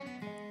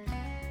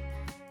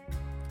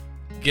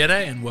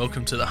G'day and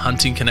welcome to the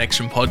Hunting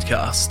Connection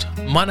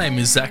podcast. My name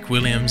is Zach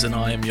Williams and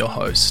I am your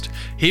host.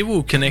 Here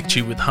we'll connect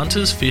you with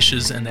hunters,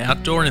 fishers and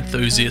outdoor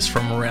enthusiasts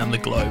from around the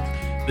globe.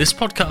 This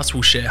podcast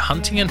will share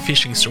hunting and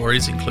fishing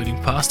stories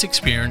including past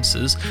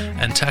experiences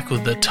and tackle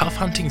the tough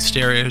hunting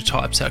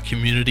stereotypes our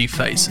community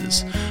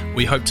faces.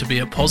 We hope to be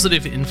a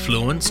positive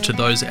influence to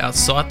those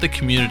outside the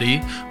community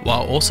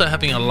while also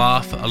having a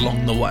laugh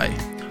along the way.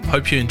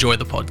 Hope you enjoy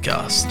the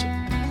podcast.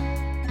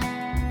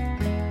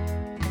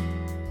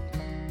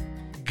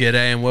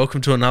 G'day and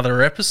welcome to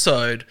another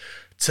episode.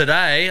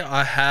 Today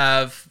I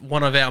have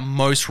one of our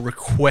most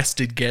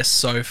requested guests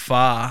so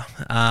far.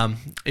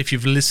 If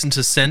you've listened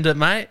to Send It,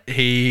 mate,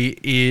 he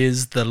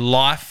is the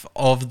life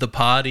of the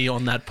party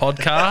on that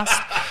podcast.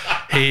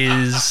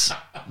 He's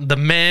the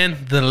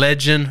man, the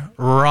legend,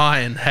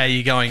 Ryan. How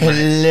you going, mate?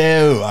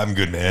 Hello, I'm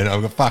good, man.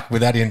 I'm fuck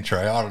with that intro.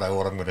 I don't know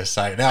what I'm going to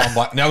say now. I've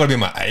got to be on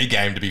my A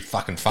game to be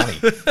fucking funny.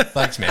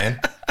 Thanks, man.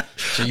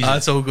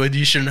 It's all good.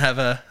 You shouldn't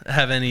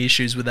have any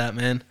issues with that,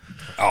 man.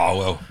 Oh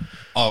well,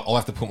 I'll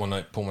have to pull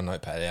my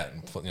notepad out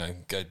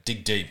and go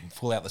dig deep, and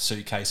pull out the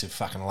suitcase of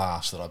fucking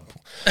laughs that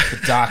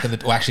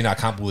well, actually, no, I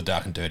can't pull the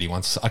dark and dirty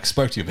ones. I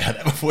spoke to you about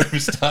that before we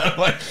started.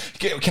 Like,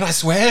 can I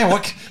swear?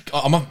 What?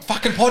 I'm a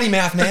fucking potty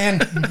mouth,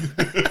 man.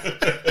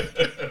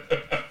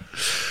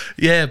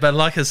 Yeah, but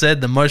like I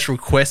said, the most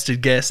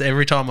requested guest.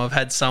 Every time I've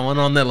had someone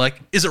on, they're like,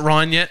 "Is it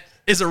Ryan yet?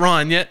 Is it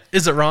Ryan yet?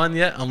 Is it Ryan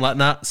yet?" I'm like,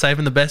 "Nah,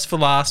 saving the best for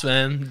last,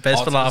 man.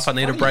 Best for last. I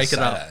need to break it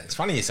up." That. It's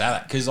funny you say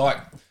that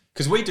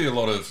because we do a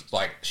lot of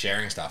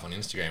sharing stuff on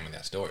Instagram with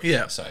our stories.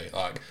 Yeah. So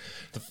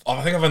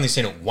I think I've only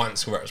seen it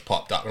once where it was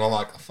popped up, and I'm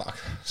like, oh, fuck,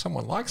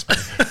 someone likes me.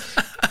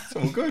 It's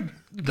all good.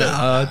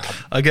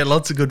 I get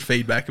lots of good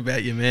feedback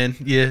about you, man.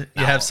 You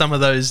have some of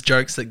those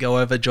jokes that go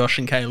over Josh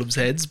and Caleb's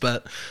heads,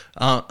 but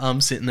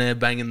I'm sitting there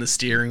banging the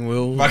steering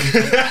wheel. I'm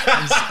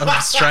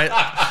straight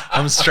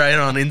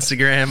on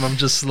Instagram. I'm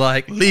just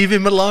like, leave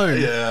him alone.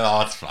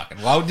 Yeah, it's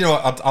fucking. Well, you know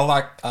what? I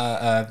like.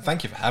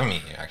 Thank you for having me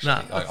here.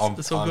 Actually,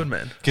 it's all good,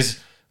 man.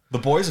 Because the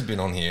boys have been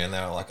on here and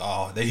they were like,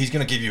 "Oh, he's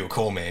going to give you a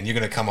call, man. You're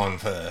going to come on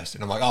first."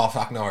 And I'm like, "Oh,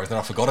 fuck, no worries." Then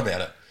I forgot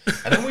about it.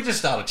 And then we just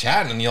started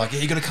chatting, and you're like, "Yeah,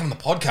 you're going to come on the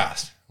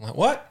podcast." I'm like,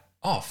 "What?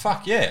 Oh,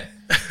 fuck yeah."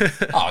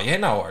 Oh yeah,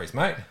 no worries,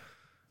 mate.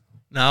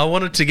 No, I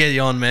wanted to get you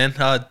on, man.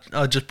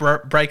 I just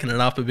breaking it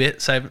up a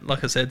bit.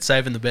 Like I said,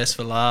 saving the best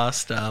for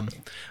last.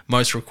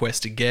 Most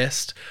requested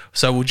guest.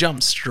 So we'll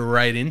jump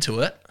straight into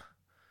it.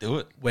 Do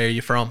it. Where are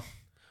you from?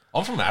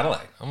 I'm from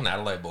Adelaide. I'm an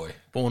Adelaide boy.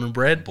 Born and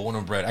bred? Born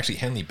and bred. Actually,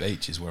 Henley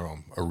Beach is where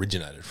I'm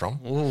originated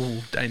from.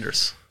 Ooh,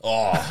 dangerous.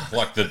 Oh,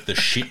 like the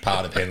shit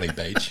part of Henley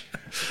Beach.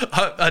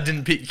 I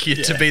didn't pick you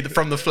to be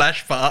from the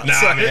flash part.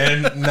 Nah,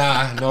 man.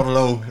 Nah, not at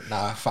all.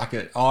 Nah, fuck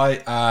it.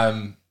 I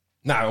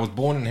was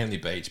born in Henley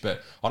Beach,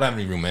 but I don't have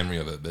any real memory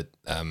of it. But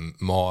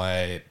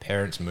my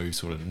parents moved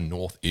sort of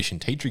north-ish,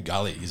 and Tea Tree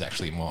Gully is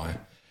actually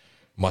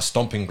my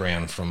stomping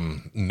ground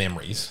from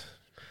memories.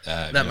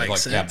 That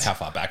makes sense. How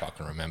far back I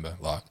can remember.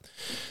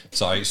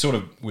 So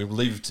we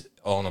lived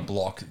on a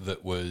block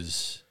that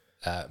was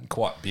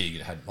quite big.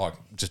 It had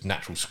just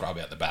natural scrub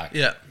out the back.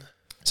 Yeah.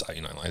 So,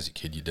 as a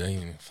kid you do,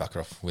 you fuck it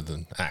off with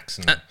an axe.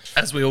 And,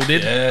 as we all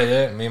did.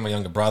 Yeah. Me and my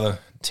younger brother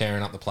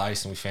tearing up the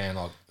place, and we found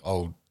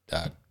old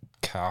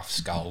calf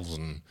skulls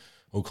and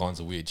all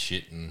kinds of weird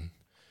shit. And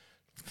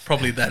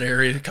probably that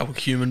area, a couple of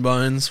human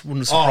bones.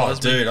 Wouldn't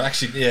surprise me. Oh, dude,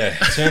 actually, yeah.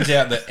 It turns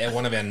out that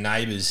one of our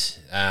neighbours,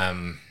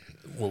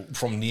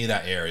 from near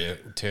that area,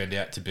 turned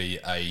out to be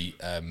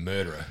a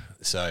murderer.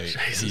 So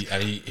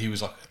he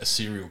was like a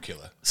serial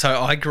killer. So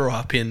I grew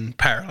up in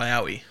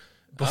Paralowie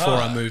before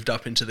I moved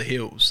up into the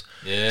hills.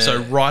 Yeah.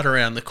 So right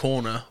around the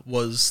corner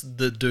was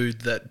the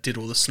dude that did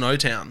all the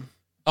Snowtown.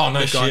 Oh, no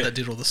shit. The guy that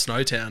did all the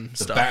Snowtown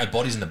stuff. The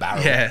bodies in the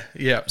barrel.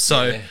 Yeah.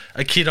 So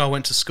a kid I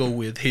went to school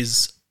with,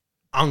 his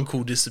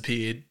uncle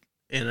disappeared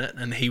in it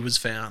and he was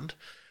found.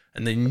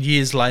 And then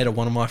years later,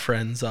 one of my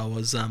friends, we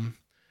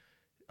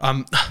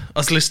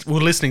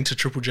were listening to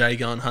Triple J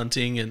going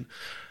hunting, and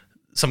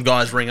some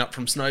guys ring up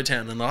from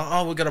Snowtown and like,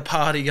 "Oh, we've got a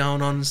party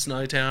going on in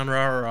Snowtown,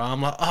 rah, rah, rah."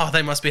 I'm like, "Oh,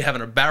 they must be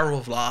having a barrel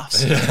of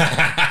laughs."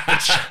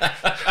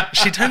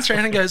 She turns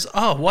around and goes,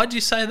 "Oh, why'd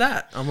you say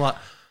that?" I'm like,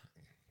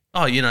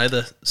 "Oh,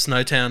 the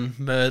Snowtown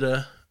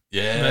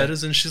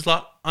murders." And she's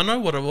like, "I know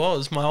what it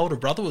was. My older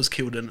brother was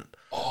killed in it."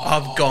 Oh,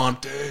 I've gone,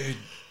 dude.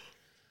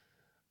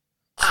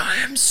 I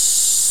am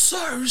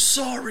so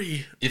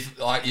sorry. I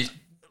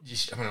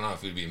don't know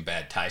if it would be in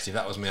bad taste. If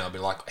that was me, I'd be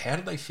like, how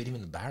did they fit him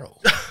in the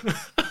barrel?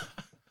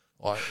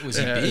 Was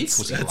he big?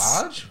 Was he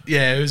large?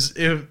 Yeah,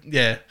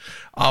 yeah.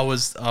 I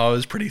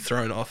was pretty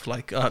thrown off.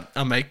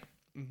 I make,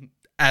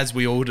 as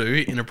we all do,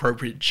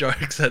 inappropriate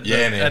jokes at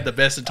the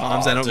best of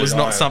times, and it was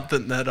not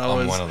something that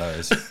I'm one of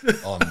those.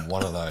 I'm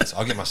one of those.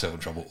 I get myself in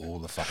trouble all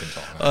the fucking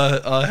time.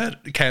 I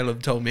had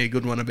Caleb told me a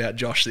good one about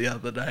Josh the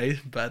other day,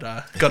 but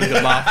got a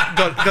good laugh.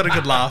 Got a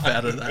good laugh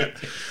out of that.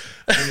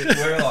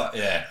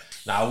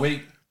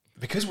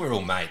 Because we're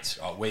all mates,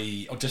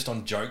 we just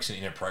on jokes and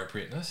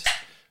inappropriateness,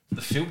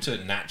 the filter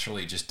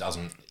naturally just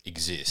doesn't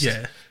exist.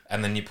 Yeah.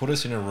 And then you put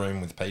us in a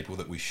room with people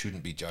that we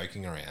shouldn't be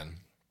joking around,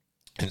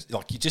 And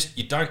like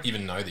you don't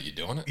even know that you're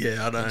doing it.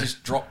 Yeah, I know. You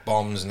just drop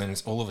bombs, and then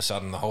all of a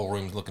sudden the whole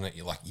room's looking at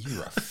you like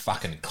you're a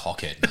fucking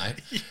cockhead, mate.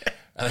 Yeah.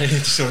 And then you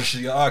sort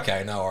of go,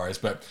 okay, no worries.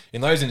 But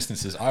in those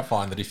instances, I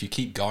find that if you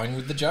keep going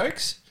with the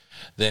jokes,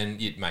 then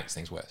it makes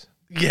things worse.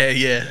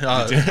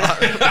 Yeah.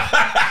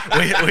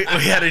 We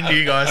had a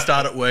new guy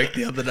start at work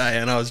the other day,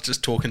 and I was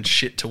just talking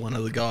shit to one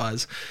of the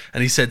guys,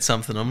 and he said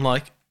something. I'm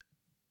like,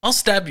 I'll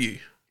stab you.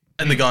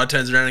 And the guy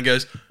turns around and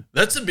goes,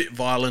 that's a bit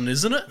violent,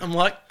 isn't it? I'm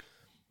like,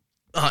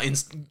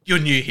 you're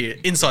new here.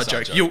 Inside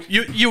joke.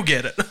 You'll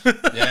get it.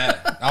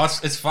 Yeah. No,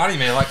 it's funny,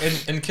 man. Like,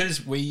 and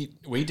because we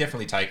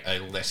definitely take a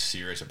less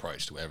serious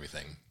approach to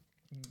everything.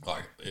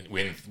 Like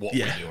when what we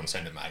do on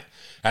Send It Mate,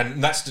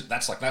 and that's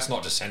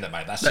not just Send It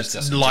Mate. That's just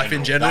us life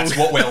in general. That's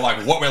what we're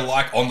like. What we're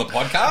like on the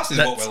podcast is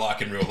what we're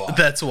like in real life.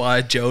 That's why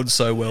I gelled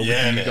so well with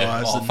you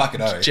guys. Oh, and fucking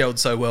gelled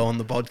so well on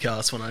the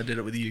podcast when I did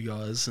it with you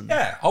guys. And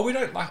yeah. Oh, we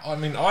don't like. I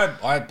mean,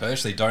 I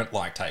personally don't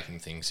like taking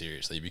things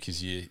seriously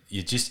because you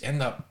just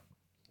end up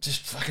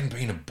just fucking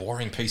being a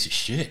boring piece of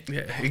shit.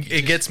 Yeah,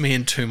 it gets me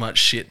in too much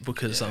shit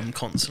because I'm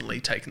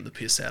constantly taking the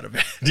piss out of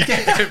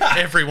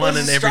everyone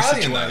in every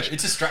situation. Though.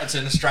 It's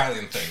an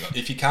Australian thing.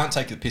 If you can't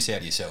take the piss out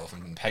of yourself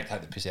and take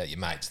the piss out of your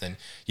mates, then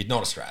you're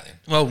not Australian.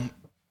 Well,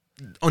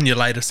 on your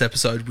latest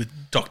episode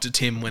with Dr.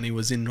 Tim when he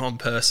was in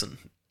person,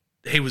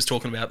 he was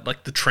talking about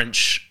like the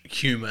trench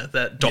humour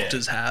that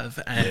doctors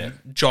have, and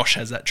Josh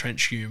has that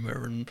trench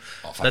humour, and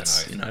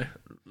that's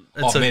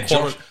It's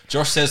man,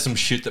 Josh says some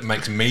shit that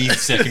makes me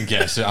second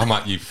guess. I'm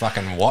like, you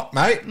fucking what,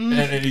 mate?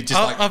 And he just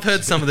I've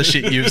heard some of the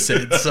shit you've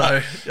said, so I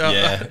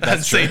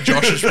haven't seen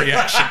Josh's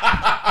reaction.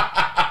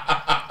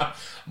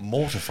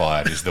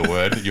 Mortified is the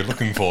word that you're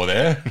looking for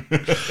there.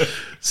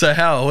 So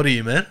how old are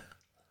you, man?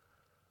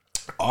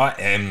 I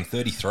am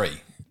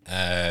 33.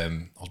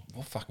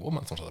 What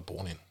month was I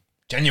born in?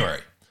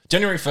 January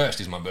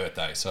 1st is my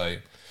birthday, so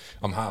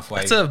I'm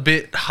halfway. It's a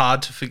bit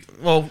hard to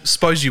forget. Well,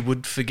 suppose you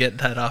would forget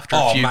that after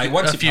a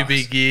few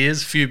big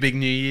years, a few big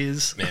New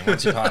Years. Man,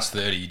 once you pass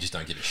 30, you just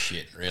don't give a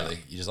shit, really.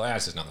 You're just like,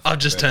 it's just another. I've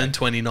just turned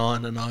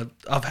 29, and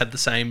I've had the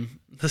same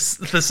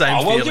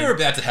feeling. Well, you're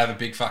about to have a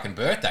big fucking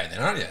birthday then,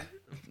 aren't you?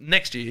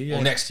 Next year, yeah.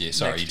 Well, next year,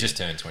 sorry. You just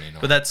turned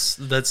 29. But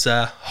that's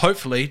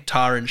hopefully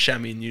Tara and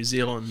Shami in New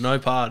Zealand. No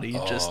party.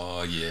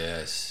 Oh,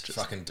 yes. Just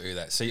fucking do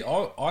that. See,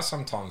 I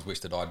sometimes wish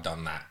that I'd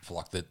done that for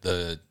like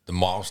the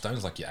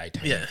milestones, like your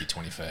 18th, your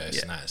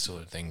 21st and that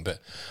sort of thing. But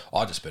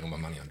I just spent all my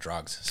money on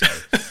drugs. So,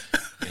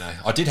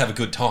 I did have a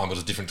good time. It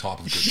was a different type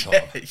of good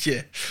time.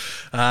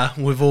 Yeah.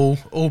 We've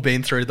all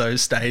been through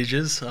those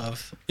stages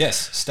of...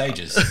 Yes,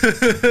 stages.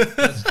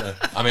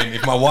 I mean,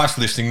 if my wife's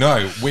listening,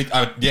 no.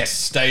 Yes,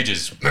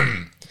 stages.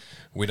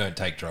 We don't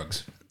take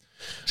drugs.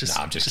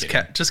 I'm just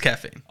kidding. Just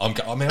caffeine. I'm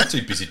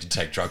too busy to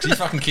take drugs. Are you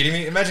fucking kidding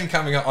me? Imagine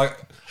coming up.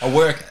 I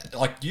work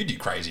like you do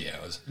crazy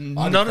hours.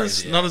 Not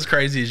as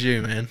crazy as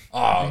you, man.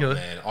 Oh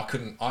man, I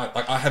couldn't.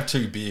 I have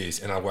 2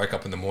 beers and I woke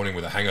up in the morning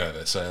with a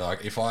hangover. So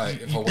like if I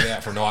went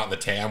out for a night in the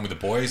town with the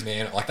boys,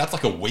 man, like that's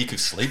like a week of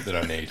sleep that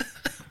I need.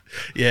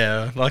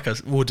 Yeah, like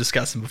we were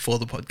discussing before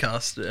the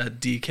podcast at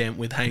deer camp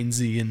with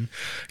Hainsey and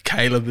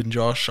Caleb and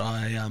Josh,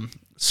 I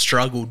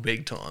struggled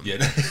big time. Yeah.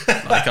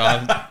 Like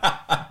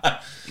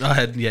I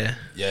had,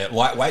 Yeah,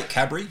 lightweight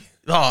Cadbury.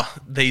 Oh,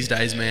 these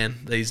days, man.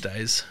 These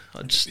days.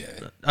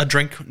 I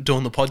drink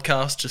doing the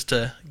podcast just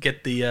to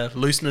get the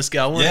looseness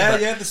going.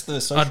 That's the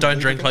social I don't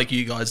drink like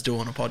you guys do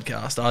on a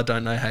podcast. I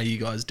don't know how you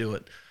guys do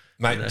it.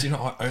 Mate, do you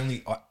know,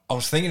 I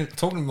was talking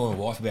to my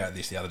wife about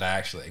this the other day,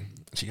 actually.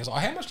 She goes,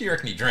 how much do you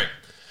reckon you drink?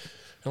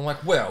 And I'm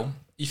like, well,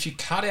 if you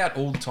cut out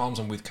all the times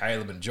I'm with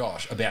Caleb and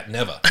Josh, about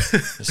never.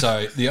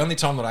 So the only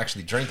time that I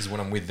actually drink is when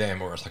I'm with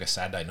them or it's like a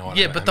Saturday night.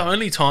 Yeah, but the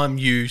only time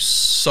you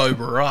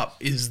sober up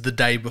is the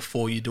day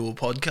before you do a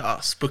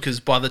podcast, because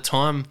by the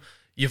time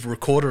you've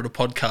recorded a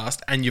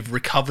podcast and you've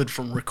recovered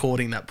from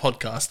recording that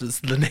podcast, it's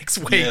the next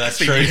week. Yeah, that's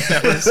true.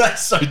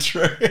 That's so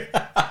true.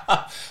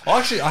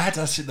 I had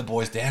to sit the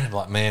boys down and be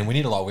like, man, we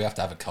have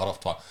to have a cut-off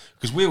time.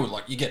 Because we were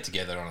like, you get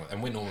together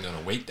and we're normally on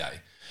a weekday.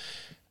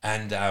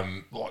 And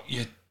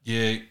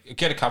you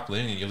get a couple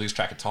in and you lose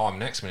track of time.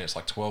 Next minute it's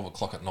like 12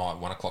 o'clock at night,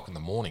 1 o'clock in the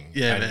morning.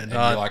 Yeah, and, man. And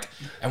you're like,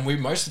 and we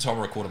most of the time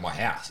record in my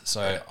house,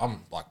 so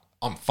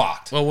I'm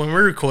fucked. Well, when we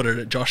recorded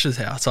at Josh's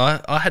house,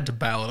 I had to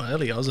bail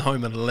early. I was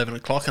home at 11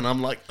 o'clock, and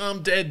I'm like,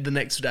 I'm dead the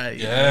next day.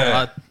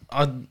 Yeah,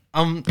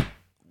 I'm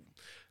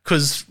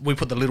because we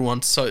put the little one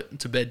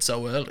to bed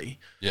so early.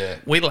 Yeah,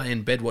 we lay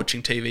in bed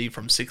watching TV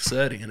from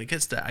 6:30, and it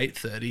gets to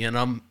 8:30,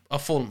 and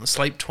I've fallen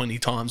asleep 20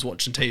 times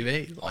watching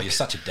TV. Oh, you're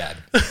such a dad.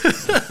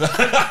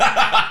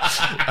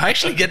 I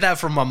actually get that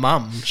from my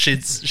mum.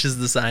 She's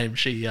the same.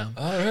 She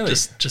really?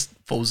 just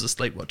falls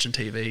asleep watching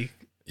TV.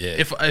 Yeah.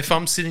 If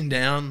I'm sitting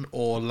down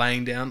or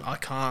laying down, I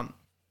can't.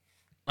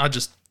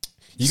 As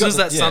soon as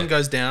that sun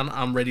goes down,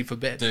 I'm ready for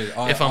bed. Dude,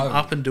 if I'm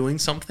up and doing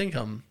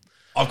something,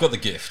 I've got the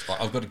gift.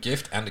 I've got a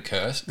gift and a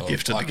curse.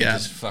 Gift of the gab.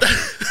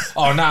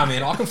 Oh, no,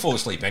 man. I can fall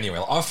asleep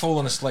anywhere. I've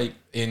fallen asleep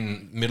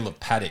in middle of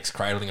paddocks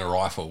cradling a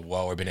rifle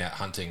while we've been out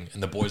hunting,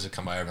 and the boys have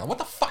come over and like, what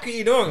the fuck are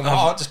you doing?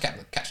 I'm just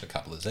catching a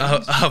couple of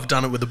zings. I've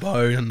done it with the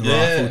bow and the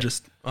rifle.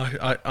 Just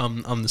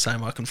I'm the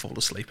same. I can fall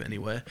asleep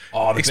anywhere,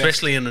 Oh,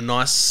 especially in a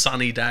nice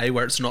sunny day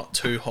where it's not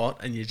too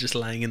hot and you're just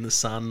laying in the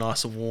sun,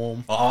 nice and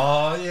warm.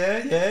 Oh,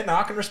 yeah. No,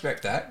 I can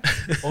respect that.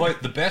 Although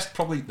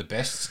probably the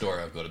best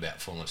story I've got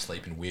about falling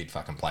asleep in weird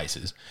fucking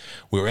places,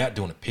 we were out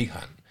doing a pig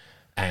hunt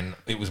and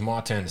it was my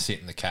turn to sit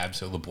in the cab,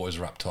 so the boys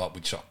were up top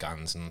with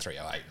shotguns and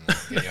 308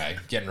 and anyway,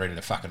 getting ready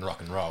to fucking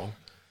rock and roll.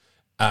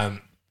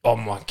 I'm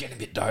like, getting a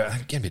bit tired.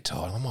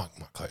 I might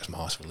close my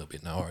eyes for a little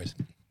bit, no worries.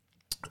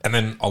 And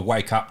then I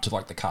wake up to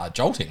like the car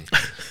jolting.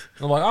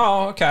 And I'm like,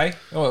 oh, okay.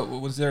 Oh,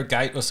 was there a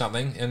gate or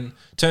something? And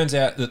turns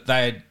out that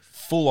they had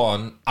full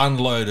on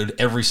unloaded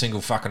every single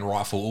fucking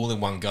rifle all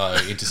in one go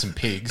into some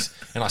pigs.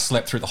 And I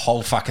slept through the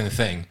whole fucking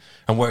thing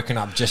and woken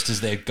up just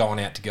as they're going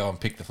out to go and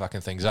pick the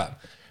fucking things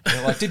up. And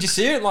they're like, did you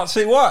see it? I'm like,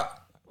 see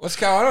what? What's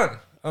going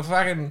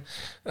on?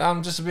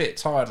 I'm just a bit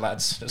tired,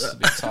 lads. Just a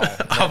bit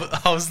tired.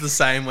 I was the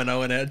same when I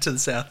went out to the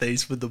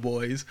southeast with the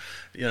boys.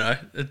 You know,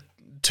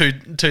 2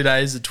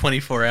 days of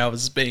 24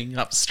 hours being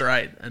up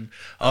straight, and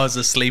I was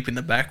asleep in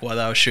the back while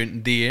they were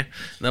shooting deer.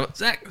 And they were,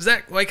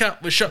 Zach, wake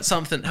up! We shot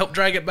something. Help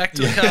drag it back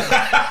to the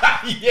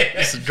car. Yeah,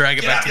 just drag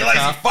it back to the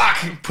car.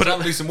 Fuck, put up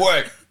and do some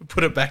work.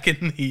 Put it back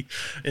in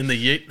the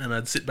ute, and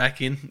I'd sit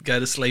back in,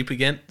 go to sleep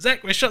again.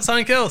 Zach, we shot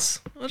something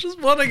else. I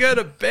just want to go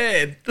to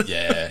bed.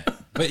 Yeah,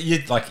 but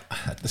you like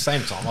at the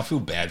same time, I feel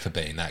bad for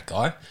being that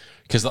guy.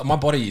 Because like, my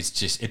body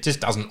is it just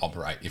doesn't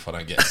operate if I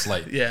don't get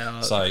sleep.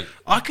 Yeah. So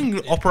I can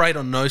operate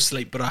on no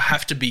sleep, but I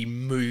have to be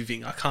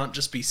moving. I can't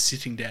just be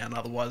sitting down.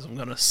 Otherwise,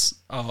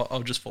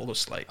 I'll just fall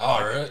asleep.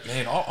 Oh, really?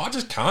 Man, I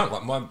just can't.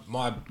 Like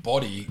my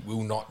body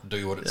will not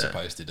do what it's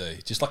supposed to do.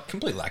 Just like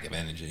complete lack of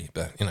energy.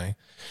 But you know,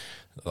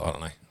 I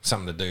don't know,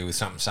 something to do with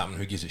something.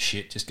 Who gives a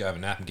shit? Just go have a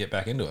nap and get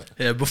back into it.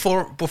 Yeah.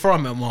 Before I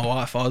met my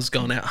wife, I was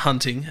going out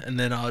hunting, and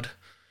then I'd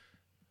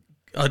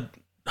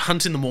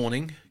hunt in the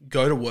morning,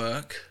 go to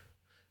work.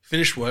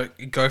 Finish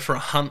work, go for a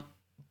hunt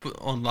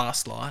on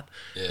last light,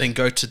 then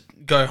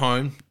go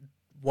home,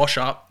 wash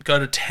up, go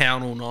to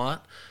town all night,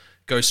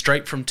 go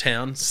straight from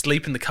town,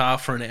 sleep in the car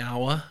for an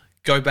hour,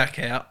 go back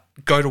out,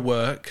 go to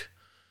work,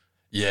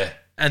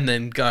 and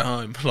then go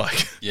home.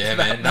 Like,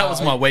 that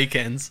was my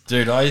weekends,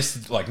 dude. I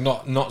used to, like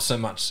not so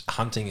much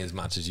hunting as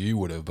much as you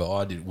would have, but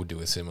I would do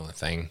a similar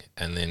thing,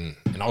 and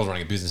I was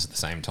running a business at the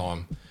same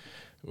time,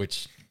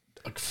 which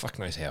like, fuck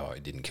knows how I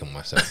didn't kill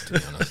myself, to be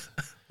honest.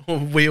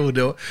 We all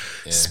do it.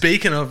 Yeah.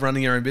 Speaking of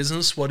running your own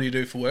business, what do you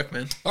do for work,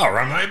 man? I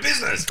run my own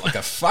business like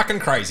a fucking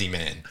crazy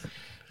man.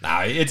 No,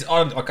 I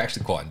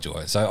actually quite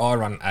enjoy it. So I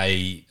run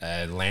a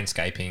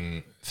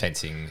landscaping,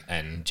 fencing,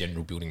 and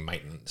general building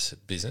maintenance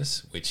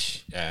business,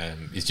 which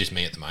is just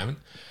me at the moment,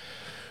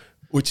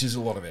 which is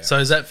a lot of hours. So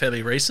is that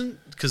fairly recent?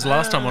 Because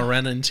last time I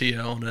ran into you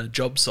on a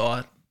job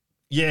site.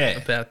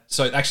 Yeah.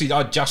 So actually,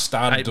 I just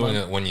started doing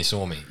it when you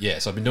saw me. Yeah.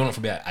 So I've been doing it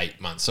for about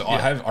 8 months. So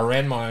I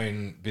ran my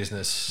own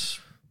business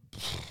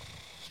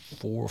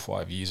 4 or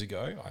 5 years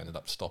ago. I ended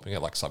up stopping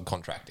it, like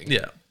subcontracting.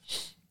 Yeah.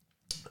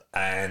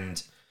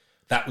 And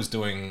that was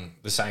doing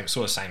the same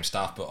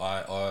stuff, but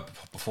I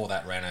before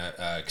that ran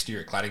a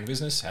exterior cladding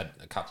business, had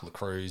a couple of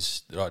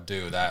crews that I'd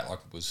do with that. Like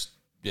it was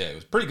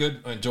pretty good.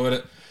 I enjoyed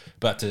it.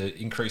 But to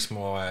increase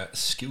my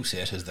skill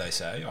set, as they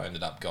say, I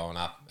ended up going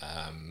up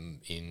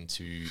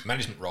into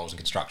management roles in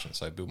construction.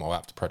 So I built my way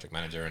up to project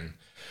manager, and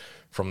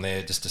from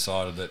there just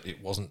decided that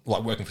it wasn't,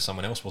 like, working for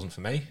someone else wasn't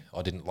for me.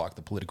 I didn't like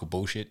the political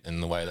bullshit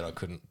and the way that I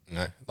couldn't,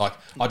 like,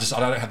 I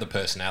don't have the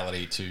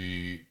personality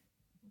to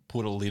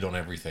put a lid on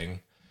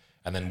everything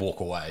and then walk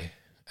away.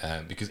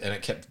 Because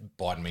it kept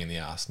biting me in the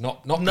ass.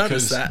 Not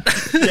Notice because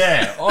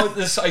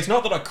that. It's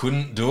not that I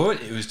couldn't do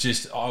it. It was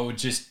just I would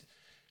just,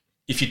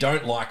 if you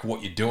don't like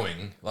what you're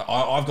doing, like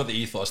I've got the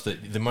ethos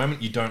that the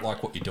moment you don't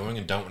like what you're doing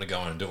and don't want to go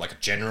on and do it, like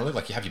generally,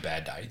 like you have your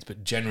bad days,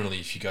 but generally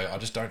if you go, I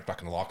just don't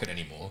fucking like it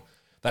anymore,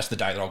 that's the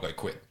day that I'll go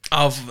quit.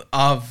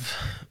 I've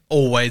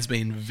always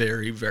been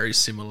very, very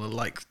similar,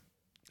 like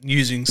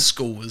using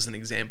school as an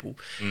example.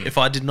 If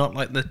I did not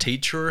like the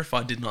teacher, if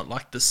I did not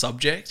like the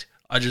subject,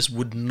 I just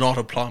would not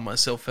apply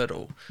myself at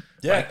all.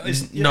 Yeah.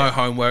 Like, no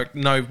homework,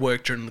 no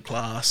work during the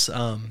class.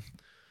 Blame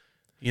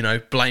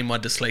my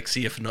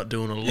dyslexia for not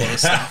doing a lot of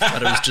stuff,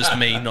 but it was just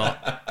me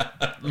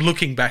not,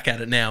 looking back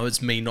at it now,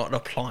 it's me not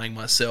applying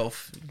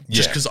myself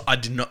just because I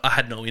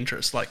had no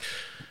interest. Like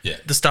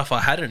the stuff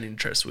I had an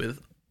interest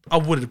with, I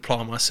would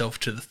apply myself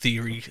to the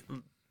theory,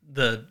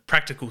 the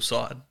practical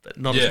side, but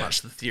not as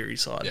much the theory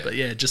side. But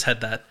just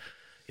had that,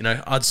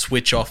 I'd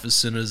switch off as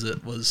soon as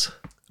it was.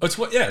 It's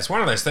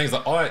one of those things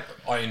that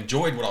I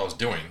enjoyed what I was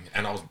doing,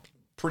 and I was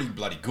pretty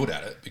bloody good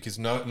at it, because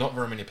not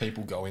very many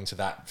people go into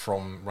that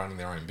from running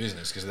their own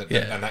business,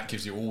 and that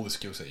gives you all the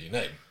skills that you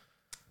need.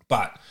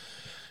 But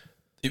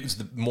it was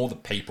more the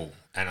people,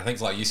 and I think,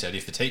 like you said,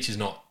 if the teacher's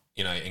not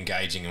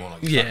engaging in one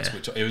of your friends,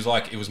 which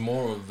it was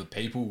more of the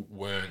people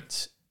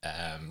weren't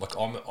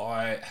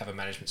I have a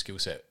management skill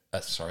set.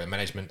 A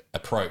management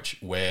approach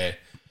where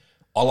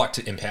I like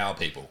to empower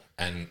people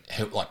and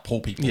help, like, pull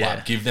people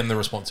up, give them the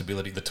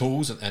responsibility, the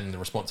tools and the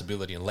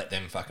responsibility, and let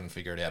them fucking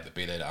figure it out, but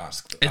be there to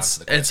answer the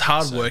questions. It's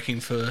hard working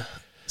for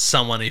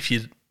someone if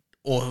you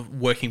or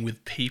working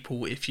with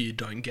people if you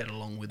don't get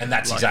along with them. And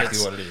that's Like, exactly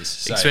what it is.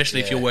 So, especially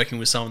if yeah. you're working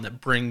with someone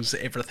that brings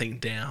everything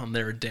down,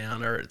 they're a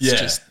downer.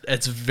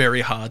 It's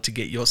very hard to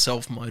get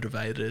yourself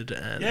motivated.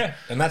 And Yeah,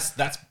 and that's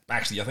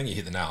actually, I think you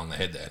hit the nail on the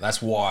head there.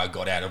 That's why I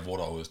got out of what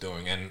I was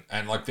doing,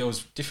 and like there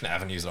was different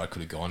avenues that I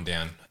could have gone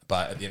down,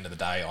 but at the end of the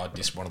day, I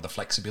just wanted the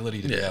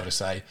flexibility to be able to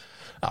say,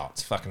 oh,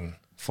 it's fucking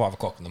 5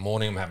 o'clock in the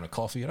morning, I'm having a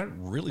coffee, I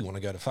don't really want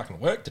to go to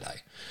fucking work today.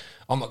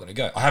 I'm not going to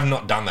go. I have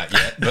not done that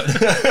yet,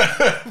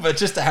 but but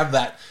just to have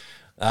that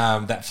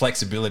that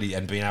flexibility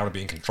and being able to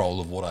be in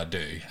control of what I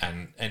do,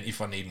 and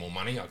if I need more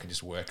money, I can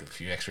just work a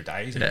few extra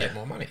days and get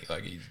more money.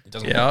 Like it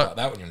doesn't work like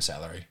that when you're in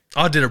salary.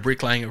 I did a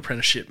bricklaying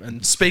apprenticeship,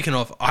 and speaking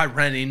of, I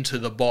ran into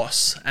the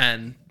boss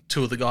and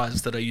two of the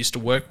guys that I used to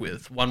work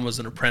with. One was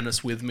an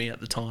apprentice with me at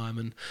the time,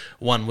 and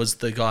one was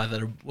the guy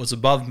that was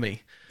above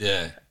me.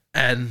 Yeah.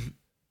 And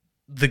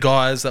the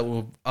guys that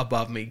were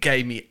above me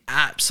gave me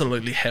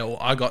absolutely hell.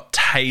 I got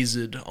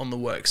tasered on the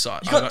work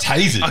site. You got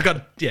tasered? I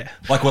got, yeah.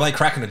 Like, were they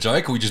cracking a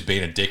joke or were you just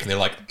being a dick and they're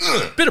like,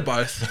 ugh? Bit of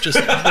both. Just,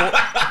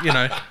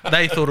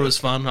 they thought it was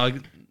fun. I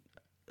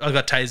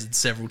got tasered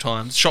several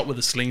times. Shot with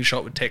a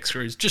slingshot with tech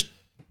screws. Just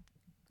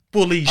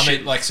bully shit. I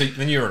mean, like, so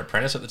then you were an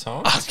apprentice at the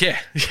time? Oh, yeah.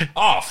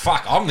 Oh,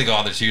 fuck, I'm the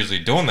guy that's usually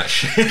doing that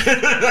shit.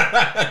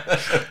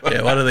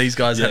 Yeah, one of these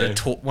guys had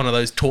one of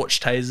those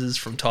torch tasers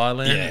from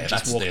Thailand. Yeah,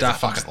 just walked there's up a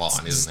fucking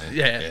line, isn't there?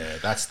 Yeah.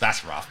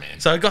 That's rough, man.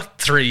 So I got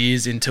 3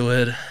 years into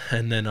it,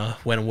 and then I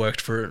went and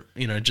worked for,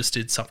 just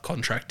did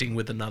subcontracting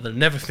with another.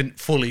 Never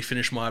fully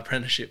finished my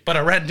apprenticeship, but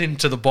I ran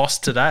into the boss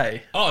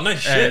today. Oh, no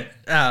shit.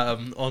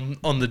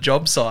 On the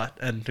job site,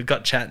 and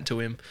got chatting to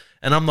him.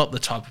 And I'm not the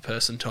type of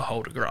person to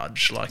hold a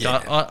grudge. Like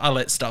I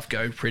let stuff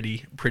go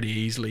pretty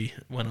easily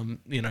when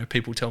I'm,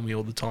 people tell me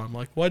all the time,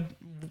 like, why'd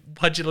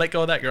you let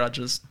go of that grudge?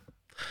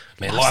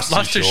 Man,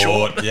 life's too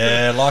short.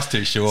 Yeah, life's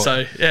too short.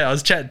 So yeah, I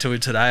was chatting to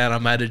him today, and I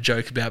made a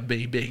joke about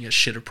me being a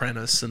shit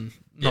apprentice and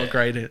not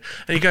great at it.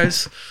 And he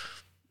goes,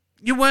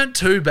 "You weren't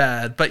too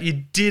bad, but you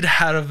did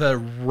have a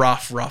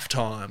rough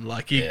time.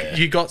 Like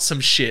you got some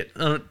shit."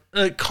 And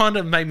it kind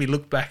of made me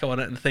look back on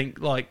it and think,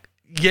 like,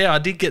 yeah, I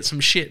did get some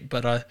shit,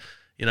 but I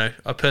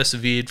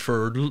persevered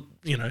for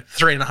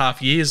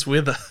 3.5 years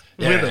with him.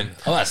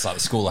 Oh, that's like the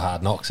school of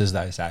hard knocks, as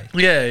they say.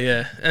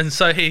 Yeah. And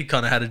so he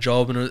kind of had a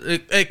job, and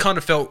it kind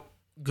of felt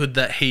good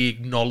that he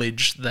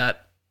acknowledged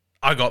that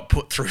I got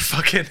put through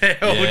fucking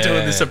hell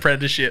doing this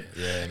apprenticeship.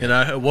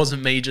 Yeah, it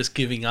wasn't me just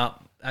giving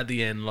up at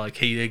the end. Like,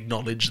 he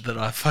acknowledged that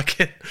I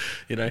fucking,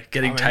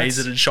 getting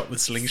tasered and shot with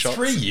slingshots.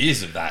 3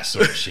 years of that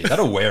sort of shit.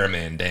 That'll wear a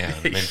man down.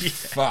 I mean,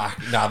 fuck.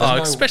 No,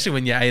 especially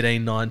when you're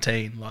 18,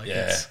 19. Like,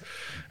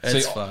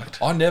 it's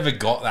fucked. I never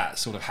got that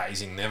sort of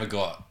hazing. Never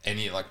got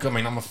any,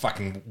 I'm a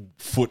fucking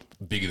foot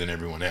bigger than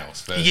everyone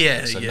else.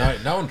 Firstly.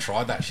 No one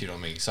tried that shit on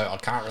me. So I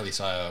can't really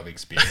say I've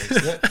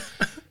experienced it.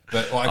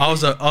 But I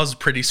was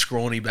pretty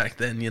scrawny back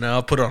then. I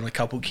put on a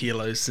couple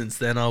kilos since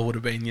then. I would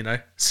have been,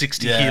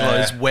 60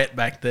 kilos wet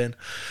back then.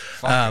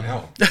 Fucking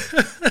hell.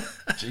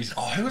 Jeez.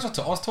 Oh, who was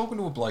I was talking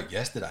to a bloke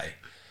yesterday,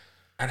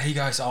 and he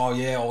goes, "Oh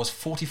yeah, I was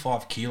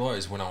 45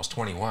 kilos when I was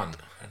 21."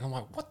 And I'm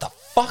like, "What the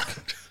fuck?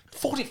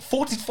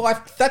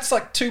 45? That's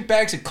like 2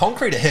 bags of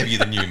concrete are heavier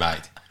than you,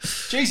 mate."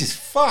 Jesus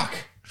fuck.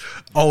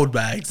 Old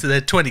bags. So they're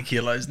 20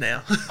 kilos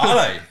now. Are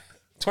they?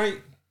 20?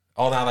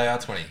 Oh, no, they are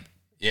 20.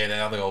 Yeah, they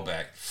are the old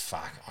bag.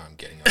 Fuck, I'm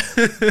getting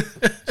old.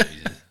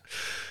 Jesus.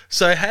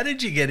 So how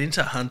did you get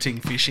into hunting,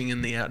 fishing,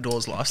 and the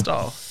outdoors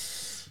lifestyle?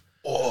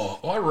 Oh,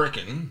 I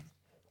reckon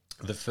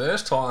the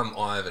first time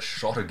I ever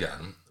shot a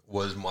gun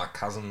was my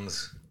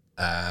cousin's,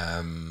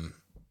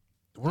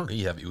 what did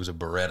he have? It was a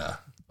Beretta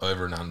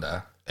over and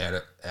under out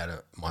of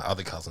my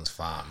other cousin's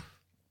farm.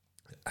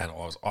 And I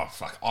was,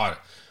 I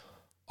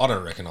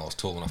don't reckon I was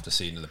tall enough to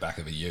see into the back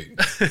of a ute.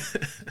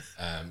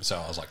 So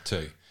I was like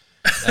 2.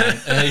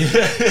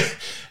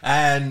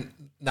 And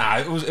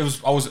I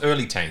was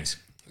early teens.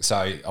 So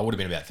I would have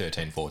been about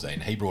 13, 14.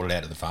 He brought it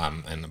out to the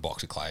farm and a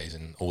box of clays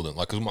and all that.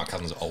 Like, because my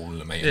cousins are older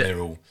than me, and they're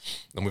all,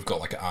 and we've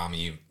got like an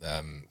army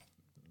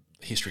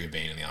history of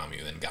being in the army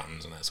and then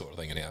guns and that sort of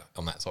thing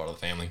on that side of the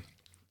family.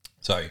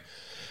 So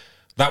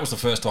that was the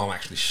first time I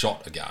actually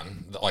shot a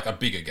gun, like a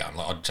bigger gun.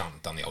 Like, I'd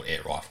done the old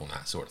air rifle and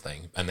that sort of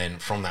thing. And then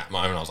from that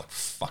moment, I was like,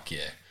 fuck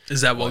yeah.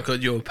 Is that what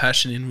got your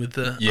passion in with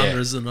the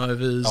unders and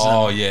overs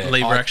and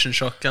lever action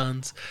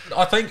shotguns?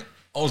 I think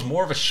I was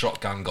more of a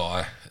shotgun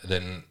guy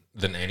than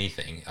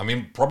anything. I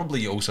mean,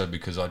 probably also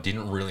because I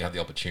didn't really have the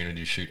opportunity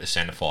to shoot a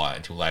centerfire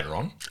until later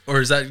on.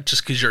 Or is that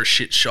just because you're a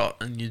shit shot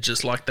and you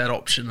just like that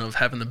option of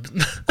having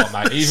the... Oh,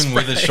 mate, even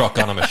with a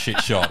shotgun, I'm a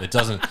shit shot. It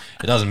doesn't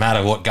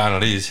matter what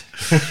gun it is.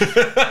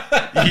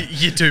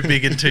 You're too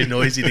big and too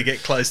noisy to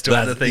get close to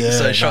other things,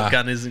 so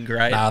shotgun isn't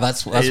great. Nah,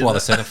 that's why the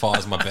centerfire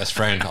is my best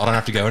friend. I don't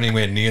have to go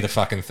anywhere near the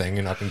fucking thing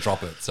and I can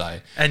drop it. So,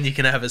 and you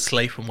can have a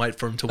sleep and wait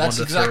for them to wander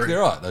through. That's exactly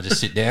right. They'll just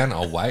sit down,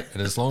 I'll wait,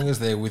 and as long as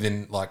they're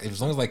within,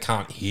 as long as they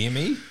can't hear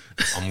me,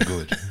 I'm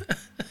good.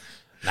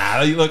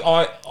 I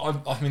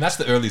mean, that's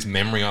the earliest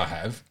memory I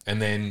have.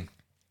 And then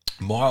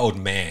my old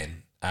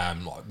man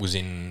was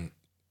in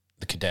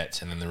the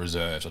cadets and then the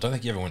reserves. I don't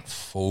think he ever went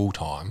full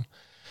time.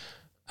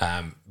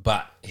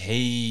 But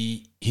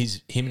him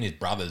and his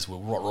brothers were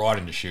right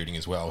into shooting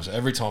as well. So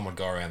every time I'd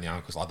go around the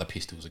uncles, like the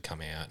pistols would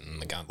come out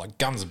and the gun, like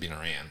guns have been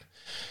around.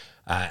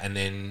 And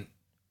then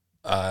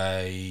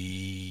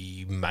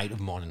a mate of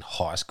mine in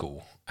high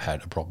school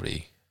had a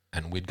property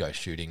and we'd go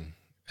shooting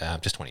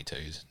just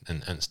 22s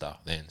and stuff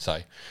then. So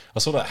I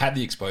sort of had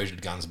the exposure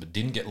to guns but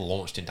didn't get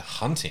launched into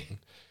hunting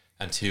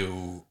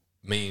until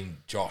me and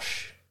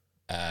Josh,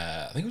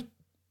 I think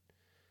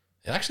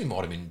it actually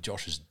might have been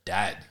Josh's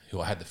dad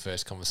who I had the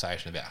first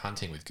conversation about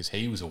hunting with because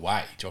he was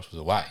away. Josh was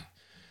away.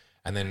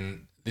 And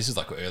then this is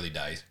like early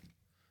days.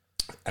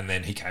 And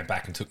then he came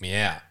back and took me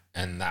out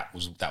and that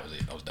was it.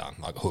 I was done.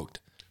 Like hooked.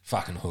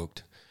 Fucking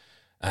hooked.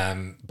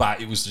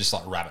 But it was just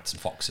like rabbits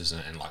and foxes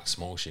and like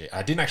small shit.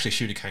 I didn't actually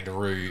shoot a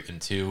kangaroo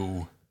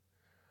until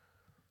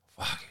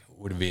it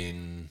would have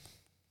been,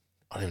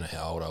 I don't even know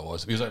how old I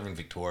was. It was over in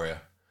Victoria.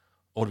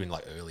 It would have been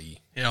like early.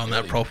 Yeah, on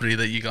that property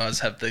that you guys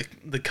have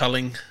the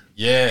culling.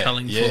 Yeah,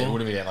 culling yeah, for. it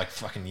would have been like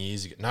fucking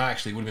years ago. No,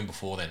 actually, it would have been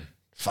before then.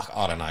 Fuck,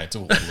 I don't know. It's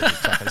all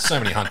there's so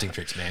many hunting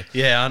tricks, man.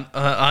 Yeah,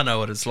 I know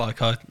what it's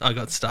like. I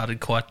got started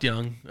quite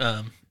young.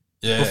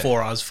 Yeah.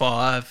 Before I was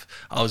 5,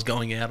 I was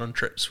going out on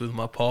trips with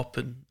my pop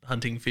and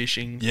hunting,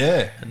 fishing.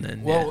 Yeah. And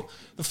then,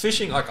 the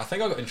fishing, like I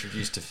think I got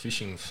introduced to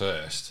fishing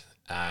first,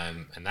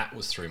 and that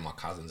was through my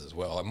cousins as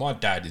well. Like my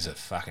dad is a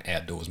fucking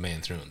outdoors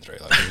man through and through.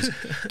 Like he was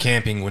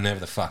camping whenever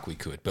the fuck we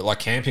could. But like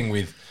camping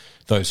with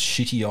those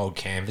shitty old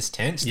canvas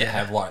tents that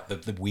have like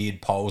the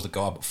weird poles that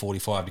go up at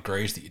 45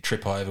 degrees that you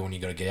trip over when you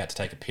got to get out to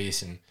take a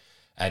piss and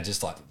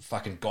just like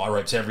fucking guy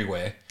ropes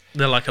everywhere.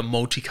 They're like a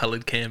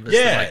multicolored canvas.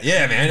 Yeah,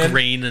 like man.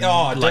 Green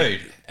and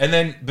dude. And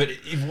then, but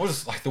it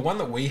was like the one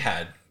that we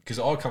had, because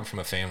I come from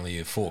a family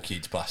of 4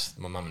 kids plus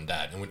my mum and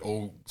dad, and we'd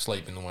all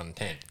sleep in the one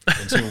tent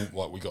until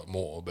like we got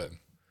more, but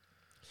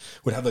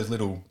we'd have those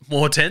little...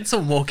 More tents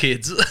or more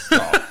kids?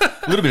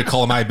 A little bit of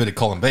column A, a bit of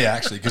column B,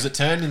 actually, because it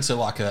turned into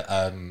like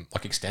a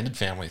like extended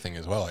family thing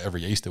as well. Like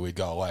every Easter we'd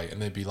go away,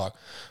 and there'd be like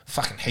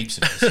fucking heaps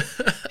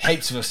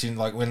of us in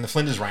like when the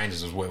Flinders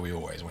Ranges was where we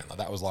always went. Like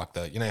that was like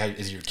the, you know how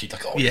as you're a kid,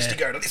 like we used to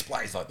go to this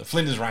place, like the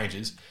Flinders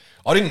Ranges.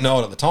 I didn't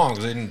know it at the time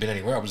because I hadn't been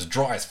anywhere. It was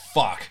dry as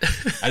fuck,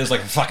 and it was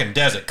like a fucking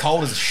desert,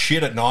 cold as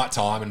shit at night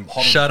time, and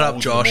hot. Shut up,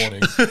 Josh. In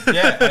the morning.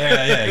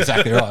 Yeah,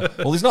 exactly right.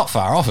 Well, he's not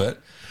far off it,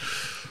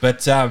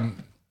 but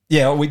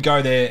yeah, we'd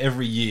go there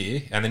every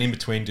year, and then in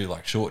between do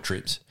like short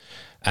trips,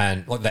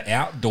 and like the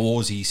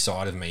outdoorsy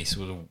side of me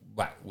sort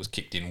of was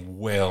kicked in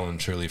well and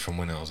truly from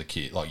when I was a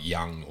kid, like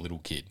young little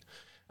kid,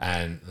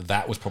 and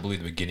that was probably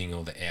the beginning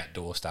of the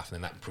outdoor stuff, and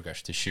then that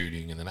progressed to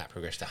shooting, and then that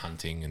progressed to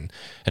hunting,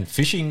 and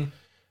fishing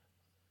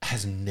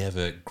has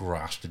never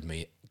grasped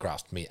me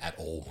at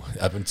all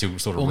up until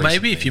sort of. Well, recently.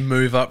 maybe if you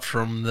move up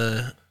from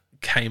the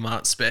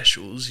Kmart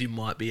specials, you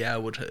might be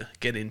able to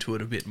get into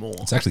it a bit more.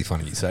 It's actually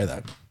funny you say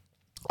that.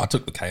 I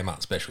took the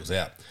Kmart specials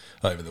out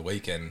over the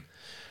weekend,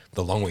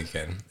 the long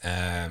weekend.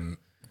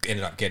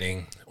 Ended up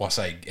getting, well, I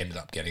say ended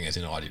up getting as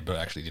in I did, but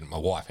I actually didn't. My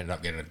wife ended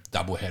up getting a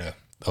double header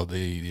of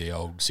the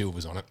old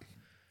silvers on it.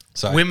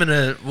 So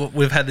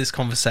we've had this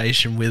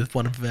conversation with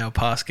one of our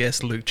past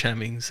guests, Luke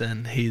Chammings,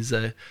 and he's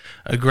a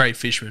great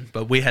fisherman.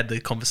 But we had the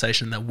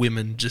conversation that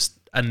women just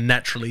are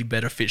naturally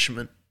better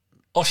fishermen.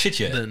 Oh shit,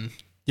 than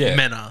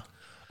men are.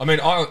 I mean,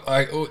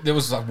 I there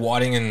was like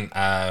whiting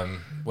and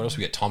what else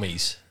we get?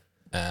 Tommies.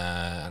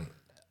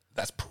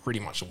 That's pretty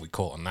much what we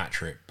caught on that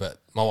trip. But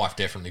my wife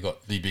definitely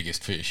got the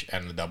biggest fish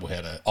and the double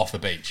header off the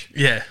beach.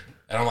 Yeah.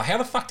 And I'm like, how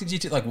the fuck did you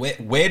do? Like,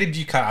 where did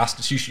you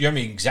cast? She showed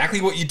me exactly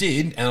what you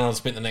did, and I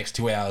spent the next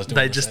 2 hours doing.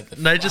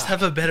 They just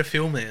have a better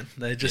feel, man.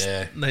 They just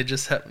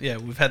have. Yeah,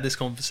 we've had this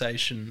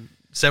conversation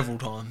several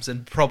times,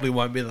 and probably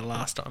won't be the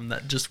last time.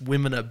 That just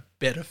women are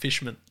better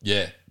fishermen.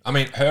 Yeah, I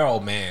mean, her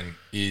old man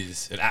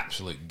is an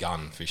absolute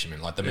gun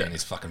fisherman. Like the man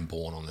is fucking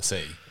born on the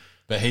sea.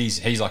 But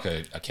he's like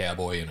a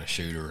cowboy and a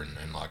shooter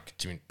and like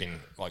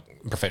been like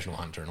a professional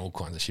hunter and all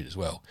kinds of shit as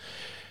well.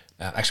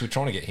 Actually, we're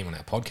trying to get him on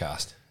our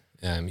podcast.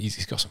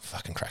 He's got some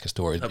fucking cracker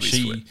stories. But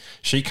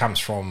she comes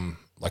from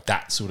like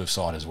that sort of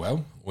side as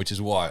well, which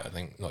is why I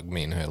think like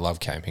me and her love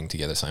camping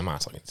together so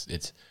much. Like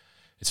it's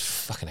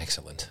fucking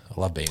excellent. I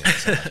love being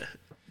excellent.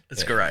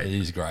 It's great. It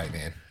is great,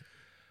 man.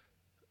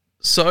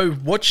 So,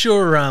 what's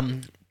your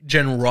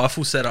general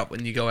rifle setup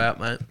when you go out,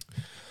 mate?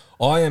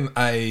 I am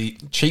a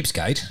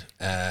cheapskate.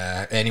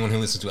 Anyone who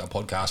listens to our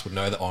podcast would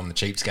know that I'm the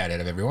cheapskate out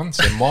of everyone.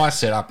 So my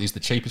setup is the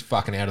cheapest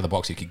fucking out of the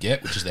box you could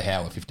get, which is the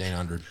Howler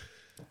 1500.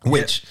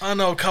 Which I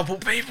know a couple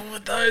people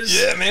with those.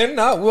 Yeah, man.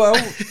 No, well,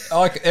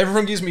 like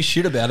everyone gives me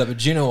shit about it, but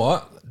do you know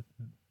what?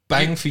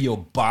 Bang for your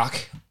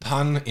buck,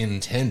 pun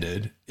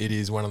intended. It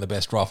is one of the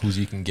best rifles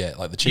you can get.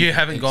 Like the cheap. You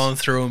haven't gone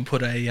through and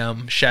put a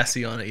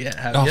chassis on it yet,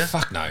 have you? Oh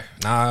fuck no,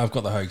 I've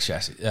got the Hogue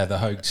chassis, the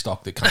Hogue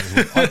stock that comes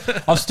with.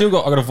 I've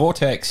got a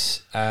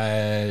Vortex.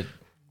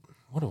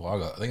 What do I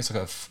got? I think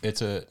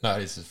it's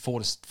a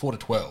 4 to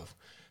 12.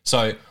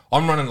 So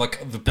I'm running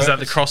like the. Is that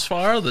the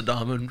Crossfire or the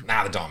Diamond?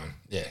 Nah, the Diamond.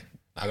 Yeah,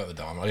 I got the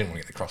Diamond. I didn't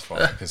want to get the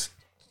Crossfire because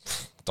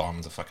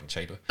diamonds are fucking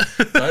cheaper.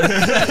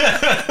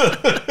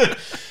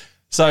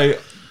 So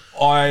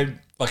I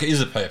like it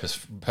is a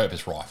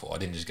purpose rifle. I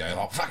didn't just go,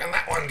 oh fucking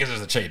that one because it's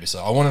the cheapest.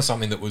 So I wanted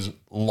something that was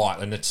light,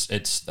 and it's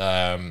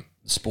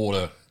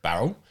Sporter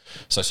barrel.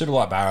 So super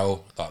light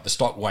barrel. The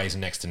stock weighs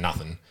next to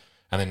nothing,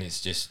 and then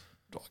it's just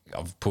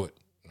I've put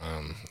I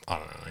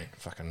don't know,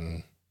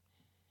 fucking.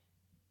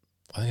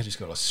 I think I just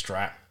got a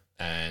strap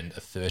and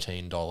a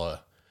 $13 bipod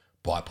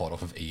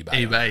off of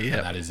eBay. Yeah.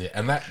 And that is it.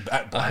 And that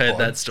bipod, I heard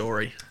that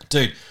story.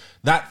 Dude,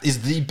 that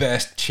is the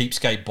best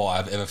cheapskate buy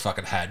I've ever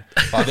fucking had.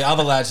 Like the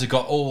other lads have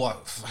got all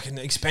like fucking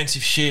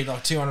expensive shit,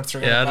 like 200,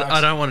 300 bucks. I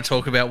don't want to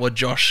talk about what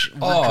Josh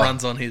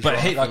runs on his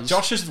rifles. But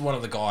Josh is one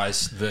of the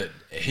guys that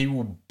he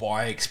will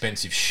buy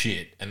expensive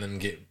shit and then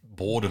get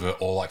bored of it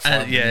or like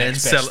find the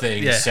next best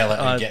thing, sell it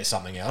and get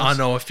something else. I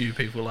know a few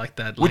people like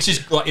that. Which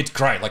is like, it's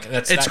great. Like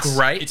that's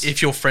great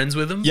if you're friends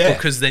with them,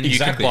 because then you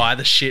can buy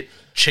the shit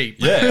cheap.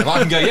 Yeah, and I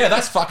can go, yeah,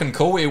 that's fucking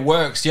cool. It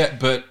works, yeah,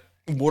 but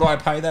would I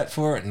pay that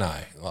for it? No.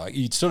 Like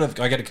you sort of,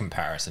 I get a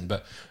comparison,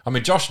 but I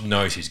mean, Josh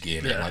knows his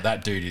gear, man. Like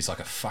that dude is like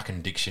a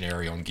fucking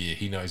dictionary on gear.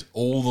 He knows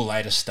all the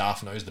latest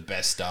stuff, knows the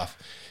best stuff.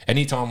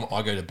 Anytime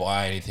I go to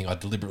buy anything, I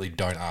deliberately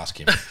don't ask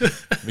him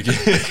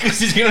because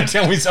he's going to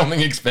tell me something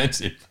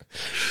expensive.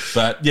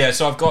 But yeah,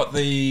 so I've got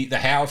the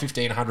Hauer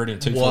 1500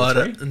 and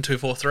 243. And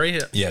 243,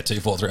 Yeah,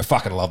 243. I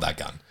fucking love that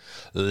gun.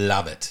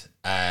 Love it.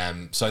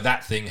 So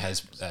that thing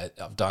has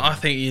I've done. I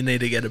think you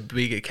need to get a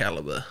bigger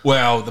caliber.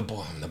 Well, the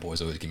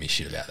boys always give me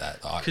shit about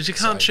that because you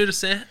can't shoot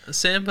a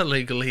Samba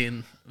legally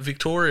in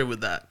Victoria with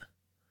that.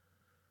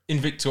 In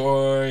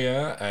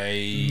Victoria,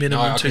 minimum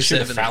I can shoot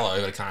a 270.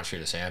 fallow, but I can't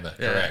shoot a Samba.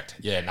 Yeah. Correct.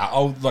 Yeah. No,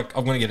 I'm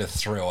going to get a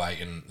 308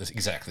 and it's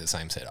exactly the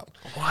same setup.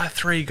 Why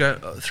 30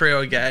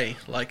 gay?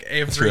 Like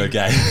every 30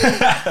 gay.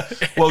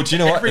 Well, do you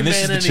know what? And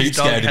this is the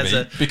cheapskate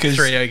to me because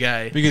 30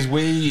 gay. Because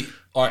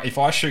if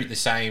I shoot the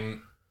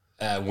same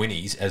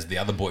winnies as the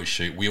other boys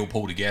shoot, we all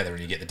pull together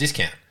and you get the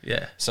discount.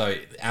 Yeah. So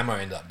ammo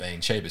ended up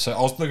being cheaper. So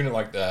I was looking at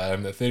like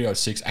the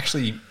 30-06.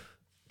 Actually,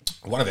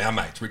 one of our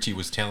mates, Richie,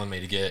 was telling me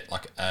to get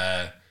like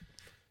a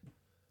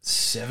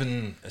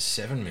 7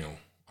 mil.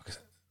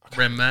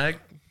 Rem mag.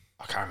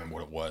 I can't remember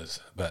what it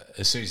was, but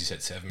as soon as he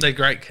said 7 mil, they're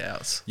great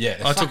cows.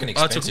 Yeah, I took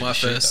my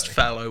first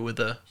fallow with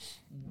a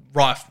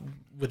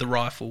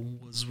rifle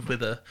was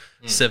with a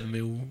 7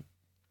 mil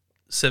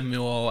 08,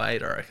 I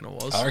reckon it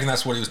was. I reckon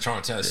that's what he was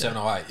trying to tell us.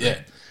 708. Yeah,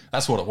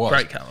 that's what it was.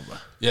 Great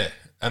caliber. Yeah,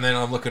 and then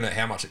I'm looking at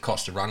how much it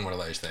costs to run one of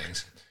those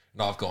things.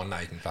 And I've gone, no,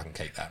 you can fucking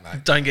keep that,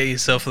 mate. Don't get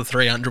yourself a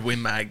 300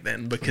 Win mag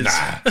then, because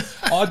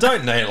I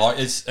don't need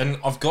it. And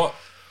I've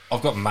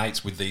got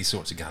mates with these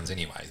sorts of guns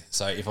anyway.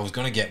 So if I was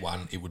going to get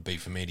one, it would be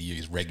for me to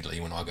use regularly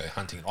when I go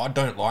hunting. I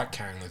don't like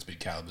carrying those big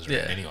calibers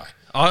around anyway.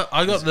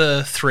 I got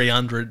the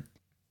 300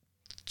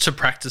 to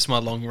practice my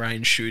long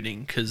range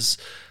shooting because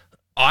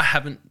I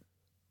haven't.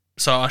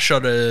 So I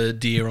shot a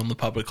deer on the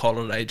public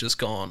holiday just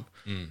gone,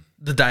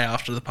 the day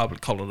after the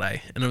public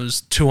holiday, and it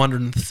was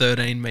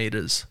 213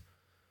 meters.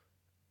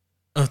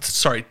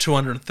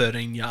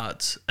 213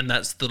 yards, and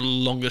that's the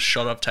longest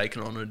shot I've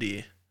taken on a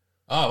deer.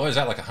 Oh, what is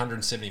that, like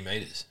 170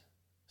 meters?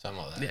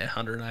 Something like that. Yeah,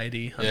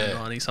 180,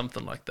 190,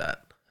 something like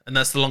that. And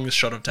that's the longest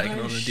shot I've taken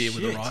on a deer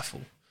with a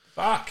rifle.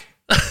 Fuck.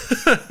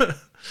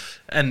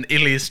 And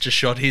Ilias just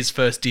shot his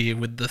first deer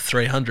with the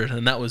 300,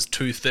 and that was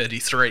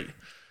 233.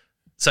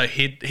 So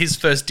his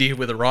first deer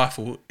with a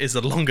rifle is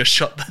the longest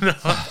shot that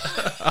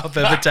I've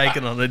ever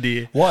taken on a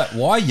deer.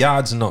 Why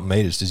yards and not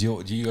meters? Do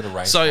you got a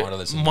range finder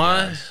that's in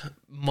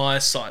my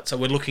sight, so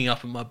we're looking up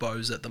at my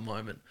bows at the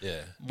moment.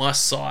 Yeah. My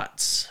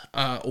sights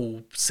are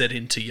all set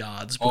into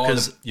yards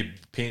because your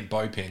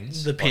bow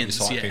pins. The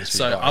pins, yeah.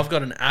 So I've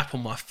got an app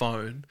on my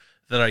phone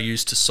that I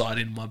use to sight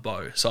in my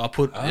bow. So I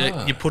put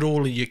you put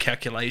all of your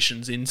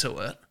calculations into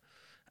it,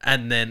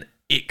 and then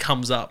it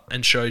comes up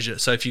and shows you.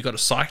 So if you've got a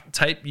sight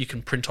tape, you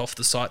can print off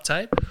the sight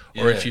tape,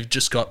 or if you've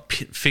just got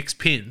fixed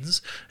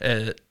pins,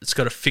 it's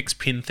got a fixed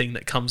pin thing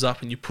that comes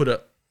up, and you put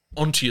it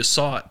onto your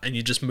sight, and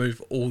you just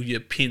move all your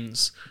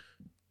pins.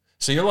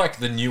 So you're like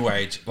the new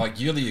age, like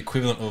you're the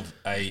equivalent of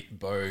a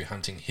bow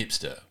hunting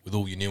hipster with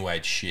all your new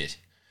age shit.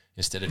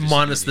 Instead of just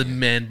minus the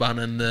man bun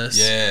and the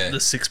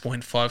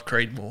 6.5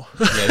 Creedmoor.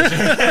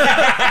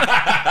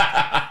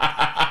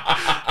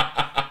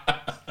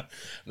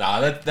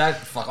 Nah,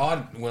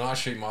 when I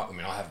shoot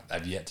I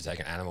have yet to take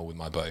an animal with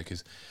my bow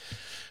because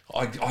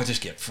I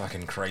just get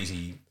fucking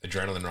crazy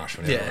adrenaline rush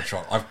whenever I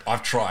try.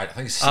 I've tried. I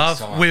think 6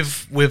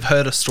 times. We've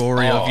heard a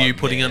story of you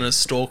putting on a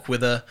stalk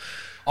with a.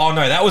 Oh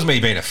no, that was me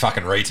being a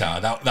fucking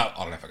retard. That I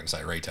don't know if I can say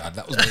retard.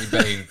 That was me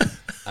being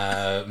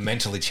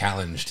mentally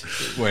challenged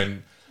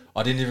when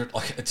I didn't even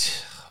like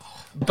it.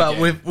 But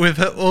we've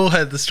all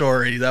heard the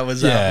story. That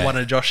was one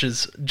of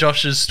Josh's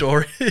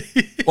story.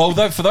 Well,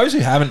 for those who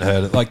haven't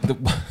heard it, like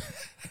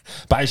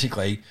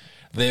basically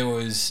there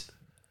was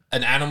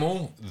an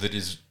animal that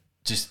is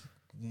just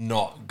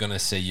not gonna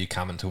see you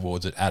coming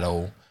towards it at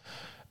all,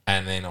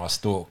 and then I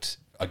stalked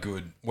a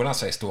good. When I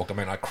say stalked, I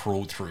mean I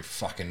crawled through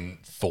fucking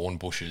thorn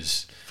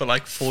bushes for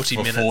like 40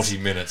 for minutes. 40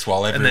 minutes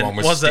while everyone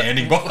was was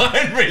standing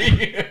behind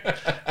me.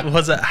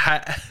 Was it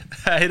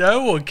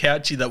Hato or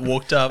Couchy that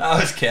walked up? Oh,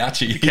 it's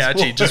Couchy.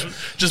 Couchy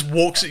just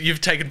walks.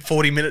 You've taken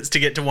 40 minutes to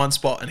get to one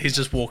spot, and he's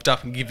just walked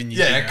up and given you.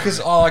 Yeah, because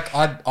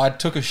I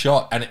took a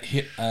shot and it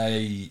hit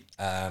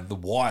the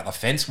wire, the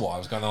fence wire. I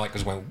was going like,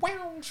 it went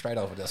wow straight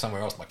over to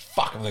somewhere else. I'm like,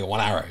 fuck, I'm only got one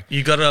arrow.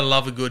 You gotta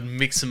love a good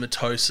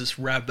myxomatosis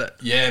rabbit.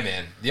 Yeah,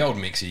 man, the old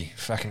Mixie.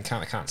 Fucking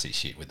can't see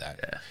shit with that.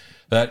 Yeah.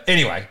 But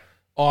anyway,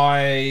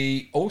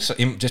 I also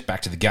just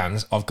back to the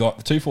guns. I've got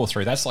the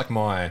 243. That's like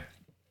my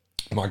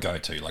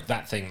go-to. Like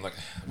that thing. Like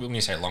when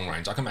you say long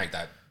range, I can make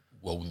that.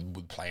 Well,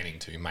 we're planning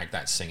to make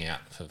that sing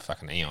out for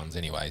fucking eons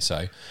anyway.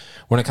 So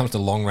when it comes to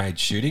long range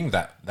shooting,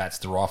 that's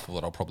the rifle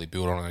that I'll probably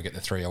build on. I'll get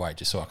the 308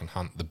 just so I can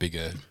hunt the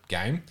bigger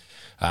game.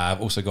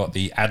 I've also got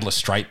the Adler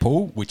Straight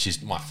Pull, which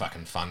is my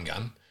fucking fun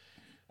gun.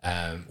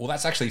 Well,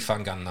 that's actually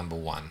fun gun number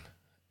 1.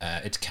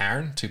 It's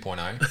Karen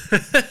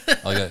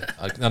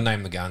 2.0. I'll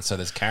name the gun. So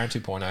there's Karen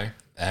 2.0.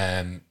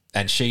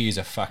 And she is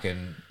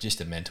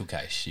just a mental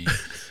case.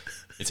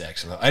 It's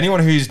excellent. Anyone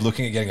who's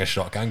looking at getting a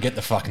shotgun, get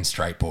the fucking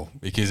straight pull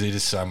because it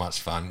is so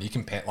much fun. You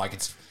can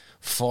it's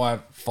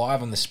five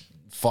down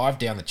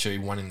the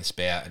tube, 1 in the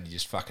spout, and you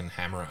just fucking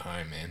hammer it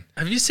home, man.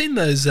 Have you seen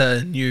those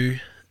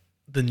new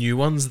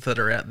ones that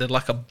are out? They're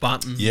like a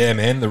button. Yeah,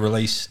 man. The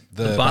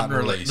button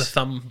release, the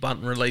thumb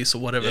button release,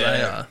 or whatever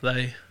they are.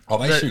 They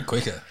shoot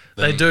quicker.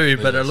 They do,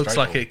 but it looks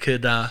like it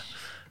could. I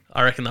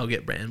reckon they'll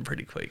get banned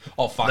pretty quick.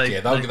 Oh fuck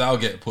they'll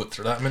get put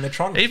through that. I mean, they're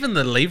trying. Even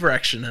the lever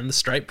action and the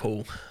straight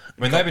pull.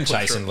 I mean, they've been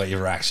chasing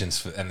lever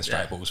actions and the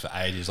straight pulls for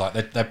ages.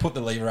 Like they put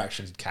the lever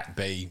actions in Cat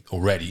B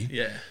already.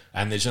 Yeah.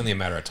 And there's only a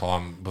matter of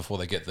time before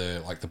they get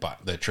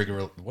the trigger.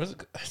 What is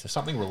it?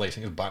 Something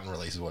releasing. It's button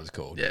release is what it's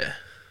called. Yeah.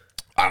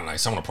 I don't know.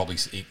 Someone will probably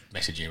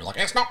message you like,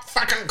 it's not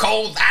fucking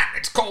called that.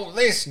 It's called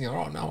this. And you're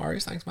like, oh, no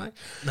worries. Thanks, mate.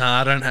 No,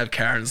 I don't have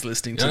Karens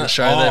listening to the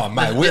show. Oh,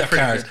 mate, we have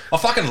Karens. I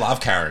fucking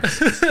love Karens.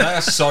 They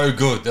are so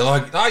good. They're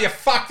like, oh, you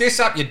fucked this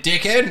up, you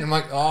dickhead. And I'm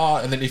like, oh,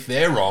 and then if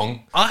they're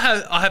wrong.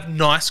 I have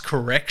nice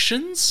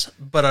corrections,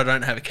 but I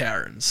don't have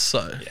Karens,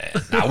 so. Yeah.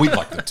 No, we'd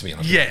like them, to be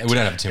honest. Yeah. We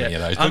don't have too many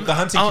of those. But the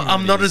hunting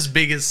I'm not as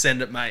big as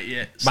Send It Mate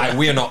yet. So. Mate,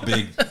 we are not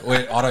big.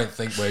 I don't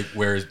think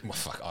we're as, well,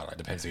 fuck, I don't know, it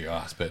depends who you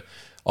ask, but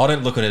I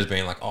don't look at it as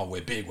being like, oh,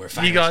 we're big, we're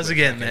famous. You guys are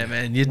getting there,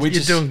 man. You're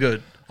doing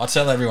good. I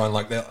tell everyone,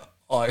 like, when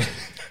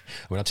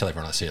I tell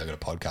everyone I see it, I got a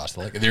podcast,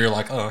 they're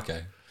like, oh,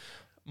 okay.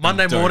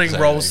 Monday morning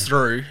rolls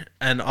through,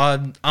 and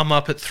I'm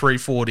up at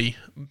 3:40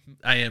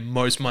 a.m.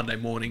 most Monday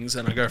mornings,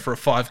 and I go for a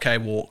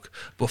 5K walk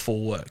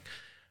before work.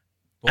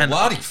 Well,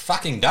 bloody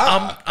fucking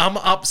dark. I'm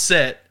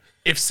upset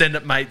if Send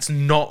It Mate's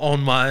not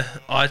on my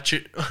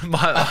iTunes, my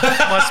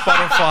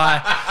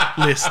Spotify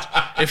list.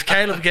 If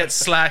Caleb gets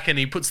slack and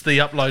he puts the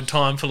upload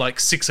time for like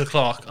 6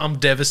 o'clock, I'm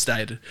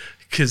devastated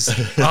because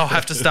I'll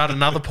have to start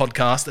another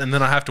podcast and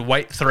then I have to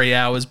wait 3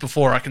 hours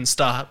before I can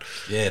start.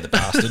 Yeah, the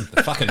bastard.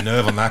 The fucking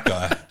nerve on that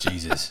guy.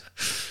 Jesus.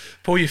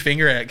 Pull your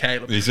finger out,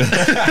 Caleb. I've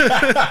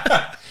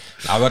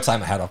got to take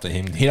my hat off to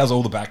him. He does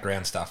all the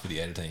background stuff with the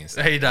editing and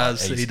stuff. He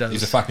does. He does.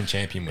 He's a fucking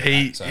champion with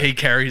that. So. He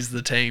carries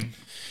the team.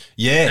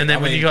 Yeah, and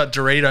then when you got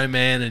Dorito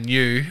Man and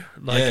you,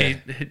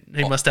 like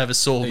he must have a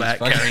sore back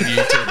carrying you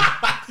too.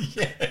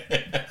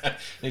 Yeah,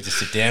 need to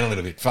sit down a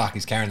little bit. Fuck,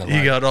 he's carrying the load.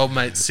 You got old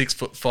mate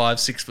 6'5",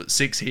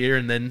 6'6" here,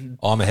 and then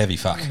I'm a heavy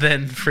fuck.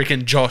 Then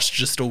freaking Josh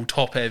just all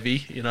top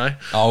heavy, you know.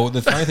 Oh,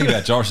 the funny thing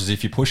about Josh is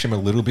if you push him a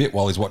little bit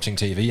while he's watching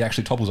TV, he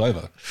actually topples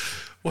over.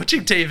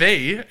 Watching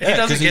TV, he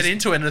doesn't get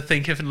into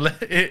anything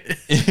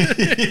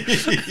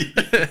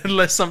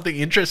unless something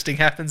interesting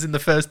happens in the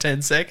first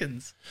 10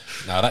 seconds.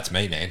 No, that's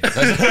me, man.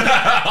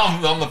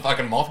 I'm the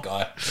fucking moth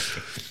guy.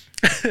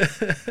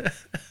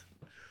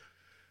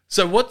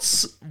 So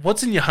what's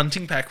in your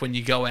hunting pack when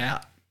you go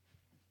out?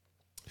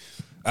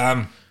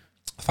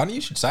 Funny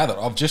you should say that.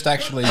 I've just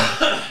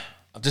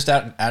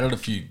added a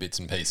few bits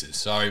and pieces.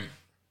 So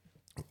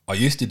I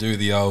used to do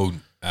the old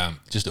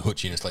just a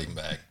hoochie in a sleeping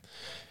bag.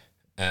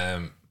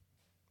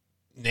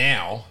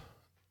 Now,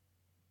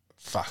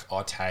 fuck,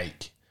 I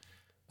take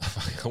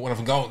when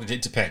I'm going.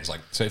 It depends. Like,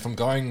 so if I'm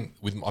going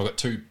with, I've got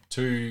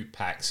two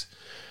packs,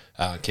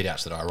 kit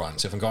outs that I run.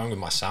 So if I'm going with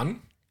my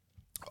son,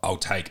 I'll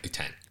take a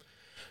 10,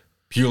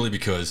 purely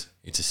because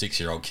it's a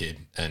 6-year-old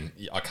kid, and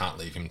I can't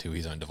leave him to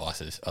his own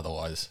devices.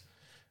 Otherwise,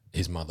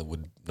 his mother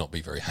would not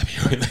be very happy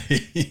with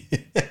me.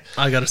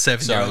 I got a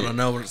 7-year-old. I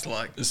know what it's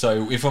like.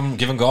 So if I'm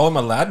giving goal with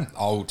my lad,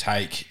 I'll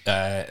take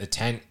a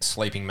tent,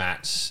 sleeping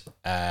mats,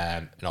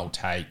 and I'll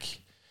take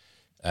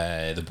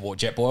the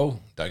jet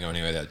boil. Don't go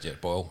anywhere without jet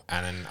boil.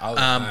 And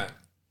then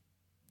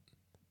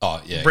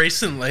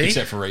recently,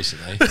 except for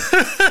recently,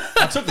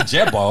 I took the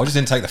jet boil. I just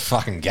didn't take the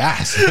fucking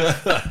gas.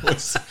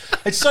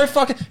 It's so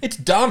fucking. It's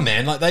dumb,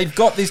 man. Like they've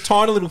got these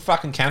tiny little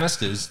fucking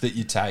canisters that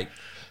you take.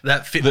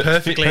 That fit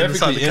perfectly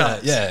inside the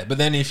carts. Yeah, but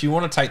then if you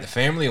want to take the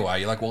family away,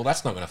 you're like, well,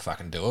 that's not going to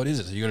fucking do it, is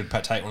it? So you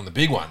got to take one of the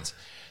big ones,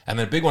 and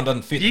the big one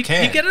doesn't fit the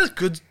can. You get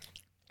a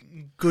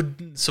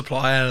good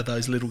supply out of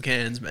those little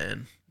cans,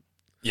 man.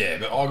 Yeah,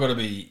 but I got to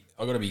be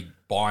I got to be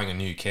buying a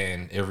new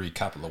can every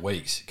couple of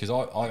weeks because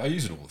I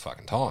use it all the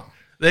fucking time.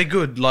 They're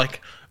good.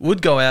 Like,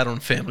 would go out on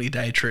family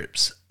day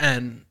trips,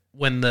 and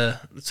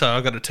so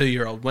I got a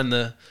 2-year-old. When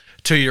the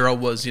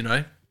 2-year-old was,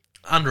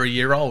 under a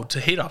year old, to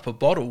heat up a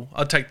bottle,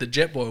 I'd take the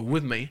jet boil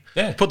with me,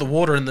 put the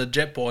water in the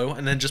jet boil,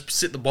 and then just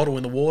sit the bottle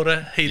in the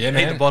water, heat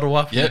the bottle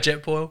up in the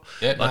jet boil.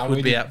 Yeah, like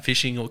we'd be out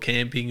fishing or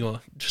camping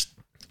or just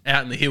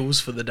out in the hills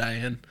for the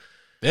day, and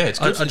it's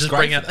good. I just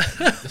bring out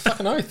the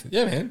fucking oath.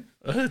 Yeah, man.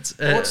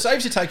 It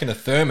saves you taking a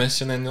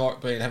thermos and then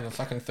having a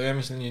fucking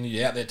thermos and then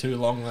you're out there too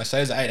long. They say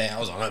there's 8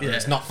 hours on it, but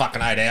it's not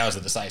fucking 8 hours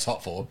that it stays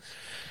hot for.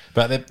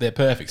 But they're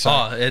perfect.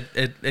 So,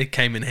 it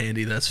came in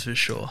handy, that's for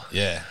sure.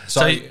 Yeah.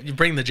 So you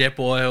bring the jet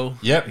boil.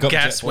 Yep.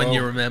 Gas when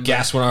you remember.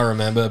 Gas when I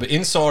remember. But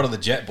inside of the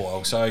jet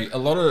boil, so a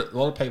lot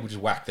of people just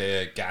whack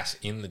their gas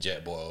in the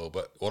jet boil.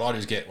 But what I do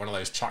is get one of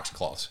those chucks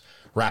cloths,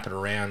 wrap it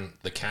around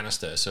the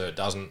canister so it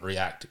doesn't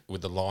react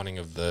with the lining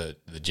of the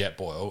jet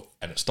boil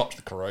and it stops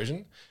the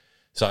corrosion.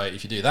 So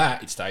if you do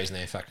that, it stays in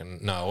there fucking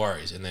no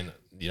worries, and then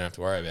you don't have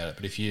to worry about it.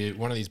 But if you're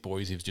one of these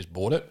boys who's just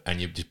bought it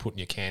and you're just putting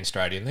your can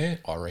straight in there,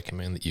 I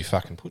recommend that you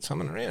fucking put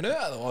something around it.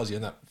 Otherwise, you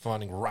end up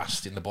finding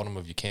rust in the bottom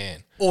of your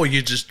can. Or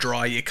you just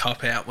dry your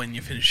cup out when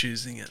you finish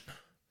using it.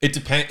 It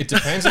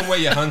depends on where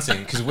you're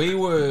hunting, because we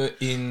were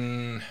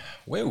in...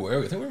 Where were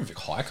we? I think we were in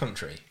High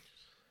Country.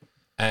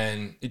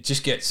 And it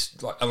just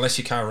gets... like unless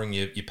you're covering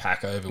your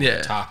pack over with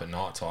a tarp at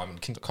night time,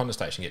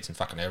 condensation gets in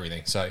fucking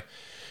everything. So...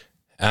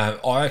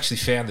 I actually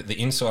found that the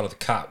inside of the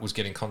cup was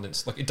getting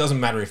condensed. Like, it doesn't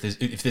matter if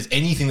there's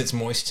anything that's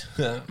moist.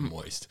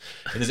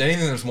 If there's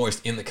anything that's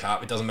moist in the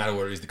cup, it doesn't matter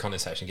what it is, the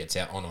condensation gets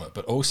out onto it.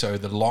 But also,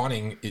 the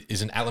lining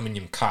is an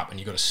aluminium cup,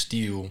 and you've got a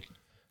steel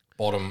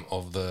bottom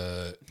of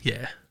the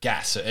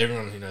gas. So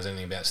everyone who knows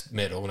anything about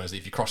metal knows that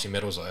if you cross your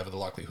metals over, the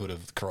likelihood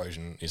of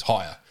corrosion is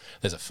higher.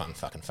 There's a fun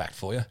fucking fact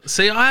for you.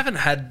 See, I haven't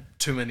had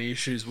too many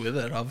issues with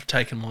it. I've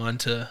taken mine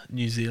to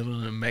New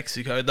Zealand and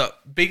Mexico. The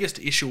biggest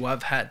issue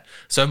I've had,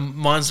 so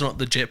mine's not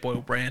the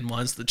Jetboil brand,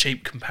 mine's the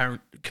cheap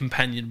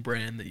companion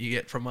brand that you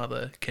get from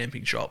other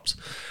camping shops.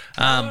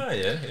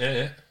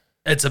 Yeah.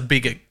 It's a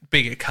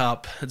bigger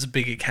cup, it's a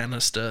bigger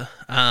canister,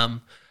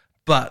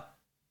 but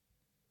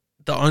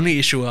the only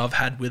issue I've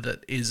had with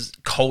it is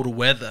colder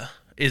weather,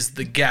 is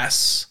the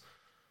gas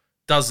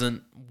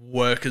doesn't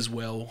work as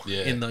well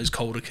in those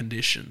colder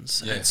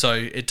conditions. Yeah. And so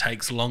it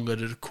takes longer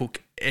to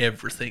cook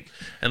everything,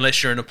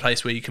 unless you're in a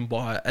place where you can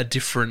buy a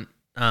different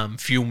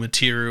fuel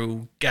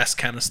material gas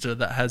canister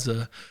that has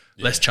a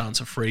less chance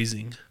of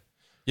freezing.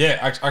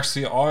 Yeah,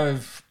 actually,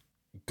 I've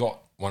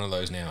got one of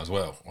those now as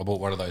well. I bought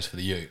one of those for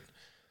the ute,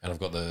 and I've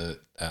got the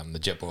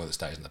Jetboil that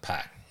stays in the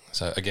pack.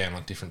 So again,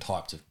 like different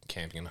types of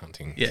camping and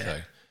hunting. Yeah.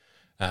 So,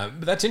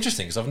 but that's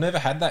interesting because I've never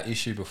had that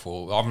issue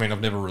before. I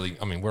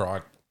mean, where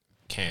I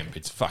camp,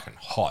 it's fucking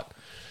hot.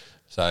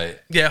 So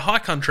yeah, high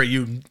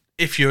country,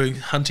 if you're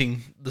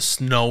hunting the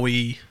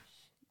snowy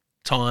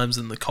times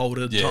and the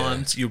colder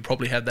times, you'll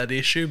probably have that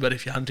issue. But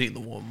if you're hunting in the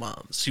warm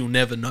months, you'll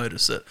never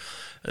notice it.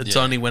 It's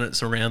only when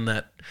it's around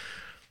that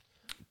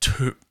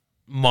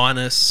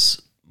minus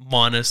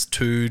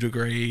 2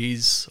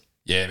 degrees.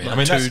 Yeah, man. Like I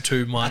mean,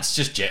 that's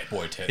just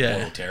Jetboil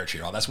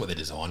territory, right? That's what they're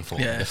designed for.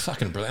 Yeah. They're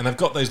fucking brilliant. And they've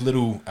got those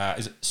little,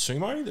 is it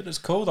sumo that it's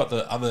called? Like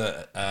the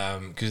other,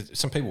 because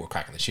some people were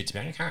cracking the shits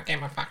about, you can't get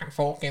my fucking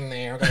fork in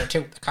there, I've got to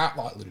tilt the cup,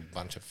 like a little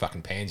bunch of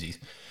fucking pansies.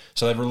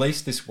 So they've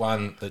released this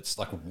one that's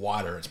like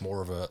wider. It's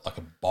more of a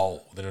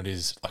bowl than it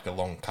is like a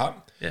long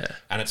cup. Yeah.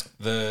 And it's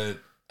the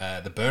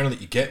burner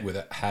that you get with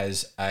it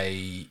has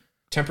a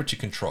temperature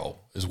control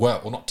as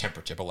well. Well, not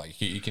temperature, but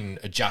like you can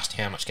adjust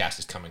how much gas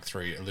is coming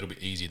through a little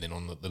bit easier than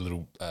on the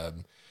little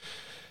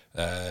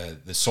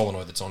the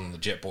solenoid that's on the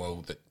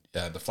Jetboil.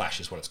 That the flash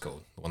is what it's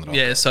called. The one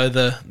that so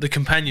the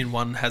companion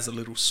one has a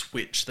little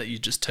switch that you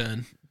just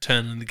turn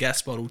in the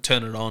gas bottle,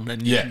 turn it on,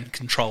 and you can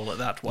control it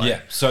that way.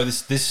 Yeah. So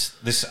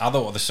this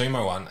other one, the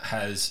Sumo one,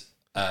 has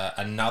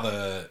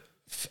another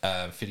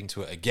fitting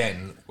to it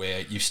again,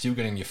 where you're still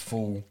getting your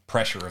full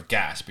pressure of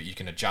gas, but you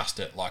can adjust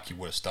it like you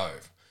would a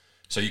stove.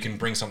 So you can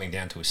bring something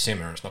down to a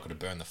simmer and it's not going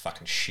to burn the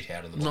fucking shit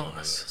out of the bottom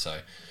of it. So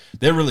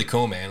they're really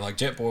cool, man. Like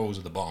Jetboils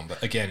are the bomb.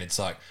 But again, it's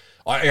like,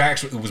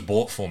 it was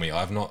bought for me.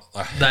 I've not...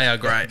 They are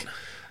great.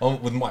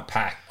 With my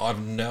pack,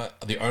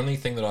 the only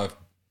thing that I've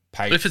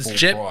paid if it's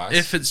full price...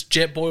 If it's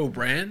Jetboil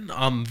brand,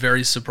 I'm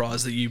very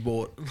surprised that you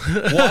bought...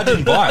 Well, I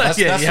didn't buy it.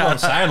 That's what I'm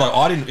saying.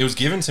 Like, it was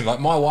given to me. Like,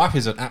 my wife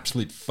is an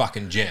absolute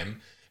fucking gem.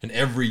 And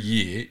every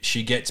year,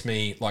 she gets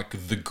me,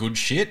 like, the good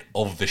shit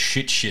of the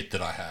shit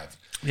that I have.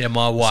 Yeah,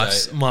 my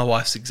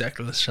wife's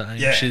exactly the same.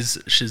 Yeah.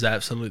 She's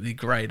absolutely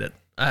great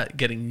at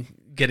getting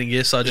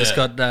gifts. I just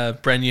got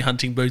brand new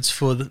hunting boots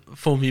for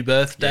my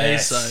birthday.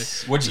 Yes.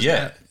 So what'd you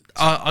get?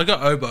 I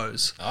got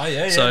oboes. Oh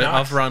yeah. So nice.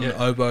 I've run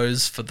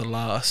oboes for the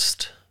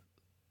last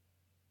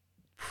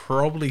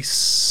probably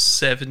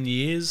 7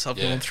 years. I've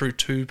gone through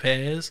 2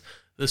 pairs.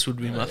 This would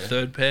be my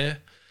 3rd pair.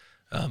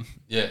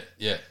 Yeah.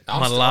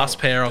 My last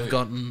pair I've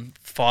gotten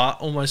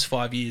almost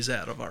 5 years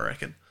out of, I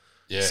reckon.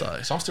 Yeah. So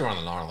So I'm still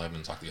running the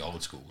 911s, like the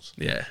old schools.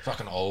 yeah.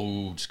 Fucking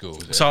old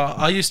schools. Yeah. So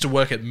I used to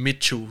work at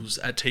Mitchell's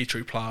at Tea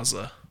Tree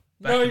Plaza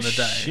back in the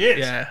day. Shit.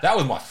 Yeah. That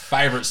was my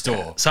favourite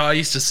store. So I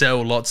used to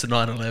sell lots of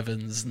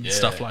 911s and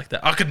stuff like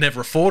that. I could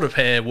never afford a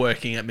pair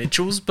working at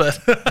Mitchell's, but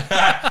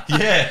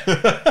Yeah.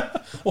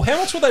 Well, how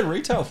much would they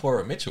retail for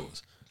at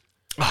Mitchell's?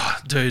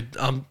 dude,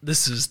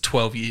 this is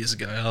 12 years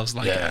ago. I was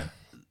like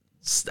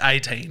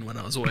 18 when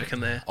I was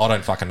working there. I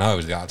don't fucking know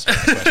is the answer to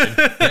that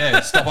question. Yeah,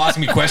 stop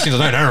asking me questions.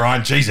 I don't know,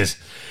 Ryan. Jesus.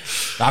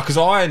 Because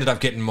I ended up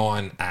getting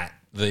mine at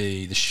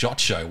the SHOT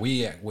Show.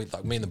 We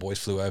like me and the boys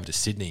flew over to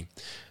Sydney.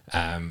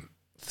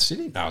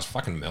 Sydney? No, it was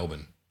fucking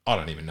Melbourne. I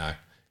don't even know.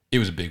 It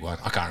was a big one.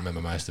 I can't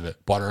remember most of it.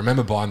 But I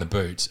remember buying the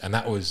boots, and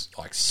that was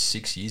like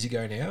 6 years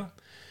ago now.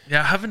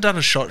 Yeah, I haven't done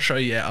a SHOT Show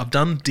yet. I've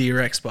done Deer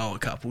Expo a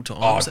couple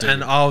times, dude.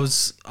 and I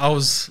was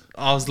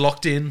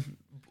locked in,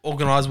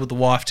 organised with the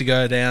wife to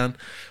go down,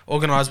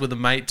 organised with a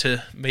mate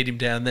to meet him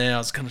down there. I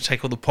was going to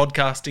take all the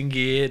podcasting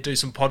gear, do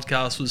some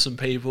podcasts with some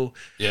people,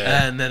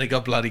 and then it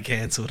got bloody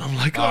cancelled. I'm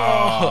like,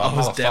 I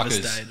was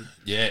devastated.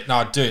 Yeah,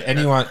 no, dude,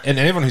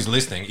 anyone who's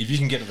listening, if you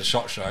can get to the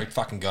SHOT Show,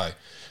 fucking go.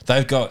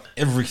 They've got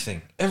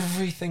everything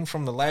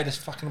from the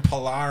latest fucking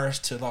Polaris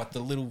to like the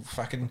little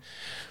fucking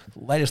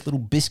latest little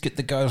biscuit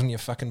that goes on your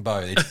fucking bow.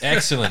 It's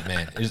excellent,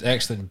 man. It's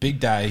excellent. Big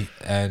day,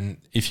 and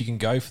if you can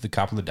go for the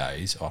couple of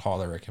days, I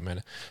highly recommend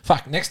it.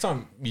 Fuck, next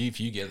time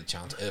if you get the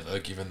chance ever,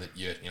 given that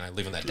you're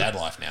living that dad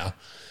life now,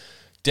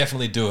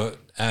 definitely do it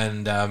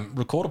and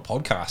record a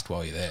podcast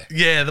while you're there.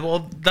 Yeah,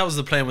 well, that was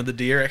the plan with the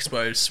Deer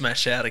Expo.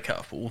 Smash out a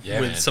couple with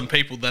man. some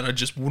people that I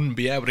just wouldn't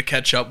be able to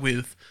catch up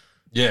with.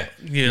 Yeah,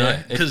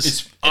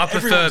 because I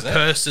prefer everyone's there.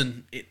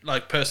 person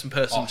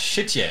Oh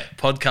shit, yeah.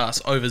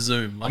 podcast over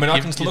Zoom. Like, I mean, I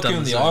can look you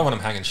in the eye when I'm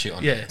hanging shit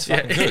on. Yeah, It's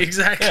fucking good.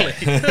 exactly.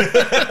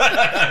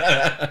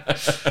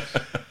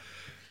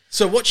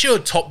 So, what's your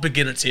top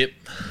beginner tip?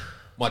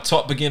 My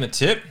top beginner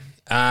tip: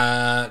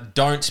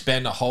 don't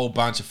spend a whole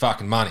bunch of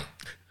fucking money.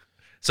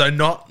 So,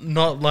 not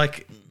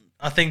like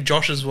I think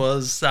Josh's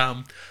was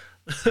buy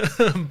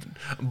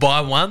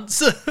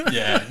once.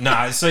 Yeah,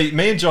 no. So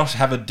me and Josh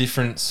have a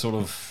different sort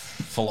of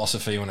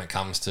philosophy when it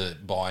comes to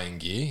buying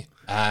gear.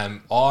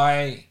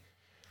 I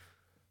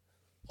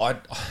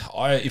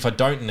if I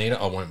don't need it,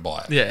 I won't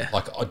buy it. Yeah.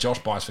 Like Josh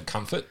buys for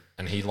comfort,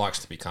 and he likes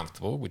to be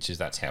comfortable,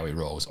 that's how he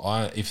rolls.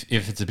 If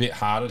it's a bit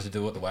harder to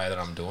do it the way that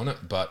I'm doing it,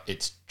 but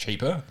it's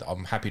cheaper,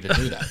 I'm happy to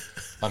do that.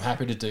 I'm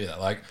happy to do that.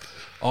 Like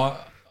I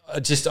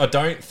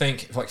don't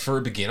think, like, for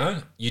a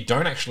beginner, you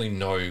don't actually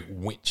know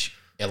which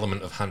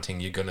element of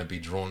hunting you're going to be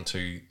drawn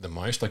to the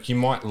most. Like, you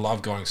might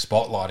love going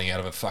spotlighting out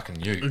of a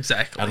fucking ute.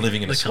 Exactly. And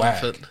living in The a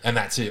swag. comfort. And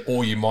that's it.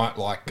 Or you might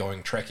like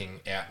going trekking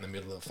out in the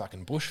middle of the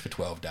fucking bush for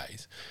 12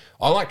 days.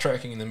 I like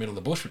trekking in the middle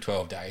of the bush for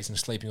 12 days and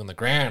sleeping on the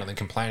ground and then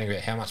complaining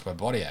about how much my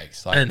body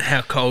aches. Like, And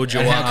how cold you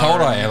are. how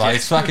cold I am. Like,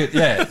 it's fucking,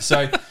 yeah.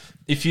 So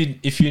if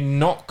you're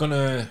not going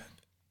to,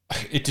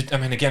 I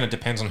mean, again, it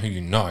depends on who you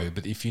know,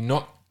 but if you're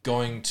not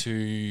going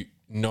to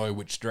know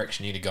which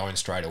direction you need to go in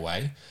straight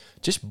away,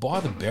 just buy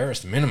the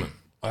barest minimum.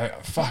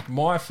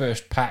 My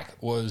first pack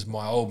was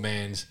my old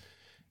man's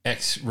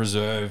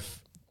ex-reserve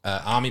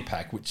army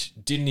pack, which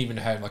didn't even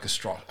have like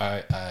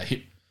a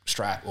hip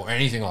strap or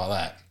anything like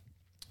that.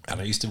 And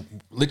I used to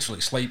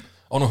literally sleep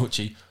on a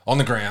hoochie on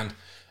the ground,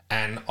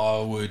 and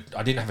I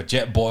didn't have a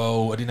jet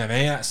boil, I didn't have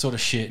any of that sort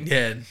of shit.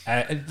 Yeah.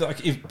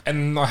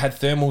 And I had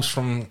thermals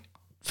from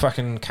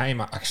fucking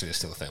Kmart. Actually, there's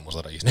still the thermals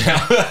that I use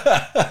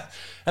now.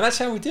 And that's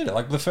how we did it.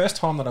 Like, the first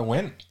time that I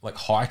went like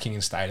hiking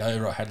and stayed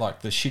over, I had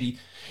like the shitty,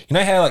 you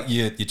know how like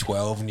you're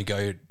 12 and you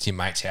go to your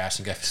mate's house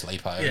and go for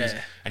sleepovers,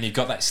 and you've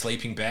got that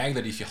sleeping bag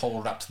that if you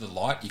hold it up to the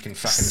light, you can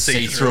fucking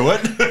see through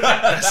it.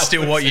 That's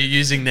still what you're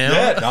using now?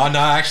 Yeah,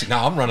 no,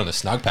 I'm running a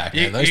snug pack,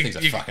 man. Those things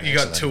are fucking You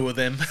got two of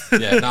them.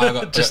 Yeah, no, I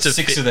got Just to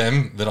six fit- of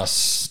them that I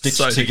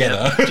stitched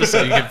together. Just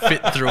so you can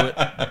fit through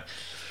it.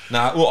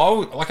 No,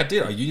 well,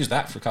 I used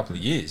that for a couple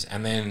of years,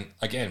 and then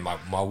again,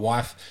 my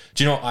wife.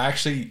 Do you know?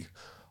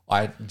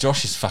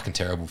 Josh is fucking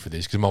terrible for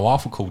this, because my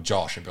wife will call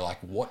Josh and be like,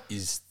 "What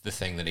is the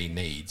thing that he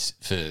needs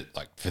for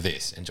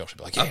this?" And Josh will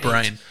be like, "Yeah, A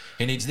brain.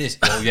 He needs this."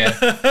 Oh yeah.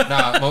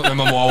 No,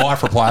 my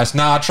wife replies,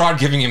 "No, I tried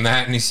giving him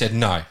that, and he said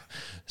no."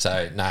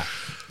 So nah.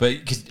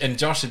 And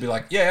Josh would be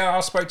like, "Yeah, I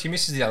spoke to your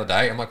missus the other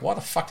day." I'm like, "Why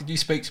the fuck did you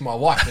speak to my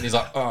wife?" And he's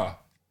like, "Oh,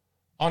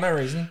 no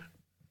reason."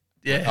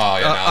 Yeah. Oh,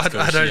 yeah, no, that's good.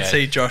 I don't Yeah.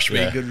 see Josh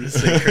being Yeah. good with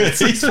secrets.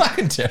 He's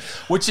fucking terrible,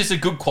 which is a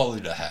good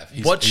quality to have.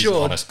 He's an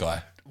honest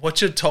guy. What's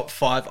your top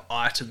 5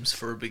 items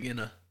for a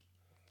beginner?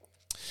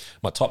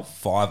 My top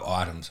 5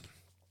 items.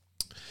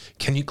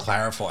 Can you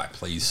clarify,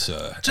 please,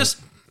 sir?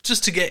 Just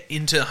to get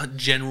into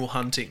general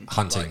hunting.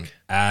 Hunting.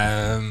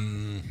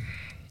 Like,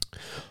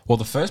 Well,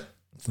 the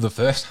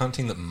first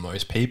hunting that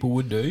most people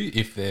would do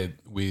if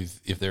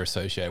they're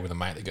associated with a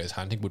mate that goes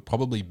hunting would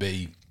probably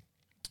be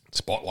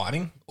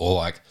spotlighting, or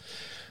like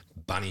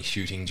bunny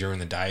shooting during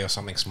the day or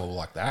something small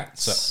like that.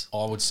 So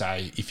I would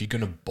say, if you're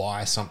going to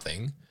buy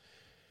something,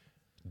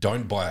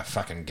 don't buy a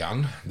fucking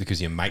gun,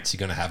 because your mates are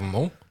going to have them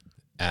all.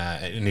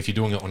 And if you're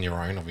doing it on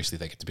your own, obviously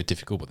that gets a bit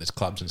difficult, but there's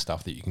clubs and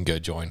stuff that you can go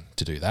join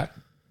to do that.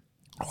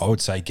 I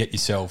would say get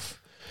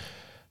yourself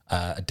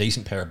a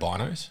decent pair of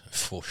binos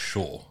for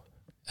sure.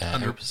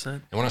 100%.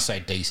 And when I say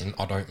decent,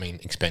 I don't mean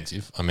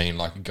expensive. I mean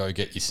like go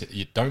get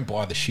you don't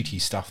buy the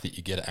shitty stuff that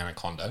you get at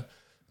Anaconda.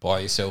 Buy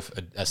yourself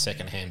a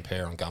second-hand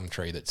pair on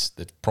Gumtree that's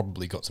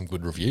probably got some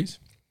good reviews.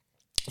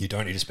 You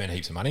don't need to spend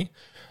heaps of money.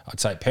 I'd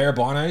say a pair of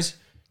binos.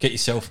 Get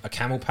yourself a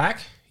camel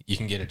pack. You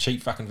can get a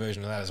cheap fucking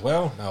version of that as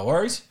well. No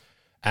worries.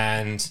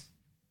 And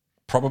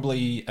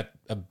probably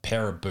a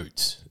pair of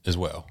boots as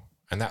well.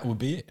 And that would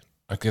be it.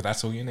 Okay,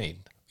 that's all you need.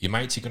 Your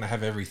mates are going to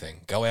have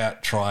everything. Go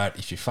out, try it.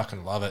 If you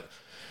fucking love it,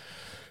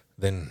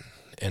 then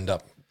end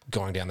up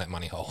going down that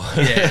money hole.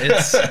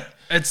 Yeah,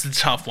 it's a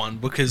tough one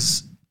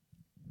because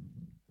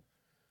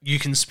you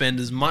can spend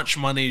as much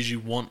money as you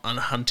want on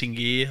hunting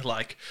gear.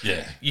 Like,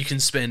 you can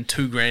spend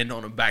 $2,000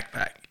 on a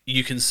backpack.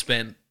 You can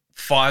spend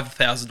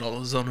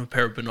 $5,000 on a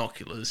pair of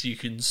binoculars. You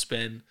can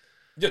spend...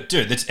 Yeah,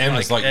 dude, it's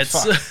endless.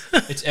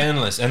 It's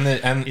endless. And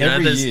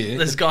every year...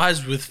 There's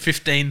guys with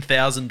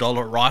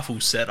 $15,000 rifle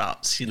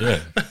setups, you know.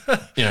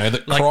 Yeah.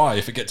 That cry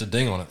if it gets a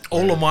ding on it.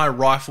 All of my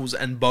rifles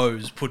and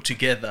bows put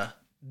together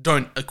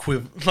don't make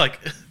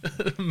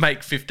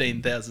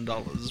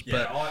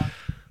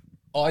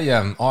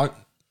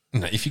 $15,000.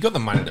 But if you got the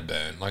money to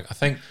burn, like I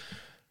think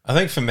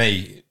for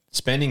me,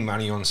 spending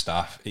money on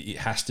stuff, it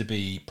has to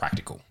be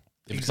practical.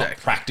 If it's not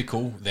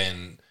practical,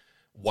 then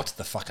what's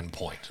the fucking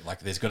point?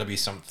 Like, there's got to be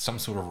some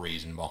sort of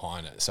reason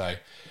behind it. So,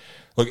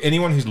 look,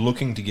 anyone who's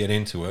looking to get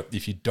into it,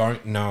 if you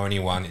don't know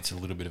anyone, it's a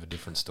little bit of a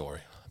different story.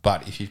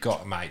 But if you've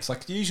got mates,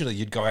 like usually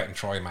you'd go out and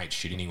try your mate's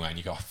shit anyway, and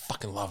you go, I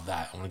fucking love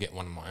that. I want to get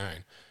one of my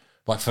own.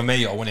 Like for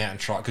me, I went out and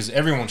tried, because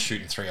everyone's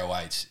shooting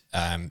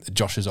 308s.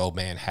 Josh's old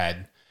man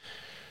had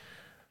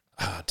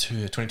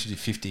 22 to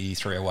 50,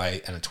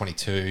 308, and a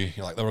 22.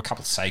 Like there were a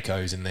couple of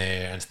Seikos in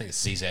there, and I think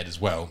it's CZ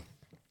as well.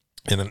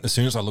 And then as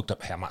soon as I looked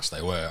up how much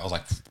they were, I was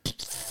like,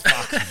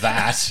 fuck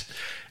that.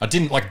 I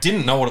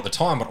didn't know it at the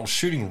time, but I was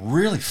shooting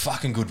really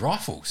fucking good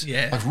rifles.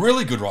 Yeah. Like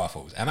really good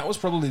rifles. And that was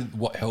probably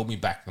what held me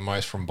back the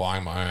most from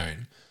buying my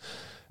own.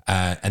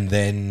 And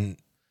then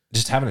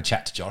just having a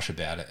chat to Josh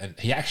about it. And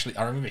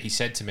I remember he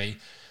said to me,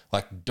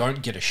 like,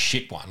 don't get a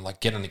shit one,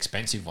 like get an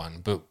expensive one.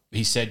 But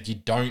he said you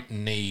don't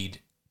need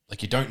a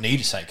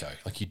Seiko.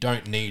 Like, you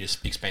don't need an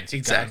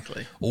expensive gun.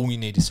 All you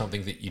need is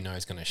something that you know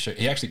is going to shoot.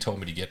 He actually told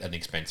me to get an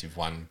expensive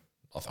one.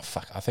 I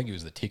thought, I think it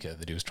was the Tikka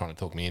that he was trying to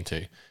talk me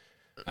into.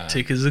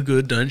 Tickers are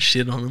good. Don't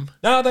shit on them.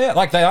 No, they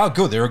are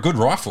good. They're a good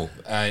rifle.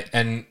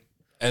 And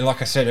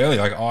like I said earlier,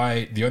 like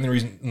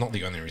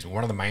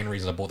one of the main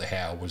reasons I bought the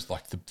Howe was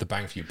like the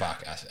bang for your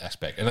buck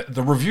aspect. And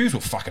the reviews were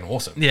fucking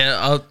awesome.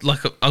 Yeah,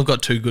 I've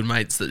got two good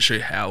mates that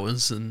shoot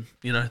Howers, and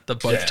you know they're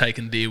both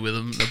taking deer with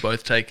them. They're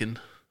both taking.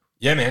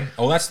 Yeah, man.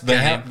 Oh, that's the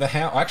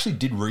Howe. I actually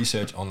did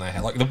research on the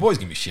Howe. Like the boys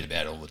give me shit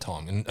about it all the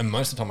time, and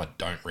most of the time I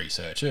don't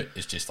research it.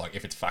 It's just like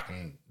if it's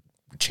fucking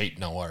cheap,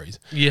 no worries.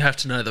 You have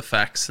to know the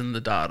facts and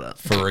the data.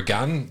 For a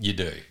gun, you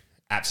do.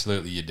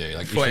 Absolutely, you do.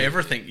 Like for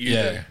everything, you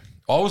do.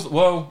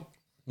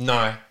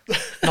 No,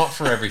 not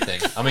for everything.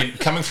 I mean,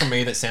 coming from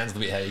me, that sounds a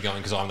bit how you're going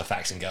because I'm the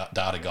facts and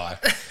data guy.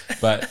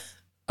 But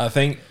I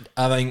think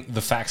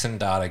the facts and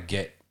data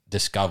get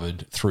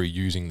discovered through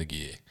using the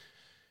gear.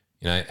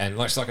 You know, and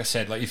like I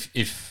said, like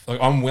if like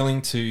I'm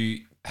willing to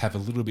have a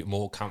little bit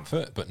more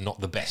comfort, but not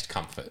the best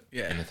comfort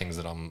in the things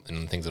that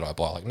I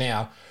buy. Like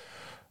now,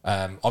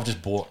 I've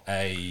just bought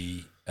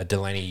a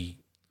Delaney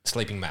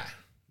sleeping mat.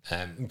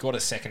 Got a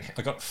second.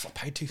 I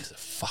paid too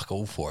fuck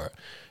all for it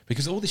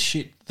because all the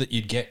shit that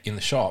you'd get in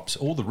the shops,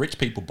 all the rich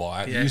people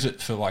buy it, use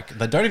it for like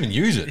they don't even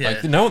use it. Yeah.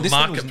 Like no, this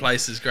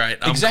Marketplace is great.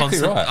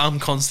 I'm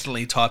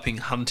constantly typing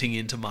hunting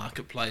into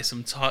Marketplace.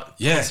 I'm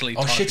constantly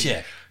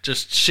typing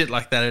just shit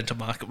like that into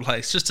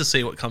Marketplace just to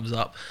see what comes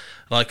up.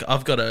 Like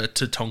I've got a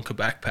Tatonka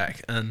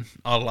backpack and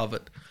I love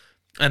it,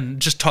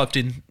 and just typed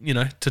in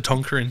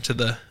Tatonka into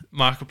the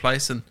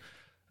Marketplace and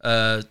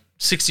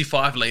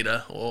 65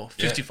 litre or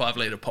 55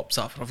 litre pops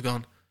up, and I've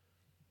gone,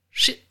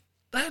 shit,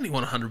 they only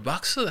want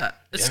 $100 for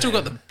that. It's still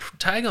got the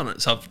tag on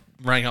it. So I've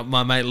rang up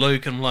my mate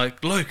Luke and I'm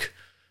like, Luke,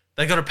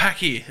 they got a pack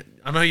here.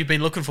 I know you've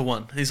been looking for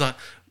one. He's like,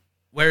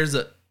 where is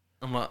it?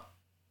 I'm like,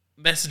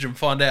 message him,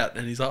 find out.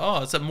 And he's like,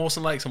 oh, it's at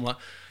Mawson Lakes. I'm like,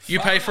 you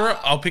pay for it,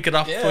 I'll pick it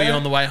up for you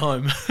on the way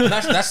home.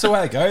 that's the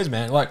way it goes,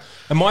 man. Like,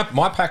 and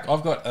my pack,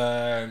 I've got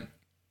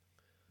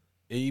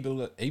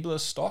Ebler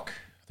stock,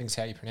 I think is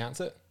how you pronounce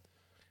it.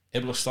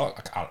 Ebler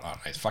stock, I don't know,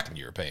 it's fucking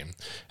European,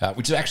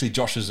 which is actually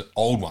Josh's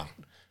old one.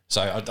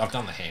 So I've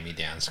done the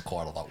hand-me-downs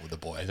quite a lot with the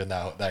boys, and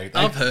they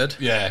I've heard.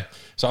 Yeah.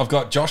 So I've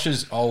got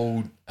Josh's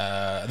old,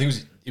 I think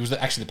it was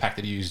actually the pack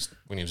that he used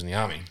when he was in the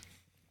army.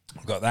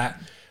 I've got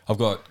that. I've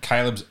got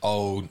Caleb's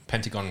old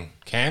Pentagon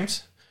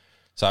cams.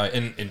 So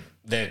and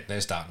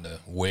they're starting to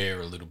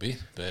wear a little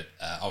bit, but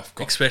I've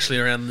got especially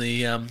around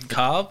the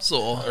calves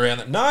or around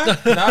the no,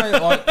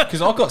 like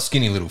because I've got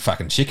skinny little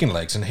fucking chicken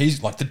legs, and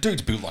he's like the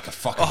dude's built like a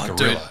fucking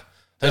gorilla.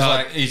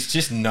 Like he's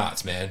just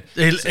nuts, man.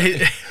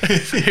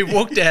 He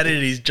walked out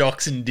in his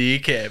jocks and deer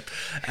cap,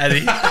 and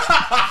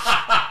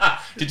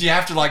Did you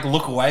have to like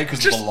look away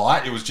because of the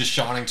light? It was just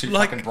shining too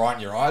fucking bright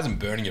in your eyes and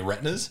burning your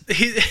retinas.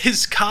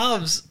 His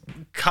calves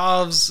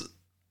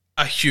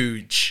are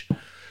huge,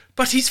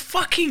 but his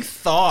fucking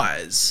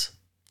thighs.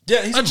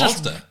 Yeah, he's a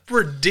just monster.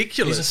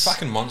 Ridiculous. He's a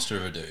fucking monster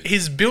of a dude.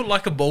 He's built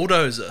like a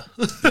bulldozer.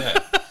 Yeah.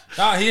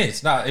 No, he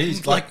is. No,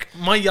 he's like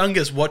my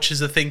youngest watches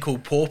a thing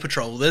called Paw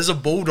Patrol. There's a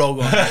bulldog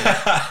on there.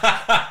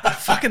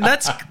 Fucking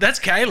that's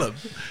Caleb.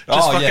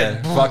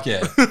 Yeah, fuck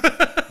yeah.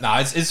 No,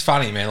 it's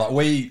funny, man.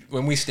 Like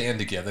when we stand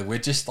together, we're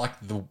just like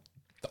the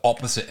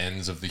opposite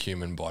ends of the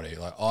human body.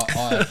 Like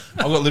I've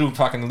got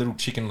little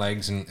chicken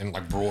legs and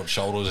like broad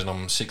shoulders, and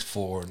I'm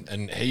 6'4",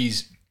 and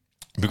he's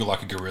built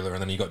like a gorilla,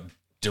 and then you got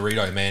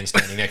Dorito Man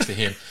standing next to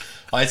him.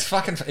 Like,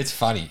 it's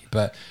funny,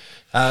 but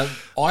I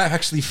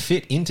actually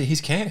fit into his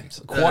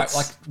cams quite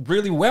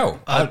really well.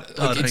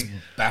 It's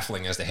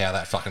baffling as to how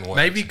that fucking works.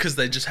 Maybe because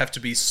they just have to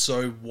be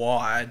so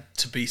wide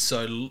to be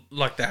so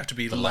like they have to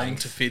be long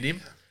length to fit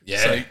him.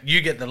 Yeah. So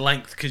you get the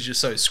length because you're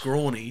so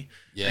scrawny.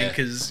 Yeah.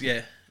 Because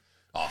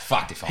Oh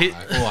fuck if I know.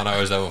 All I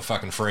know is they were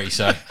fucking free.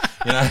 So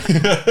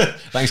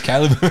thanks,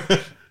 Caleb.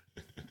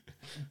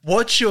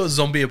 What's your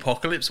zombie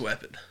apocalypse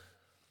weapon?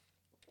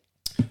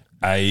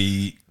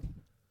 A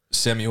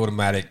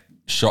semi-automatic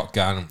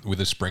shotgun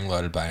with a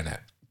spring-loaded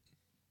bayonet.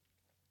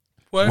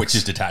 Works. Which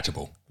is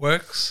detachable.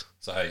 Works.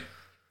 So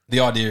the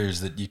idea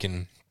is that you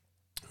can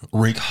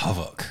wreak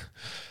havoc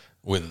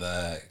with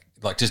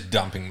like just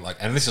dumping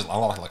and this is I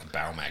like a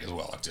barrel mag as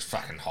well, like just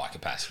fucking high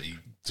capacity,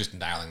 just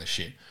nailing the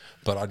shit.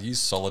 But I'd use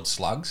solid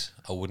slugs.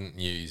 I wouldn't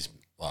use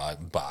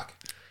buck.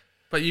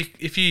 But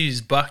if you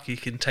use buck, you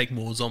can take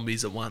more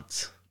zombies at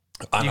once.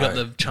 I know, got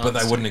the chance but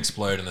they wouldn't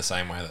explode in the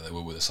same way that they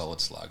would with a solid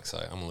slug.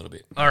 So I'm a little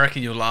bit. I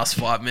reckon you'll last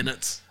 5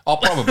 minutes. Oh,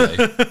 probably.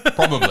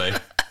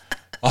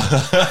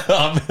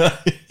 I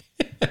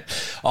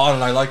don't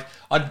know. Like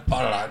I don't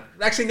know.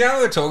 Actually, now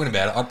that we're talking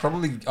about it, I'd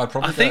probably. I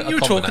think you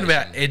were talking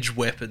about edge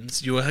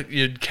weapons.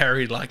 You'd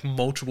carry like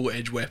multiple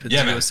edge weapons.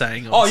 Yeah, you man. were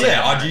saying.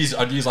 I'd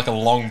use like a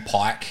long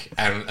pike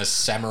and a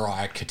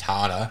samurai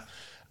katana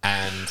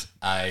and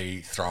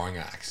a throwing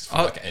axe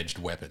for like edged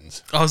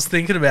weapons. I was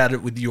thinking about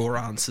it with your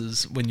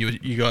answers when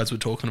you guys were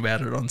talking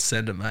about it on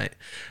Sender, mate.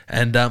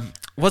 And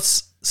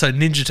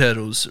Ninja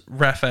Turtles,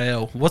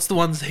 Raphael? What's the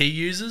ones he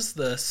uses?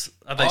 Are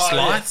they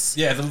slice?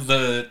 Yeah,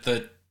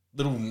 the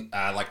little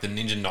like the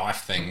ninja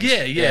knife things.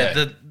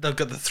 Yeah. They've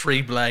got the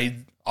 3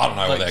 blade. I don't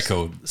know what they're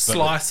called.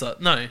 Slicer.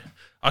 No,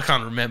 I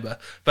can't remember.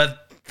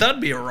 But that'd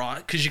be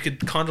alright because you could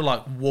kind of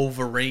like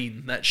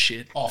Wolverine that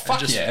shit. Oh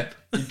fuck yeah!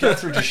 You'd go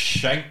through just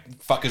shank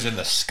fuckers in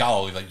the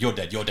skull. You're like, you're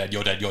dead, you're dead,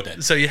 you're dead, you're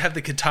dead. So you have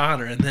the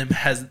katana and then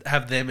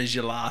have them as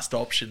your last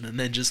option, and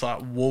then just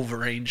like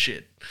Wolverine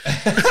shit.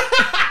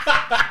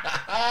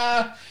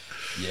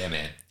 Yeah,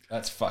 man,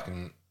 that's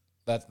fucking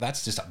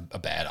that's just a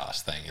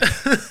badass thing.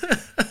 Isn't it?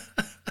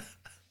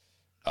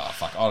 Oh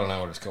fuck! I don't know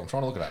what it's called. I'm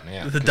trying to look it up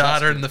now. The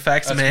data and the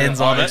facts man's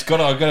on it.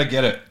 I've got to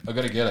get it. I've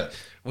got to get it.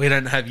 We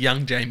don't have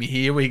young Jamie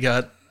here. We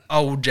got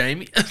old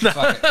Jamie.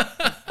 Fuck it.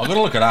 I've got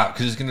to look it up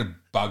because it's going to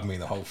bug me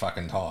the whole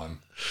fucking time.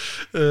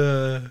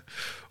 We'll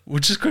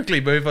just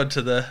quickly move on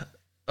to the...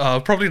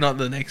 probably not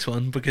the next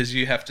one because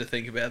you have to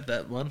think about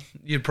that one.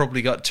 You've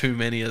probably got too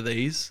many of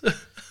these.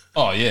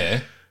 Oh,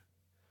 yeah.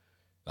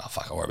 Oh,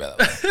 fuck. I'll worry about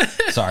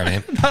that. Sorry,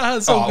 man.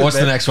 What's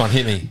the next one?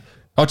 Hit me.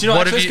 Oh, do you know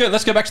what?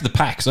 Let's go back to the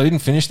packs. I didn't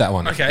finish that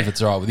one. Okay. If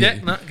it's all right with you. Yeah,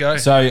 no, go.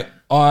 So,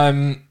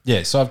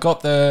 so I've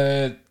got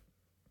the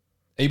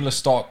Ebla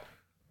stock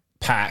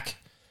pack,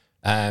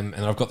 and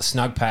I've got the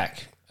Snug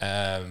Pack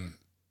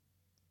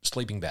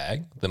sleeping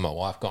bag that my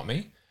wife got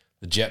me,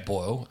 the Jet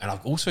Boil, and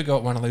I've also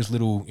got one of those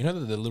little,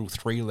 the little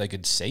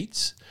 3-legged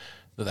seats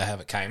that they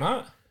have at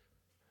Kmart.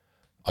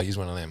 I use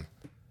one of them.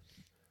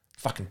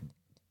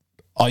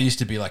 I used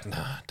to be like,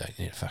 nah, don't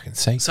need a fucking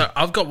seat. So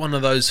I've got one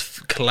of those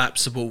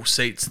collapsible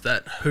seats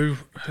that who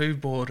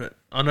bought it?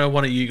 I know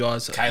one of you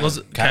guys. Was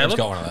it Caleb's Caleb?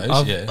 got one of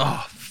those, yeah.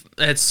 Oh,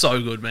 it's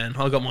so good, man.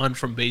 I got mine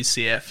from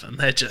BCF and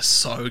they're just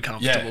so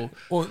comfortable. Yeah.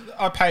 Well,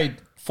 I paid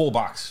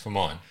 $4 for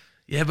mine.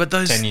 Yeah, but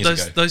those 10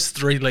 years ago.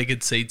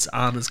 3-legged seats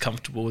aren't as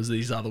comfortable as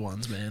these other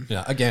ones, man.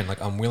 Yeah, again,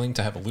 like I'm willing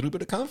to have a little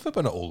bit of comfort,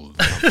 but not all of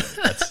the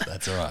comfort.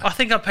 That's all right. I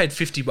think I paid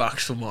 $50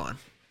 for mine.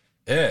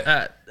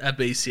 Yeah. At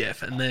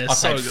BCF, and they're I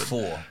so paid good.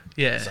 $4.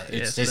 Yeah, so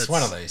it's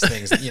one of those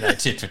things that,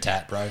 tit for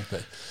tat, bro.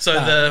 But so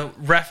the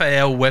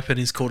Raphael weapon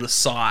is called a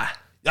Sai.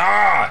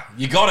 Ah,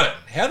 you got it.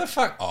 How the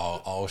fuck?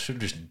 Oh, I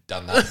should have just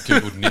done that.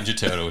 Googled Ninja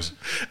Turtles.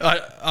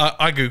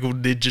 I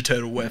googled Ninja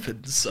Turtle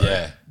weapons,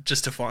 so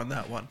just to find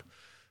that one.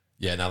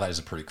 Yeah, no, that is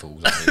a pretty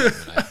cool.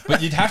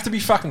 But you'd have to be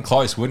fucking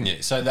close, wouldn't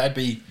you? So that'd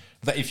be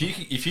if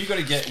you got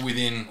to get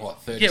within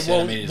 30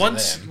 centimeters.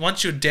 Yeah,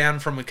 once you're down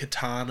from a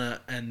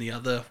katana and the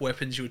other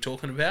weapons you were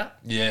talking about,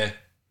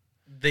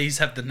 these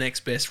have the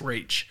next best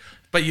reach.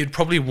 But you'd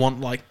probably want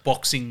like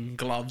boxing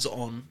gloves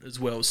on as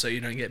well, so you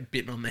don't get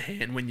bitten on the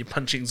hand when you're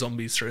punching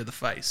zombies through the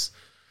face.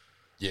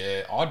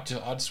 Yeah, I'd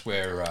just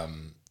wear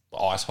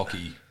ice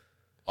hockey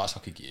ice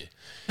hockey gear.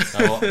 They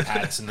got like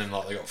pads, and then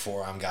like they got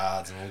forearm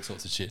guards and all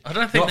sorts of shit. I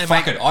don't think they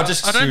fuck make. it. I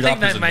just suit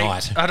up as a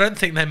knight. I don't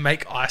think they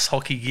make ice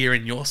hockey gear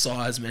in your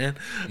size, man.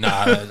 No,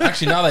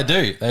 actually, no, they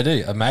do. They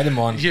do. A mate of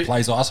mine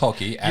plays ice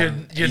hockey,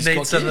 and you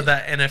need some of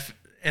that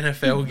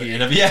NFL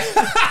gear. Yeah.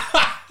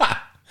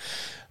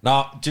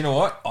 No, do you know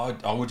what?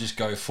 I would just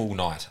go full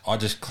knight. I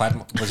just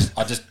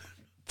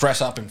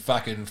dress up in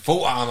fucking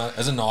full armor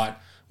as a knight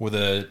with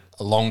a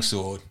long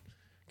sword,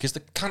 because the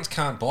cunts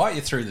can't bite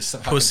you through the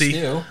fucking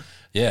steel.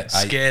 Yeah,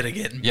 scared of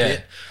getting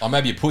bit. I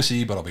may be a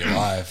pussy, but I'll be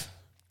alive.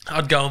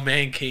 I'd go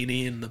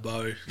mankini in the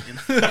bow. You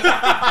know?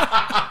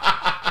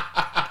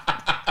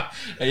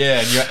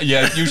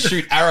 Yeah, you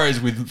shoot arrows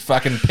with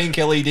fucking pink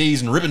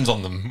LEDs and ribbons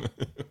on them.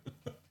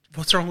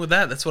 What's wrong with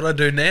that? That's what I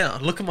do now.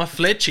 Look at my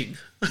fletching.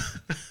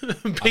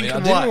 Pink and I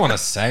white. didn't want to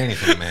say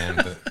anything, man,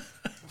 but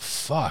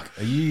fuck.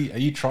 Are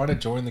you trying to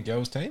join the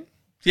girls' team?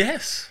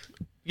 Yes.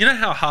 You know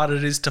how hard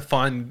it is to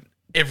find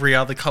every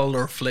other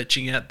colour of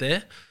fletching out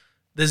there?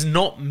 There's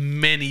not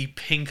many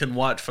pink and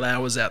white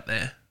flowers out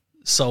there,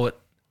 so it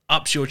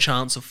ups your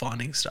chance of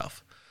finding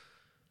stuff.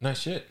 No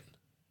shit.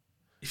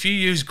 If you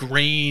use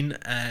green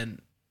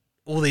and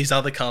all these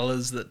other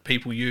colours that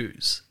people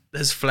use,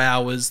 there's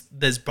flowers,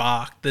 there's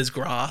bark, there's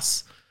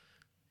grass.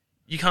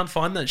 You can't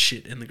find that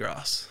shit in the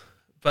grass.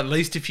 But at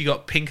least if you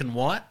got pink and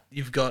white,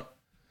 you've got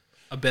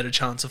a better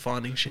chance of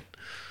finding shit.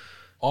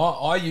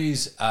 I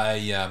use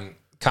a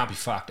can't be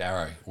fucked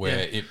arrow where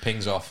it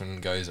pings off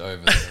and goes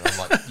over. And I'm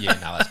like, yeah,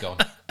 no, that's gone.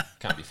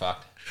 Can't be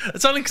fucked.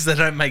 It's only because they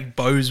don't make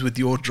bows with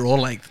your draw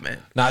length, man.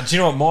 Nah, do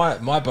you know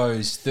what? My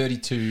bow's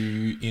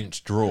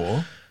 32-inch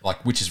draw,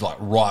 like, which is like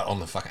right on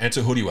the fucking. And it's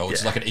a hoodie well, which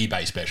is like an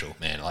eBay special,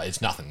 man. Like,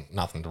 it's nothing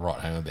to write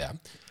home about.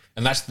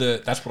 And that's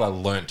what I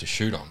learned to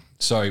shoot on.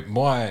 So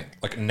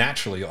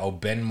naturally, I'll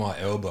bend my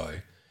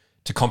elbow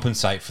to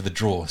compensate for the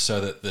draw,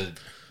 so that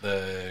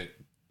the.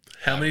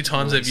 How many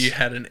times have you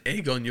had an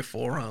egg on your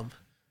forearm?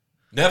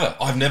 Never.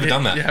 I've never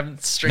done that. You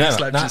haven't string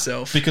slapped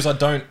yourself because I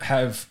don't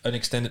have an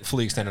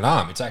fully extended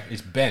arm.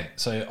 It's bent,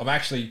 so I'm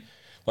actually.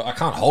 Well, I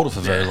can't hold it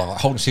for very long. Like,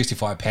 holding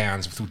 65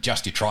 pounds with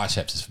just your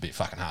triceps is a bit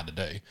fucking hard to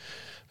do.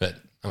 But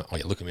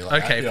you look at me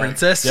like, okay, that.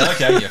 princess. Like,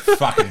 yeah, okay, you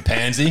fucking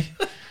pansy.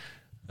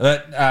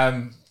 But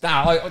I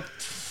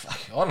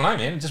don't know,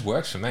 man. It just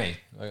works for me.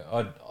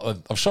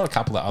 I've shot a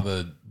couple of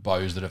other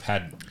bows that have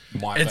had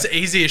my. It's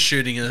easier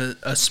shooting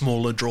a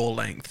smaller draw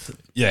length.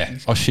 Yeah.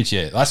 Oh shit,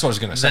 yeah. That's what I was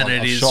going to say. Than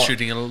it is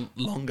shooting a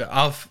longer.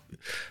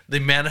 The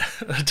amount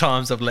of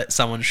times I've let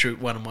someone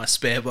shoot one of my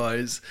spare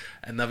bows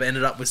and they've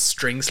ended up with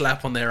string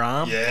slap on their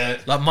arm. Yeah.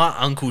 Like my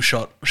uncle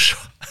shot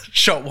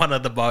one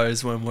of the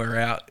bows when we were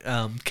out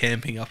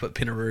camping up at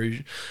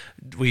Pinaroo.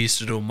 We used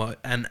to do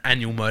an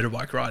annual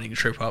motorbike riding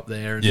trip up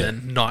there, and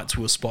then nights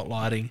we were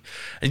spotlighting.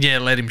 And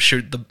let him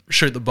shoot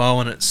the bow,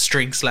 and it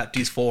string slapped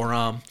his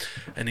forearm,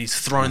 and he's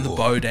thrown the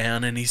bow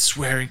down, and he's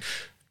swearing,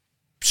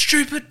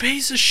 "Stupid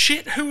piece of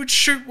shit! Who would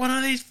shoot one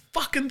of these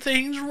fucking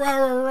things?" Rah,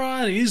 rah,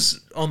 rah. And he's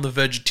on the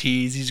verge of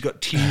tears. He's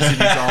got tears in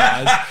his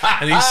eyes,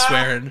 and he's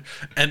swearing.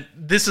 And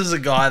this is a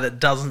guy that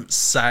doesn't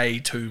say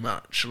too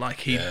much.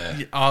 Like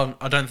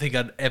I don't think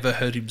I'd ever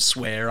heard him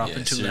swear up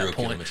until that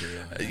point.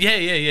 Material,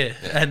 yeah.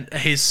 And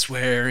he's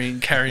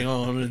swearing, carrying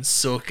on, and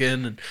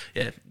sucking, and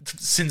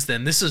since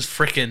then, this is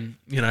freaking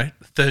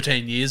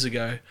 13 years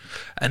ago,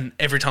 and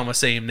every time I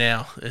see him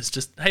now, it's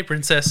just, "Hey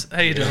princess,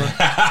 how you doing?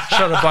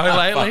 Shot a bow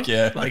lately?" Fuck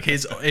yeah. Like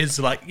he's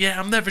like, "Yeah,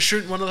 I'm never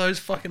shooting one of those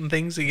fucking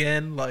things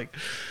again." Like,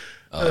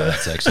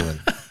 that's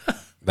excellent.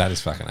 That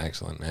is fucking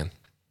excellent, man.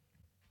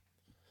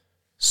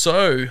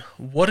 So,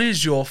 what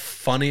is your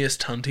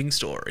funniest hunting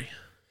story?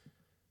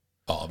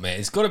 Oh man,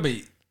 it's got to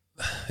be.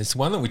 It's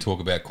one that we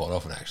talk about quite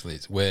often. Actually,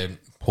 it's where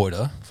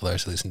Poiter, for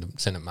those who listen to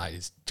Send It Mate,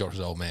 is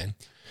Josh's old man.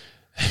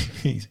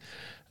 he's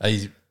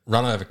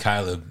run over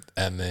Caleb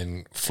and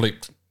then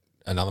flipped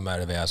another mate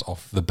of ours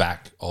off the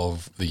back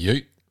of the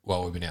ute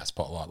while we've been out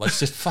spotlight. Like, it's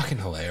just fucking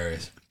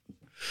hilarious.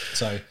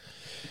 So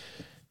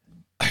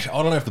I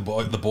don't know if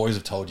the boys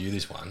have told you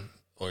this one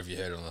or if you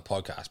heard it on the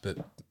podcast, but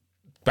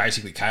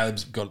basically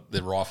Caleb's got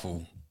the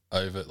rifle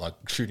over, like,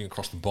 shooting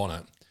across the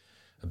bonnet,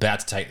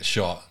 about to take the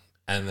shot,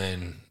 and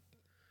then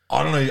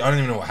I don't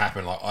even know what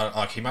happened.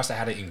 Like he must have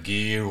had it in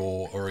gear,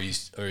 or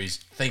he's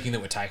thinking that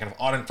we're taking off.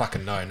 I don't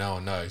fucking know. No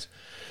one knows.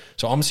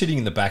 So I'm sitting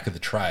in the back of the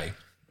tray.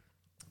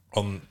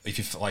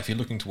 If you're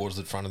looking towards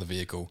the front of the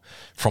vehicle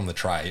from the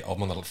tray,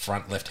 I'm on the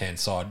front left hand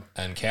side,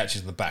 and Couch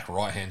is in the back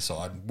right hand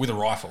side with a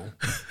rifle.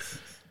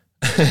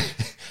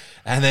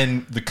 And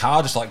then the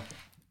car just like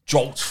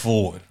jolts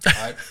forward,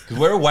 right? Because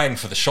we're waiting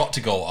for the shot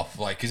to go off,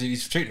 like, because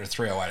he's shooting a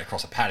 308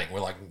 across a paddock. We're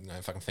like,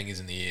 fucking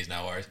fingers in the ears,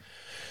 no worries.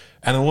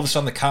 And then all of a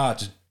sudden the car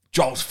just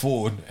jolts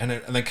forward, and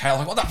then Kale's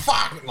like, what the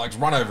fuck? And, like,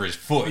 run over his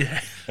foot.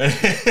 Yeah.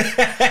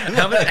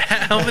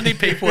 How many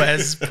people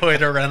has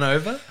Poiter run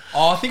over?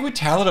 Oh, I think we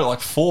tallied it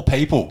like 4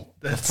 people.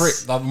 There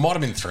might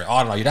have been 3.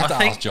 I don't know. You'd have to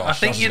ask Josh. I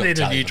think Josh you need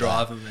a new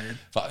driver, man.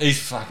 But he's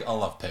fucking. I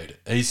love Peter.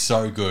 He's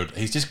so good.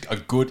 He's just a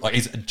good. Like,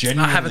 he's a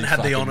genuinely. I haven't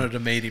had the honour to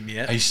meet him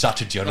yet. He's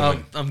such a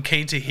gentleman. I'm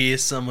keen to hear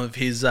some of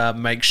his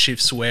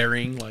makeshift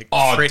swearing, like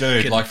dude,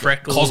 and like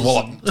freckles,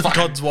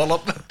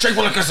 Codswallop. Jake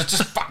Willikers,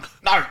 just fuck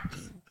no.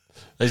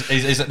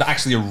 He's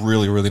actually a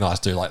really, really nice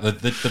dude. Like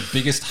the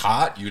biggest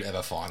heart you'd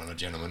ever find on a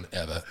gentleman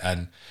ever,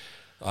 and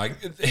like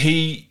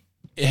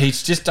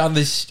he's just done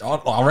this.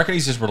 I reckon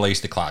he's just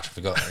released the clutch. I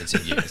forgot it's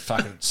in years.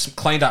 Fucking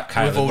cleaned up.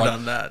 Caleb. We've all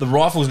done that. The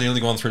rifle's nearly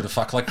gone through the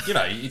fuck. Like, you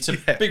know, it's a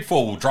big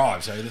 4-wheel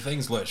drive, so the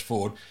thing's lurched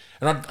forward.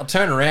 And I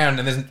turn around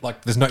and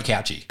there's no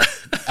couchy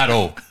at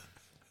all.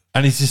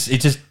 And he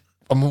just.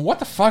 I'm like, what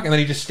the fuck? And then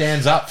he just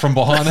stands up from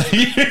behind. What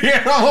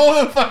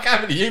the fuck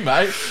happened to you,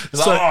 mate? He's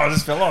like, I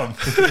just fell on.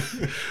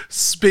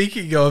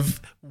 Speaking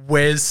of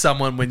where's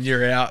someone when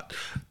you're out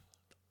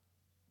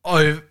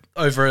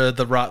over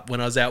the rut, when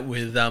I was out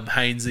with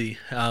Hainsey,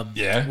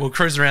 we'll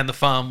cruise around the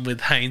farm with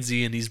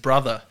Hainsey and his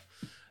brother,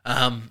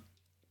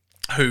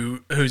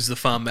 who's the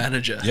farm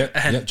manager.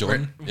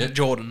 Jordan.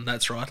 Jordan,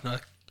 that's right. And I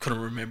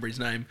couldn't remember his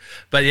name.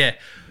 But yeah,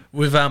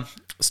 we've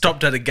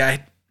stopped at a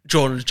gate.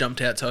 Jordan's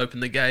jumped out to open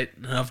the gate,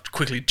 and I've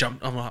quickly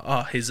jumped. I'm like,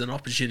 oh, here's an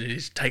opportunity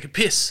to take a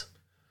piss.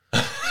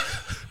 They've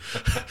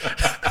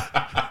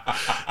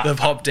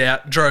hopped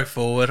out, drove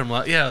forward. I'm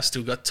like, yeah, I've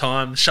still got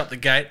time. Shut the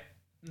gate.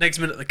 Next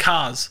minute, the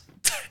car's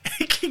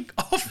taking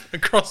off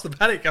across the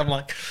paddock. I'm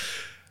like,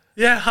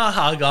 yeah,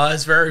 haha,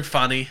 guys, very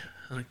funny.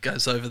 And it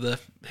goes over the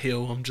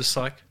hill. I'm just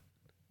like,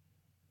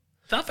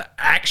 I've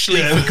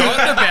actually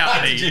forgotten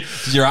about me.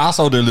 Did your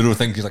asshole do little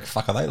things? You're like,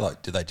 fuck, are they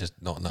like? Did they just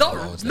not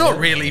know? Not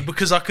really,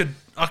 because I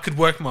could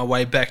work my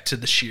way back to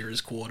the shearers'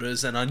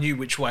 quarters, and I knew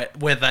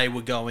where they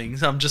were going.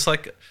 So I'm just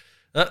like,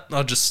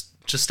 I'll just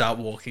start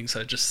walking. So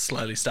I just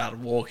slowly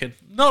started walking.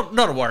 Not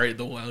a worry in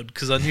the world,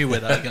 because I knew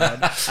where they were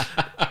going.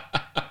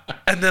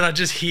 And then I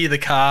just hear the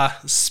car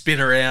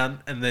spin around,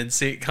 and then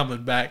see it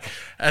coming back,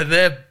 and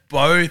they're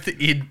both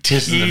in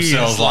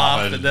tears,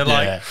 laughing. They're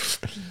like,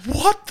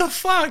 "What the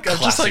fuck?"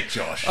 Classic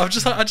Josh. I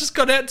just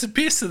got out to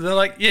piss, and they're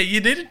like, "Yeah,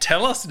 you need to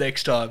tell us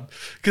next time,"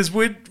 because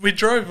we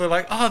drove. We're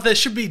like, "Oh, there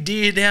should be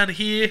deer down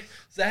here,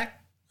 Zach."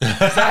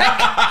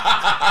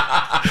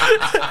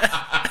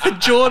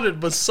 Jordan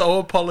was so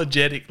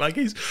apologetic. Like,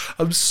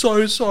 I'm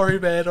so sorry,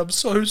 man. I'm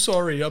so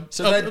sorry. They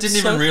didn't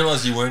even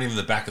realise you weren't even in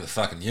the back of the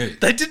fucking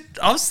ute. They did.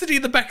 I was sitting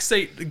in the back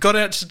seat, got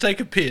out to take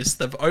a piss.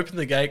 They've opened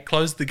the gate,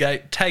 closed the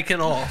gate, taken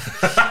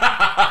off.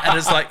 And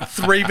it's like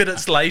 3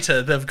 minutes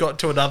later, they've got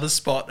to another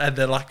spot, and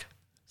they're like,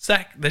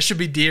 Zach, there should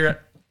be deer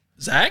at...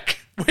 Zach?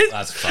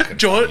 That's fucking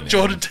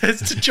Jordan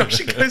turns to Josh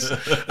and goes,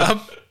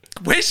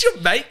 where's your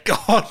mate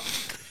gone?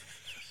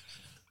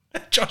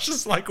 Josh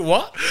is like,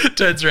 what?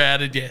 Turns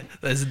around and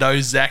there's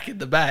no Zach in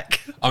the back.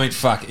 I mean,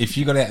 fuck, if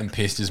you got out and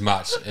pissed as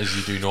much as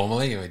you do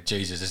normally, I mean,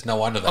 Jesus, it's no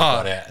wonder they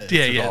got out.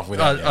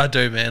 I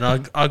do, man.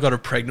 I got a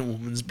pregnant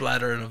woman's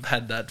bladder, and I've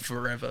had that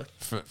forever.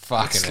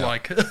 Fucking hell.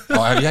 Like...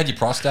 have you had your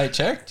prostate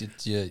checked?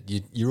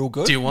 You're all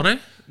good? Do you want to?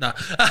 No.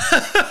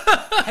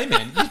 Hey,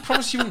 man, you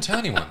promised you wouldn't tell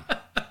anyone.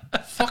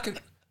 Fucking...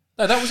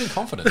 No, that was in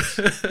confidence.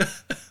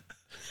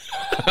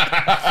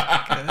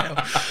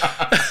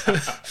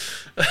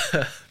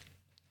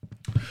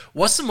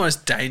 What's the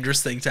most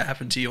dangerous thing to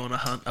happen to you on a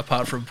hunt,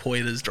 apart from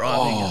Poiters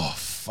driving? Oh,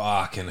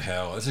 fucking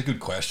hell. That's a good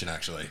question,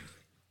 actually.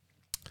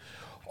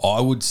 I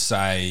would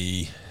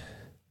say...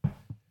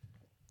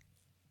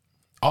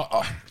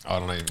 I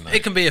don't even know.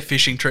 It can be a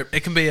fishing trip.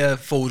 It can be a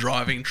full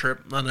driving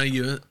trip. I know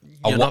you're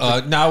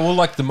not...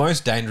 like the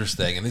most dangerous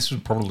thing, and this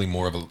was probably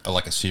more of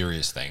a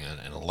serious thing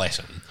and a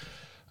lesson.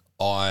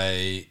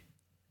 I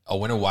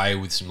went away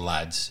with some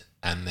lads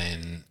and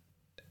then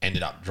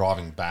ended up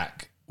driving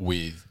back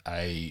with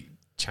a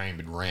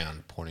chambered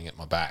round pointing at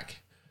my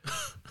back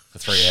for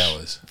 3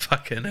 hours.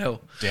 Fucking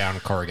hell. Down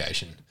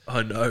corrugation.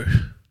 Oh, no.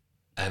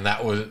 And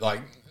that was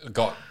like,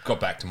 got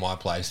back to my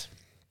place.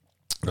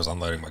 I was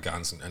unloading my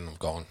guns and I've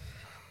gone,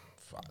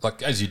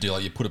 like, as you do,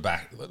 like, you put it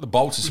back. The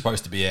bolts are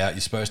supposed to be out.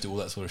 You're supposed to do all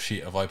that sort of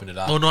shit. I've opened it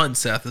up. Well, not in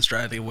South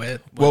Australia where...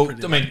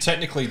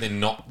 technically they're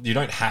not... You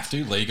don't have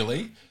to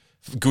legally.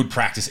 Good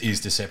practice is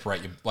to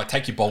separate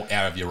take your bolt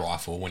out of your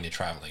rifle when you're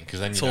traveling, because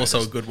then it's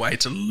also a good way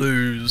to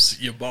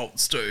lose your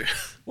bolts too.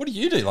 What do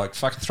you do? Like,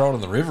 fucking throw it in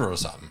the river or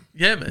something?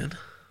 Yeah, man.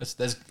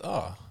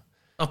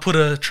 I'll put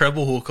a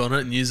treble hook on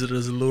it and use it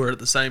as a lure at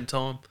the same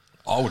time.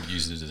 I would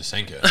use it as a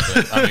sinker,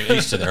 but I mean,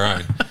 each to their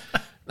own.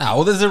 No,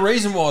 well, there's a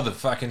reason why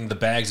the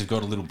bags have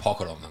got a little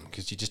pocket on them,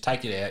 because you just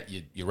take it out,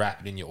 you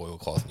wrap it in your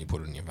oilcloth, and you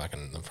put it in your fucking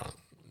in the front.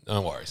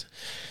 No worries.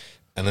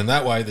 And then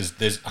that way, there's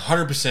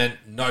 100%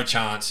 no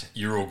chance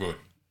you're all good.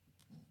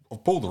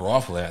 I've pulled the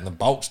rifle out and the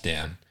bolt's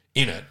down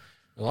in it.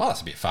 Well,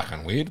 that's a bit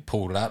fucking weird.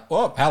 Pulled it up.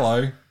 Oh,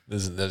 hello.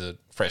 There's a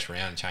fresh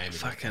round chamber.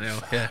 Fucking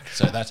hell, yeah.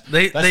 So that's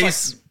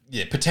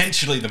Yeah,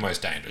 potentially the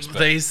most dangerous. But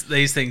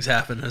These things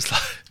happen.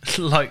 It's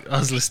like I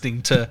was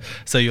listening to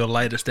your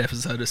latest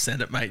episode of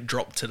Senate Mate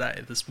dropped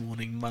today, this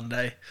morning,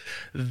 Monday,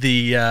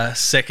 the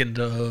 2nd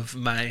of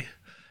May,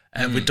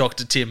 and with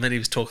Dr. Tim, and he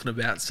was talking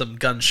about some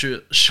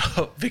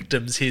gunshot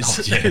victims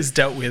he's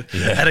dealt with,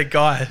 and a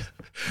guy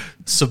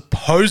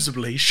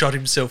supposedly shot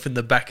himself in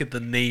the back of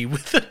the knee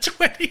with a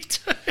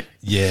 22.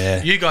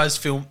 Yeah. You guys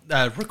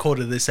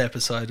recorded this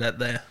episode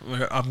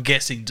I'm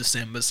guessing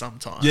December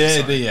sometime.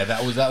 Yeah, so.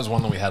 That was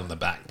one that we had in the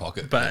back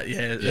pocket. But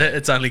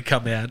it's only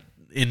come out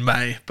in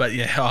May. But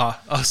he's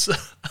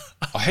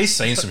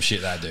seen some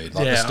shit, that dude.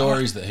 Like the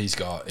stories that he's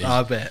got.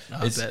 I bet.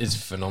 It's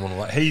phenomenal.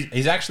 Like,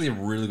 he's actually a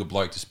really good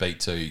bloke to speak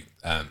to,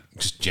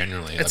 just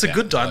generally. It's a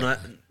good dynamic.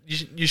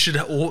 You should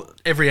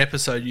every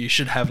episode you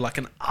should have like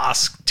an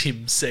Ask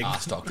Tim segment.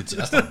 Ask Dr. Tim.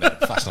 That's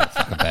not a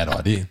fucking bad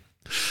idea.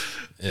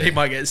 Yeah. He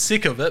might get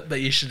sick of it, but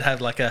you should have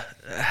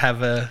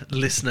a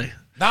listener.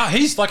 Nah,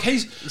 he's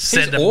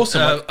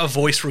awesome. A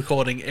voice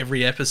recording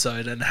every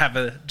episode and have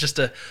a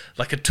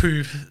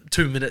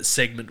 2-minute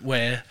segment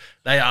where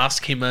they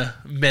ask him a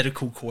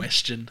medical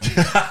question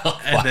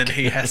and then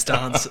he has to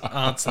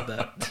answer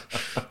that.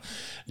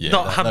 Yeah,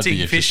 not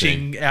hunting,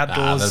 fishing,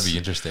 outdoors. That'd be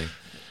interesting.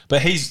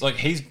 But he's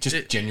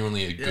just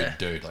genuinely a good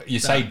dude. Like you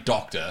say,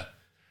 doctor,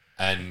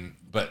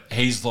 but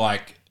he's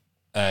like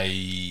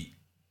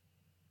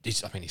he's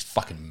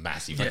fucking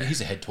massive. Like, he's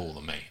a head taller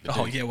than me.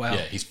 Oh, yeah, wow.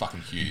 Yeah, he's fucking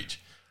huge.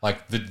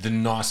 Like, the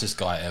nicest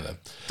guy ever.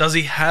 Does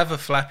he have a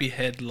flappy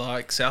head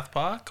like South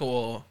Park,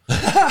 or...?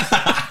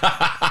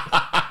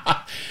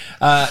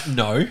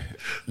 No.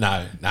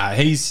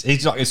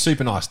 He's like a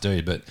super nice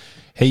dude, but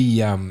he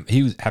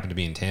happened to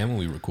be in town when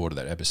we recorded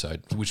that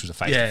episode, which was a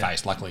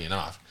face-to-face, luckily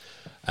enough.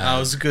 It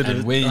was good.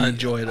 I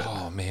enjoyed it.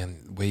 Oh, man,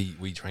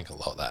 we drank a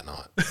lot that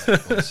night.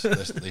 Let's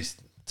at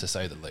least, to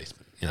say the least.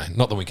 But,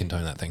 not that we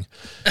condone that thing.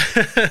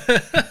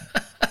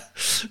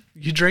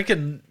 You drink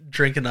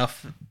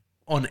enough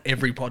on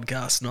every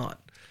podcast night,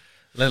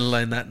 let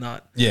alone that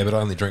night. Yeah, but I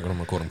only drink when I'm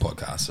recording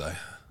podcasts, so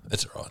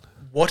it's all right.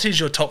 What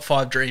is your top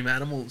 5 dream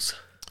animals?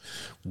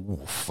 Ooh,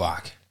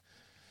 fuck.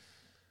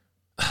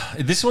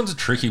 This one's a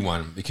tricky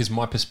one because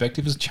my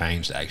perspective has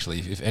changed, actually.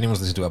 If anyone's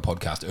listened to our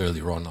podcast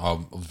earlier on, I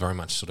was very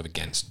much sort of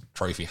against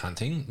trophy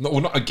hunting.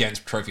 Well, not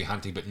against trophy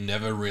hunting, but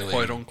never really...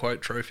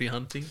 Quote-unquote trophy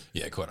hunting?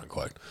 Yeah,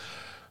 quote-unquote.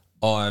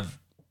 I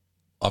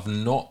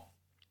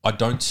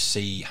don't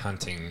see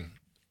hunting...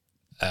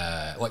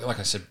 like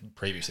I said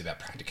previously about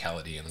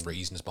practicality and the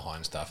reasons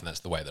behind stuff, and that's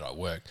the way that I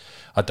work.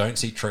 I don't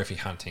see trophy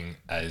hunting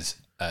as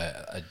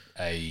a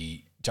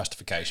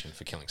justification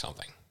for killing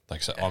something.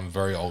 Like, so I'm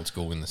very old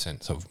school in the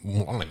sense of, I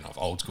don't even know if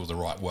old school is the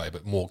right way,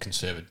 but more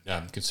conservative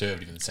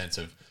in the sense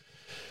of,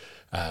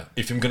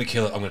 if I'm going to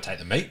kill it, I'm going to take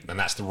the meat, and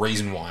that's the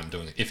reason why I'm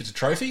doing it. If it's a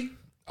trophy,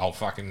 I'll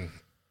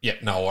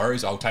no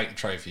worries, I'll take the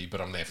trophy,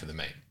 but I'm there for the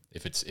meat.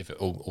 If it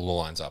all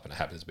lines up and it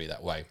happens to be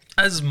that way.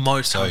 As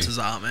most hunters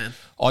are, man.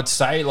 I'd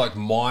say like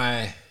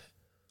the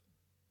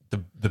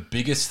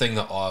biggest thing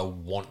that I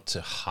want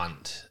to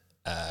hunt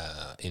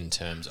in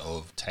terms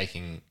of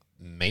taking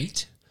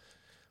meat,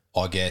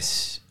 I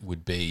guess,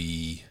 would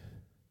be,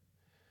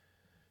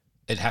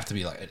 it'd have to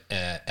be like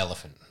an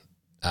elephant.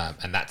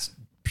 And that's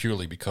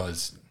purely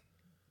because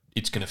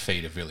it's going to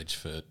feed a village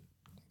for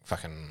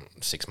fucking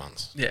 6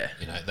 months. Yeah.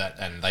 That,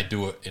 and they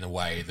do it in a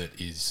way that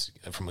is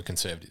from a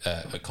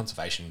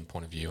conservation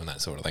point of view and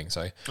that sort of thing.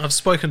 So I've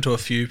spoken to a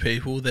few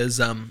people. There's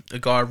a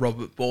guy,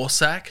 Robert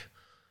Borsak.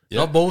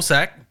 Yeah. Not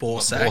Borsak.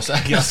 Borsak. I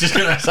was just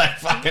going to say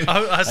fucking...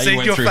 I seen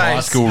went your through face. High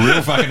school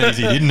real fucking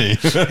easy, didn't he?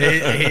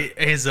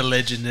 He's a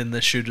legend in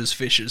the Shooters,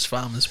 Fishers,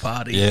 Farmers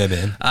Party. Yeah,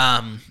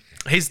 man.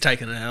 He's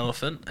taken an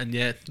elephant, and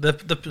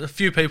the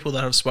few people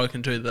that I've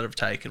spoken to that have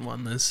taken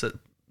one, they said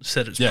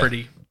it's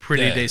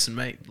pretty decent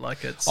meat.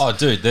 Like it's... Oh,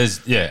 dude,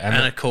 there's... Yeah.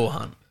 And a cool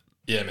hunt.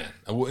 Yeah, man.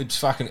 It's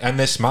fucking... And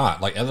they're smart.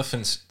 Like,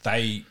 elephants,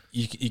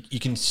 you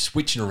can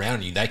switch it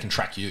around you. They can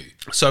track you.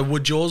 So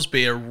would yours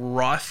be a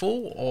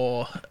rifle,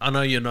 or... I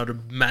know you're not a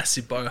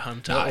massive bow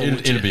hunter. No,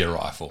 it'd be a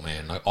rifle,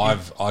 man. Like,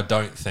 I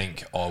don't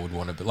think I would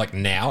want to... But like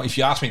now, if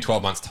you ask me in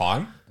 12 months'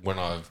 time, when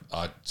I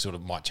sort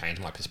of might change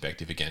my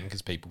perspective again,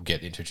 because people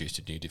get introduced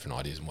to new different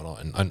ideas and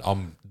whatnot, and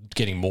I'm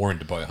getting more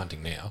into bow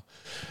hunting now.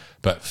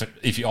 But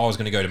if I was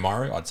going to go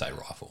tomorrow, I'd say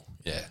rifle.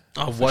 Yeah.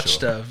 I've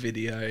watched a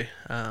video...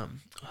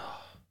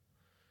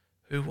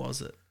 who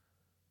was it?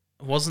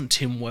 It wasn't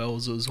Tim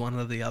Wells. It was one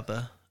of the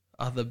other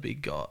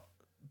big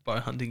bow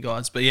hunting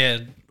guys. But yeah,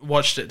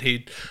 watched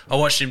it. I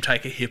watched him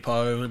take a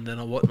hippo, and then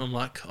I'm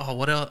like, oh,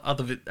 what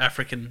other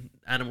African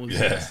animals?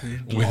 Yeah,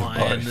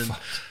 lion and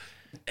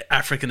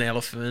African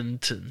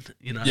elephant, and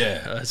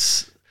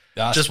just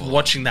fun.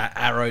 watching that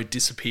arrow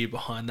disappear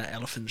behind that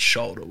elephant's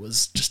shoulder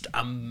was just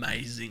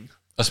amazing.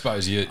 I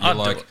suppose your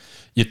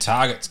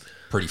target's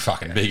pretty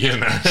fucking big,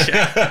 isn't it?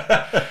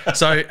 Yeah.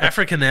 So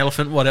African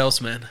elephant. What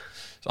else, man?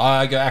 So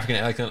I go African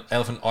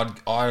elephant.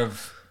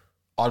 I've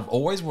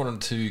always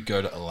wanted to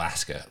go to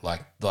Alaska,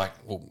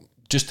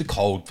 just the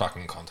cold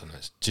fucking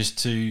continent, just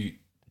to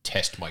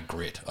test my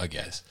grit, I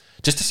guess,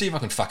 just to see if I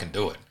can fucking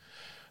do it.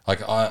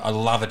 Like I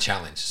love a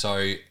challenge.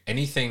 So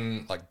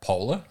anything like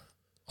polar,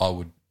 I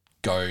would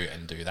go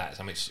and do that.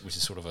 So which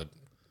is sort of a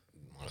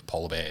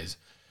polar bears.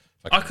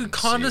 I could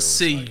kind of seals,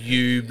 see like,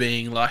 you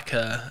being like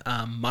a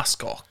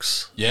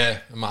muskox. Yeah,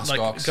 a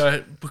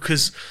muskox.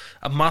 Because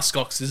a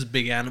muskox is a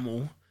big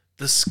animal.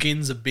 The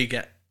skin's a big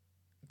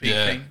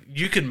thing.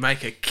 You could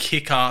make a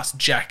kick-ass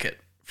jacket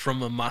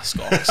from a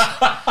muskox.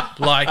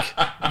 Like,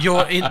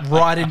 you're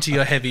right into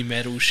your heavy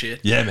metal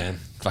shit. Yeah, man.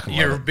 Fucking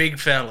You're a love it. big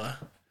fella.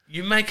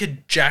 You make a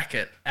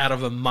jacket out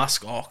of a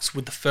musk ox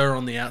with the fur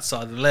on the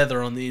outside, the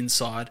leather on the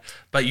inside,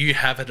 but you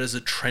have it as a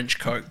trench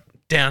coat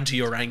down to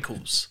your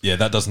ankles. Yeah,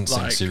 that doesn't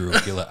seem Like- serial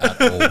killer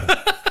at all.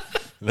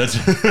 That's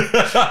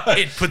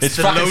It puts it's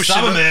the fucking lotion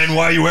summer, on, man.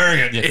 Why are you wearing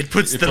it? Yeah, It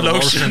puts you the put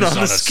lotion on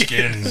the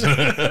skins.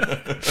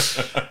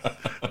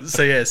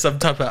 So yeah, some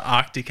type of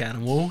Arctic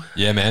animal.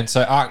 Yeah, man.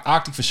 So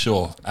Arctic for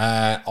sure.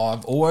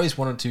 I've always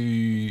wanted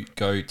to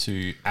go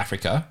to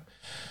Africa,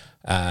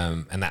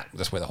 and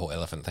that's where the whole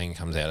elephant thing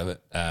comes out of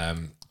it.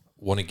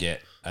 Want to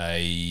get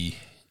a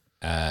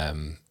I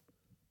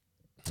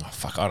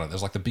don't know.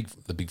 There's like the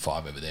big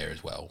five over there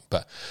as well.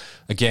 But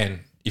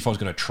again, if I was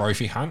going to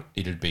trophy hunt,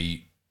 it'd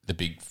be the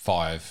big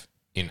five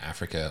in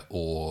Africa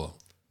or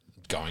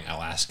going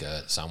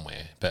Alaska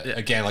somewhere. But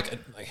again, like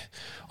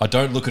I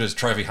don't look at it as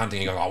trophy hunting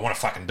and go, I want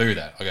to fucking do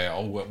that. I go,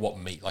 oh, what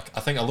meat? Like I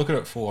think I look at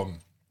it for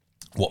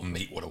what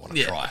meat would I want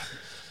to try.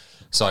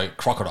 So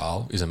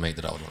crocodile is a meat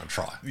that I would want to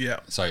try. Yeah.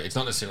 So it's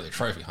not necessarily a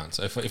trophy hunt.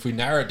 So if we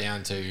narrow it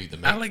down to the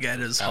meat,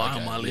 Alligator's high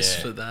on my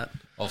list for that.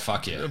 oh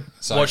fuck yeah!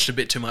 So Watched a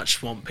bit too much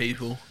Swamp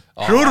People.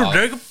 I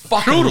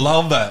fucking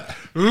love that.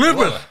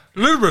 Little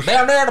bit.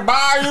 Down there to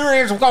buy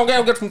you some go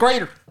get some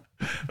grater.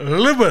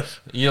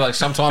 You're like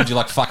sometimes you're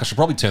like fuck. I should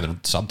probably turn the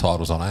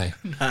subtitles on.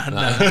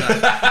 No.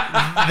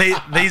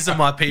 These are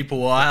my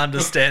people. I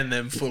understand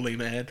them fully,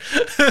 man.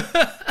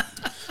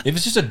 If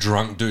it's just a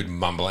drunk dude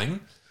mumbling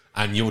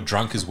and you're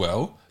drunk as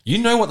well, you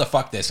know what the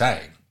fuck they're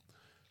saying.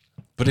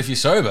 But if you're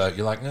sober,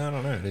 you're like, no, I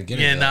don't know. I didn't get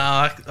it. Yeah,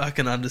 no, I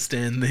can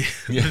understand these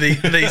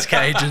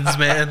Cajuns,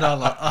 man.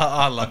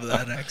 I love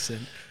that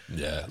accent.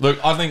 Yeah. Look,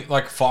 I think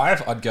like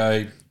five, I'd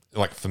go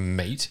like for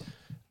meat,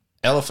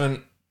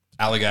 elephant,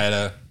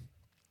 alligator.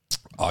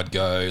 I'd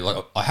go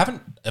like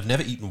I've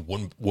never eaten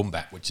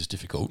wombat, which is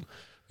difficult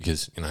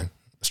because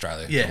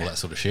Australia and all that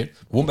sort of shit.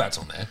 Wombat's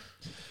on there.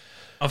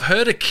 I've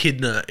heard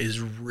echidna is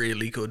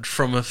really good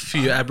from a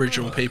few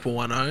Aboriginal people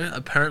I know.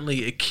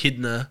 Apparently,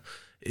 echidna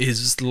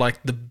is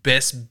like the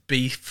best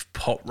beef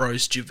pot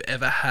roast you've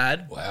ever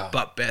had,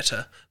 but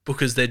better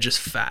because they're just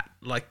fat.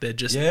 Like they're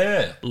just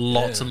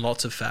lots and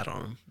lots of fat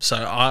on them. So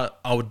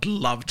I would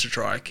love to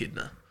try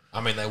echidna. I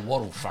mean, they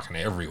waddle fucking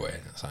everywhere.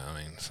 So I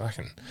mean,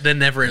 fucking. They're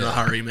never in a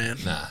hurry, man.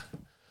 Nah.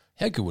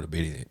 How good would it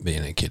be being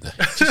an echidna?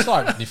 Just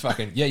like you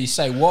fucking you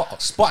say what? I'll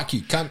spike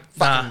you, cunt.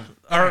 Fucking.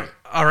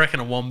 I reckon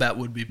a wombat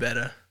would be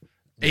better.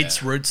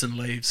 Eats roots and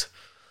leaves.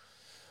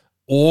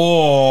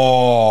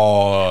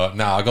 Oh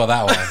no, I got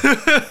that one.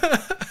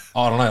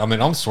 I don't know. I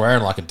mean, I'm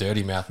swearing like a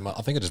dirty mouth.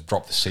 I think I just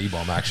dropped the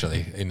C-bomb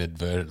actually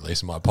inadvertently.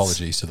 So my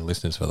apologies to the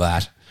listeners for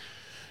that.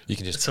 You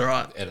can just it's all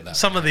right. Edit that.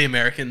 Some of the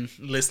American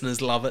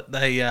listeners love it.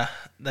 They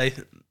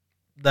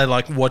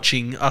like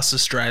watching us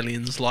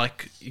Australians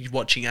like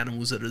watching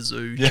animals at a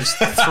zoo just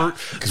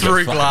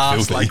through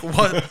glass. Filthy. Like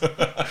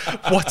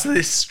what's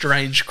this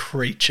strange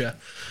creature?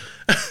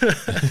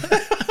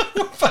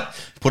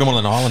 Put them on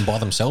an island by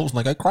themselves and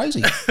they go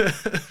crazy.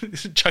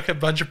 Chuck a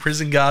bunch of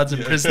prison guards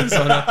and prisoners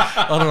on an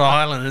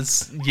island.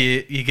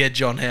 You get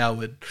John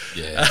Howard.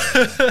 Yeah,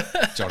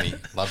 Johnny,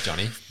 love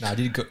Johnny. No,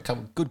 did a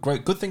couple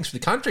good things for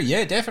the country.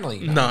 Yeah,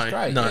 definitely. No.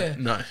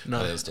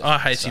 I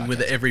hate him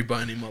with every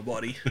bone in my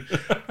body.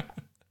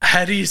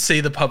 How do you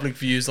see the public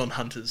views on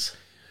hunters?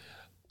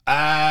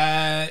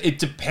 It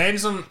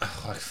depends on.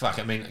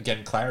 I mean,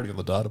 again, clarity on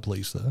the data,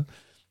 please, sir.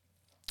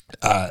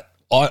 I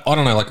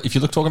don't know. Like, if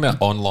you're talking about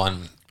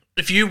online.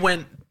 If you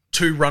went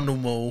to Rundle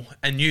Mall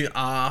and you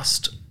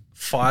asked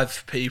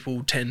 5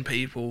 people, 10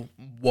 people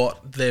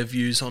what their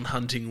views on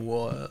hunting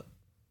were,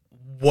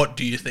 what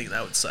do you think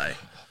they would say?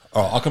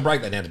 Oh, I can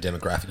break that down to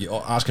demographic. You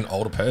ask an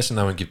older person,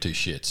 they won't give two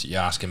shits. You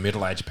ask a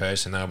middle-aged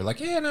person, they'll be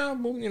like, yeah, no,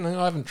 well,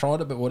 I haven't tried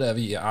it, but whatever.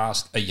 You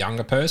ask a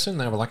younger person,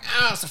 they'll be like,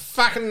 it's a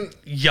fucking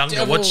younger.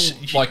 devil.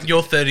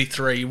 You're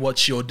 33.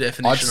 What's your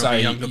definition I'd say of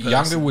a younger person?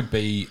 Younger would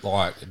be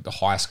like the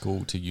high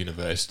school to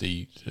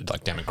university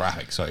like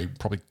demographic. So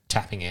probably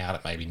tapping out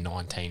at maybe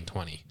 19,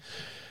 20.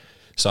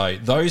 So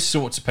those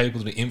sorts of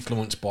people that are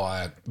influenced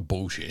by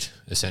bullshit,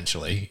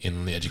 essentially,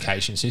 in the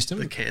education system.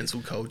 The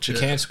cancel culture.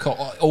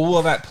 All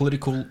of that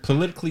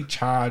politically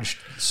charged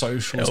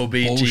social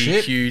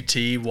bullshit.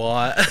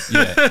 LGBTQTY.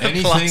 Yeah,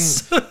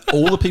 anything,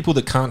 all the people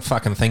that can't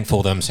fucking think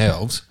for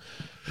themselves,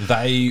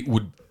 they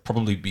would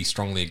probably be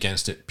strongly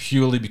against it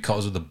purely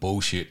because of the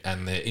bullshit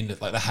and they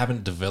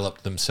haven't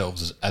developed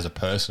themselves as a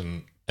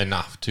person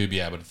enough to be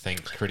able to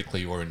think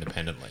critically or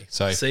independently.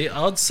 So see,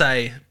 I'd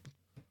say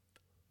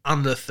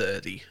under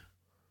 30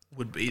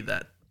 would be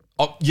that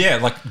Oh, yeah,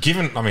 like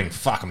given, I mean,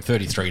 fuck, I'm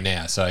 33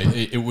 now, so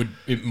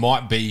it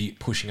might be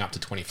pushing up to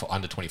 20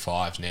 under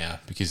 25s now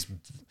because,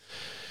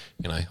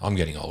 you know, I'm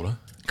getting older.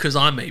 Because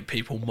I meet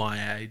people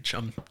my age.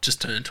 I'm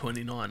just turned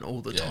 29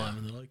 all the time,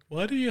 and they're like,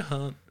 "Why do you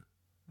hunt?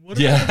 What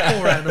about a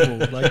poor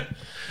animal? Like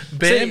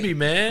Bambi, See,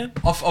 man."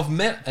 I've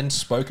met and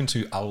spoken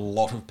to a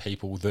lot of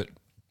people that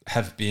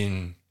have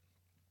been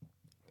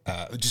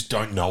just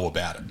don't know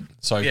about it.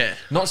 So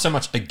not so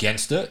much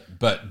against it,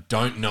 but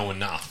don't know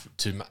enough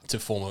to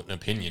form an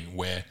opinion.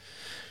 Where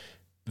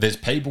there's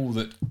people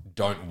that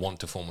don't want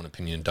to form an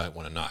opinion and don't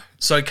want to know.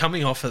 So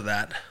coming off of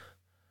that,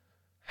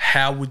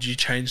 how would you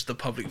change the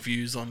public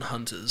views on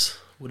hunters?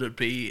 Would it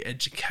be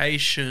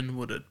education?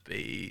 Would it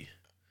be...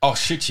 Oh,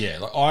 shit, yeah.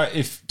 Like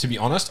if to be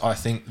honest, I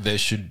think there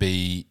should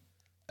be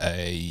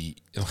I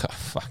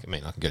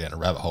mean, I can go down a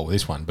rabbit hole with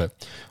this one,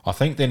 but I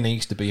think there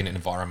needs to be an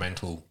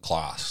environmental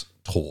class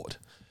taught,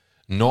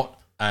 not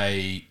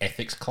a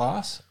ethics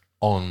class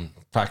on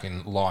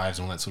fucking lives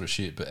and all that sort of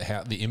shit, but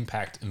how the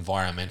impact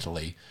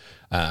environmentally,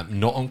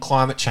 not on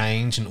climate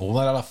change and all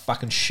that other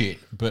fucking shit,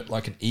 but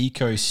like an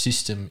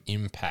ecosystem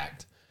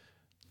impact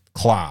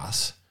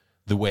class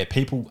where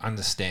people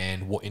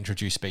understand what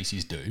introduced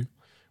species do,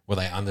 where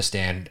they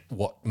understand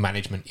what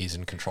management is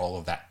and control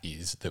of that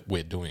is that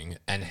we're doing,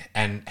 and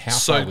how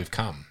far we've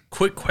come.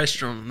 Quick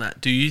question on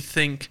that. Do you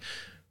think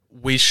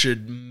we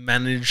should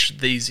manage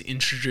these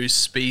introduced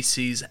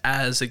species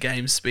as a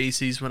game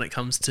species when it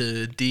comes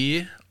to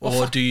deer,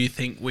 or do you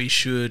think we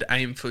should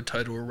aim for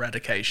total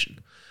eradication?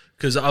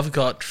 Because I've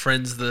got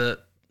friends that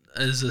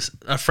is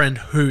a friend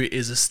who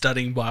is a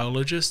studying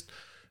biologist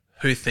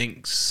who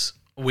thinks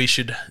we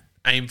should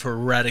aim for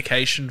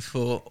eradication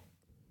for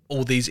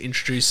all these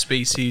introduced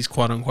species,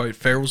 quote unquote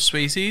feral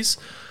species,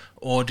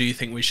 or do you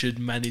think we should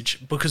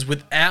manage, because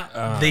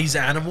without these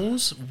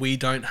animals we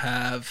don't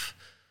have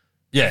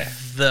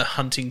the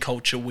hunting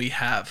culture we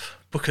have,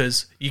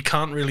 because you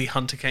can't really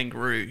hunt a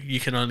kangaroo, you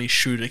can only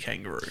shoot a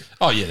kangaroo.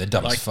 Oh yeah, they're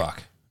dumb as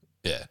fuck.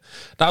 Yeah.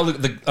 Now look,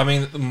 I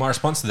mean, my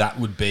response to that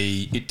would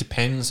be it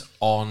depends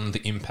on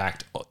the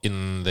impact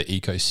in the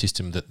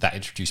ecosystem that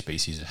introduced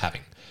species is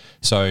having.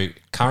 So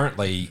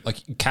currently,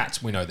 like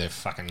cats, we know they're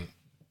fucking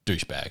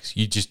douchebags.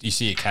 You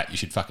see a cat, you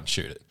should fucking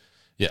shoot it.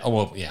 Yeah. Oh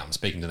well. Yeah. I'm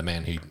speaking to the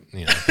man who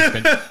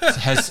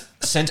has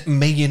sent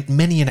many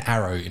an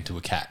arrow into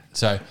a cat.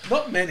 So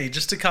not many,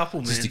 just a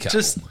couple, man.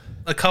 Just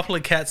a couple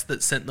of cats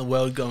that sent the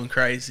world going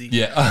crazy.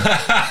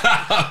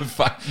 Yeah.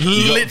 Fuck.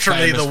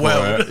 Literally the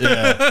world.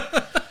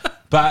 Yeah.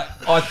 But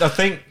I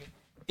think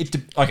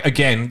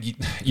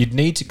you'd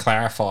need to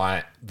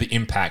clarify the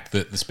impact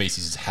that the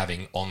species is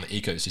having on the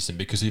ecosystem,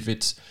 because if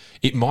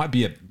it might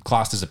be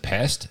classed as a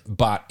pest,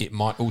 but it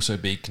might also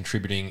be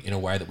contributing in a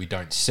way that we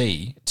don't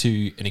see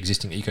to an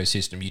existing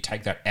ecosystem. You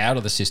take that out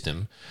of the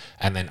system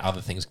and then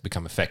other things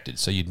become affected.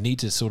 So you'd need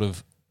to sort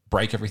of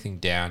break everything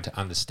down to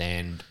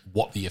understand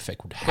what the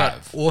effect would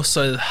have. But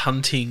also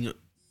hunting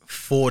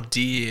for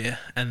deer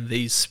and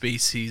these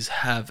species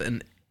have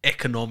an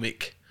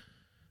economic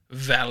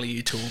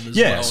value to them as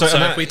well. So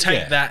if we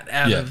take that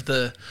out of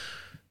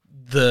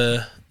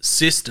the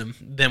system,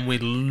 then we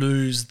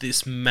lose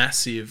this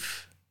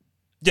massive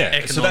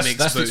economic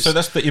boost. So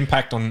that's the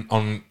impact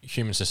on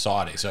human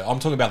society. So I'm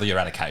talking about the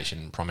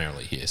eradication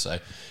primarily here. So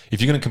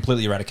if you're going to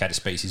completely eradicate a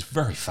species,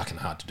 very fucking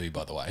hard to do,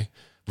 by the way.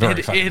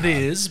 It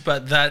is,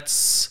 but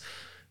that's...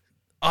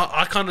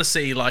 I kind of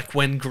see, like,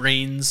 when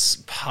Greens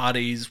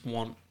parties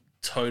want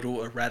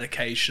total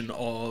eradication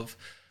of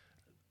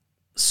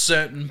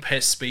certain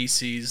pest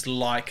species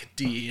like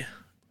deer,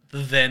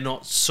 they're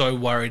not so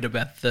worried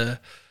about the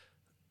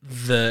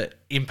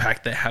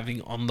impact they're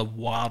having on the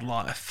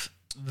wildlife.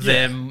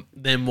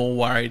 They're more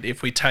worried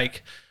if we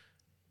take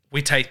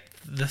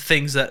the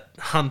things that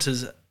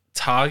hunters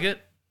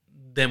target,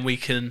 then we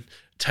can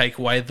take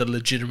away the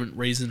legitimate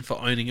reason for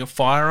owning a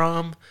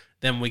firearm.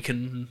 Then we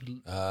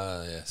can...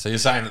 So you're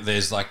saying that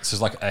there's like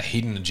a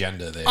hidden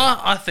agenda there?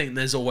 I think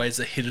there's always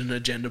a hidden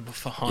agenda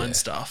behind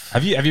stuff.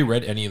 Have you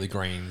read any of the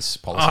Greens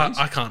policies?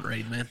 I can't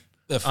read, man.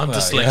 I'm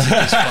dyslexic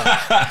as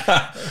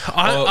fuck.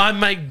 I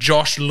make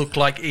Josh look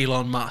like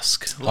Elon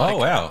Musk. Oh,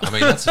 wow. I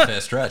mean, that's a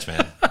fair stretch,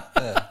 man.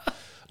 Yeah.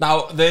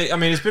 Now,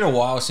 it's been a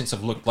while since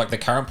I've looked... Like, the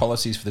current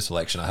policies for this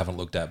election I haven't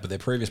looked at, but their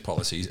previous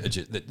policies,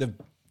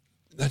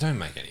 they don't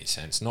make any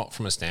sense. Not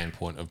from a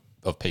standpoint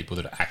of people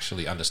that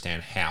actually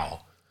understand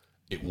how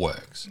it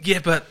works. Yeah,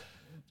 but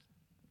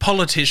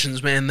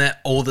politicians, man, they're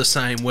all the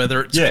same.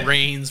 Whether it's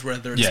Greens,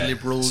 whether it's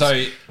Liberals.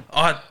 So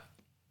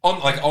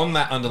on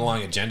that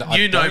underlying agenda,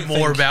 you know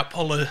more about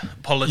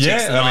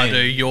politics than I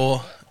do.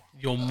 Your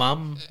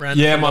mum,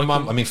 Brandon. Yeah, my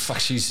mum. I mean, fuck,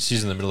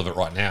 she's in the middle of it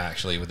right now,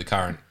 actually, with the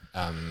current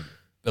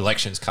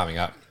elections coming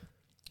up.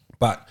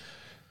 But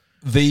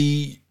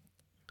the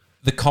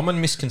common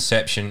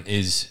misconception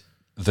is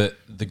that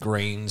the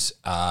Greens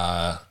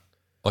are...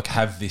 like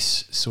have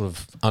this sort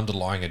of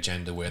underlying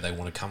agenda where they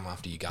want to come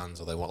after your guns,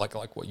 or they want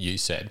like what you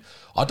said.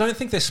 I don't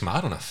think they're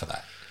smart enough for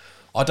that.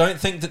 I don't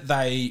think that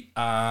they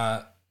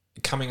are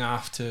coming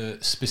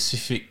after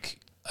specific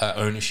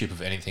ownership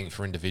of anything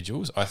for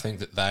individuals. I think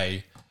that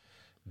they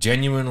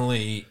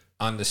genuinely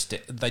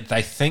understand.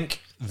 They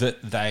think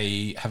that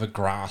they have a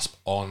grasp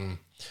on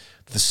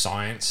the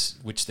science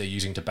which they're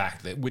using to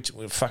back that. Which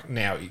fuck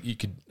now you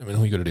could. I mean,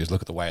 all you got to do is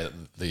look at the way that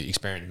the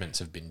experiments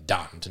have been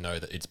done to know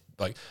that it's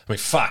like. I mean,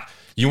 fuck.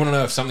 You want to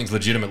know if something's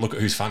legitimate? Look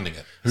at who's funding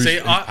it. Who's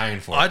paying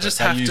for it? I just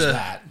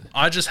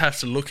have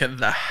to look at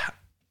the.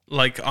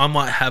 Like, I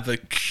might have a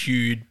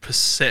skewed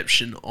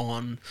perception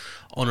on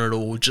it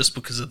all just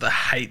because of the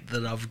hate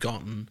that I've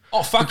gotten.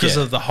 Oh, fuck because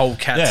of the whole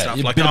cat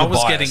stuff. Like, I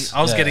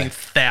was getting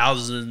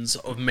thousands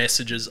of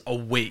messages a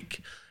week,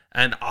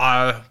 and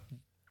I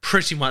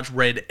pretty much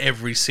read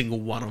every single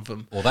one of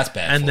them. Well, that's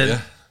bad for you.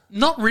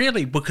 Not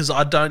really, because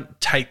I don't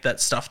take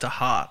that stuff to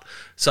heart.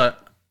 So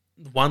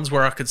ones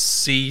where I could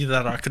see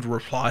that I could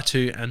reply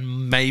to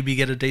and maybe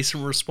get a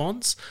decent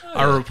response,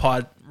 I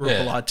replied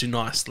to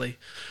nicely.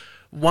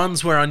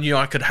 Ones where I knew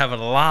I could have a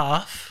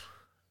laugh.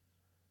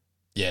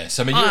 Yes,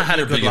 I mean,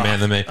 you're a bigger man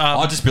than me.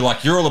 I'll just be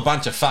like, you're all a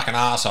bunch of fucking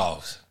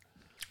assholes.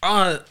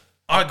 I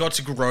got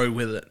to grow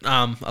with it.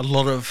 A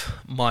lot of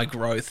my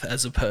growth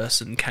as a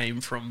person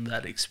came from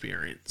that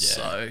experience.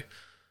 Yeah.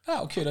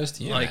 So, kudos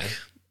to you, like,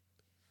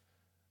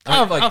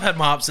 man. I've had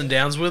my ups and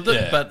downs with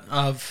it, but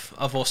I've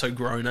also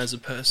grown as a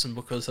person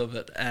because of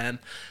it. And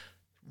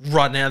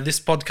right now, this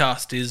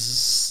podcast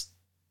is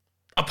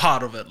a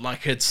part of it.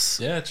 Like, it's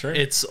true.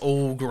 It's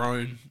all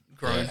grown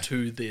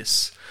to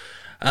this.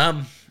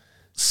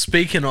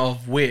 Speaking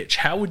of which,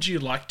 how would you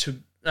like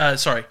to?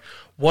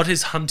 What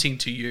is hunting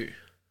to you?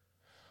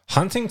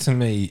 Hunting to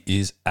me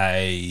is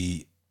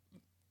it's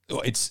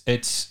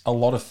a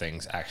lot of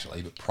things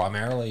actually, but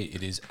primarily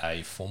it is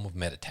a form of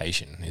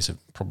meditation. Is a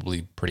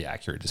probably pretty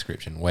accurate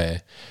description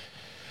where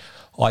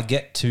I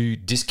get to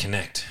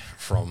disconnect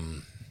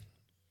from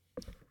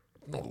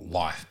not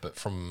life, but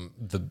from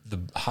the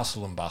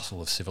hustle and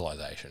bustle of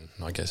civilization,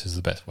 I guess is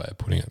the best way of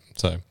putting it.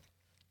 So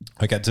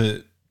I get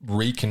to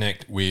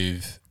reconnect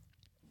with,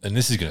 and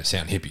this is going to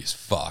sound hippie as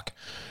fuck,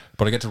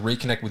 but I get to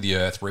reconnect with the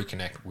earth,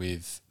 reconnect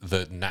with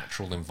the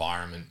natural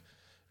environment,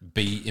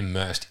 be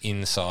immersed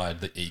inside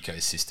the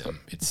ecosystem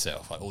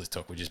itself. Like all this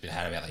talk we've just been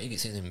had about like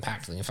ecosystem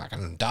impact and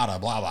fucking data,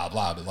 blah, blah,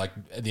 blah. But like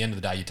at the end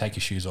of the day, you take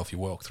your shoes off, you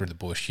walk through the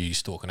bush, you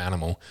stalk an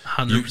animal,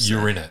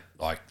 you're in it.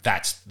 Like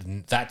that's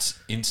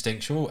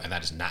instinctual and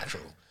that is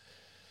natural.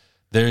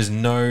 There is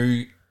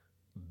no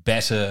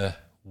better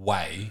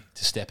way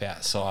to step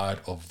outside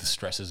of the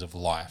stresses of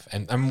life.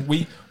 And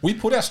we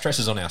put our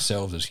stresses on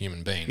ourselves as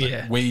human beings.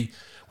 Like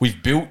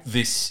we've built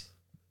this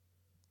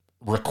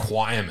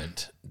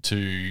requirement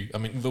to, I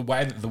mean, the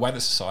way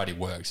that society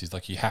works is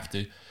like you have to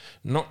you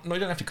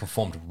don't have to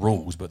conform to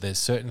rules, but there's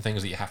certain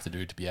things that you have to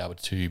do to be able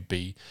to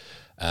be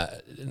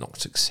not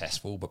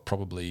successful, but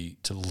probably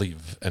to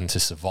live and to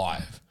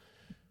survive.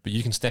 But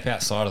you can step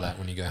outside of that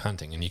when you go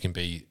hunting, and you can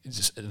be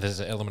there's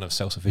an element of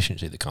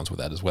self-sufficiency that comes with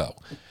that as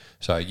well.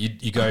 So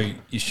you go,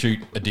 you shoot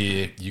a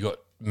deer, you got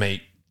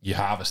meat, you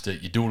harvest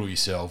it, you do it all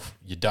yourself,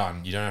 you're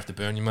done. You don't have to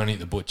burn your money at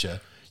the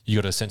butcher. You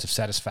got a sense of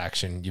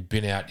satisfaction. You've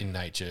been out in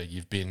nature.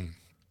 You've been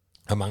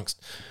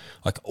amongst,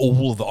 like,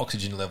 all of the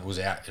oxygen levels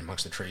out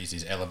amongst the trees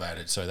is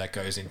elevated. So that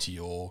goes into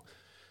your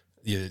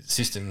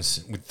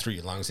systems through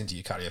your lungs, into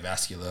your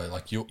cardiovascular.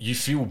 Like you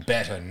feel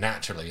better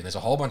naturally. And there's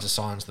a whole bunch of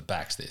science that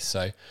backs this.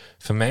 So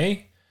for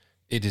me,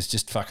 it is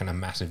just fucking a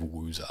massive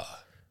woozer.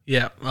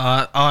 Yeah,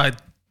 I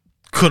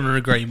couldn't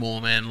agree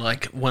more, man.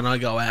 Like when I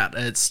go out,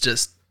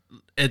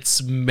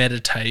 it's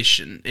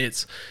meditation.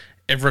 It's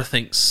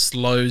everything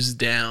slows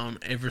down.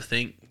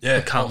 Everything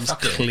becomes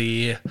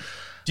clear.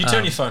 Do you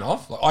turn your phone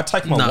off? Like, I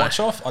take my watch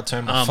off. I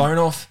turn my phone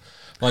off.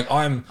 Like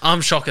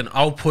I'm shocking.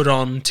 I'll put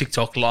on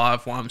TikTok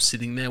live while I'm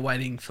sitting there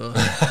waiting for.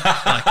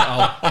 Like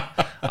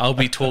I'll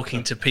be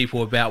talking to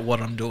people about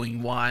what I'm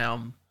doing, why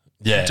I'm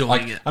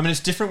doing it. I mean,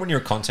 it's different when you're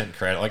a content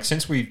creator. Like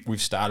since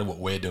we've started what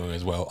we're doing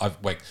as well.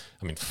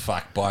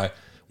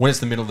 When it's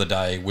the middle of the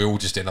day, we all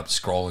just end up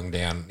scrolling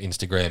down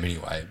Instagram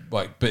anyway.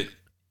 Like, but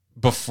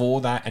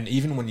before that, and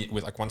even when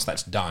once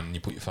that's done,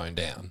 you put your phone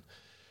down.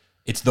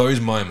 It's those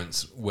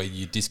moments where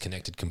you're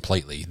disconnected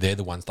completely. They're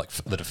the ones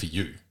that are for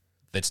you.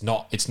 It's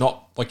not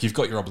like you've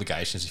got your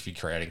obligations if you're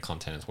creating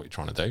content, is what you're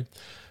trying to do.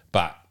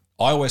 But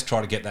I always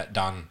try to get that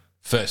done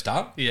first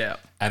up. Yeah.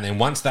 And then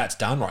once that's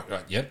done, right,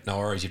 yep, no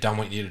worries, you've done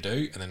what you need to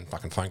do, and then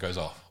fucking phone goes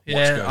off.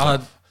 Watch goes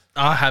off.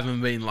 I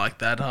haven't been like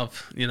that.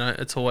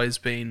 It's always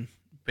been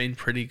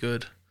pretty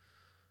good.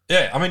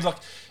 Yeah, I mean, like,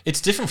 it's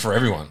different for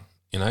everyone.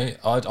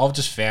 I've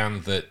just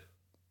found that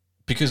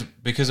because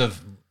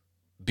I've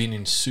been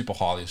in super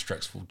highly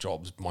stressful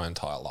jobs my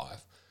entire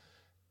life,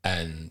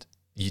 and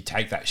you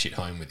take that shit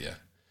home with you,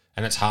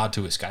 and it's hard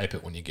to escape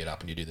it when you get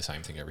up and you do the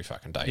same thing every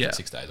fucking day,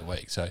 6 days a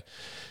week. So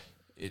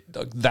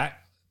that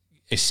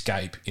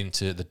escape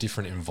into the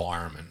different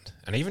environment,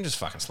 and even just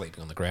fucking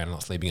sleeping on the ground and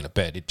not sleeping in a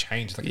bed, it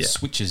changes, it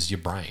switches your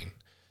brain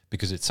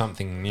because it's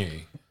something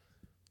new.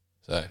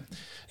 So,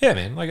 yeah,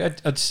 man, like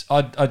it's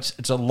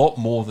a lot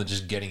more than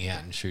just getting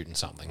out and shooting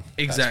something.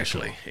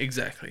 Exactly.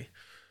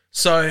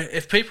 So,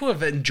 if people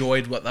have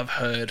enjoyed what they've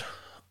heard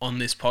on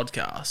this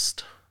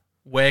podcast,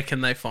 where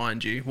can they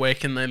find you? Where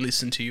can they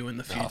listen to you in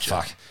the future?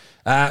 Oh, fuck.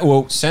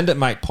 Well, Send It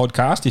Mate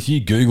podcast. If you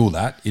Google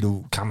that,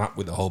 it'll come up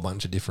with a whole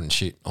bunch of different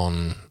shit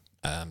on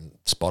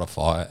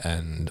Spotify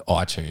and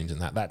iTunes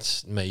and that.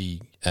 That's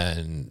me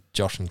and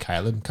Josh and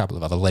Caleb, a couple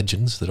of other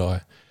legends that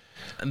I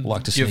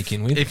like to sneak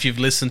in with. If you've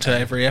listened to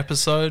every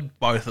episode,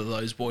 both of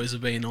those boys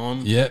have been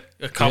on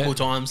a couple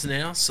times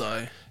now.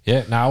 So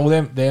yeah, no,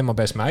 well, they're my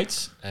best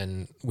mates,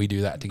 and we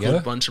do that together.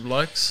 Good bunch of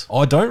blokes.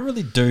 I don't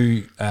really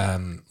do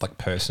like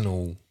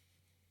personal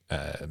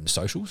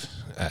socials,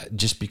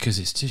 just because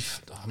it's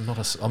just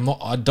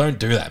I don't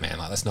do that, man.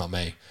 Like, that's not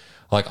me.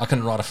 Like, I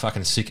can write a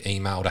fucking sick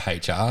email to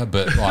HR,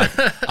 but like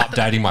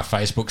updating my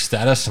Facebook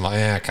status, I'm like,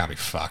 I can't be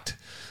fucked.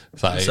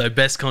 So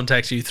best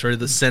contact you through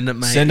the Send It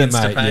Mate. Send It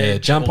Mate, page, yeah.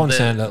 Jump on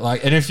Send It.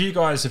 Like, and if you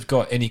guys have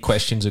got any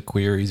questions or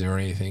queries or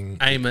anything,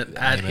 aim it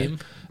at him.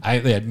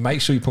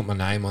 Make sure you put my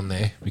name on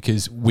there,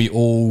 because we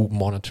all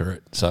monitor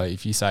it. So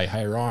if you say,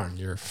 "Hey Ryan,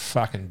 you're a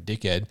fucking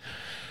dickhead,"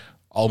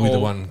 I'll be the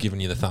one giving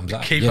you the thumbs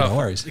up. No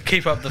worries.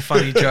 Keep up the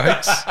funny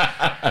jokes.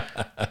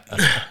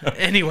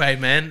 Anyway,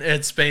 man,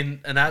 it's been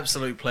an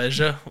absolute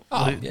pleasure.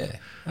 Oh, yeah,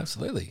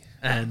 absolutely.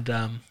 And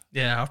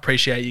I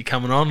appreciate you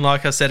coming on.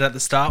 Like I said at the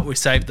start, we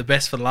saved the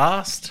best for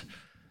last.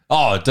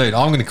 Oh, dude,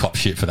 I'm going to cop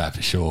shit for that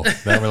for sure.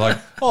 Then we're like,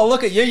 oh,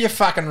 look at you, you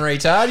fucking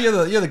retard.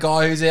 You're the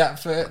guy who's out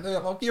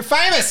for. You're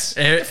famous.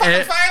 You're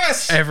fucking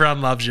famous.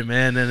 Everyone loves you,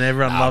 man, and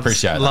everyone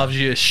loves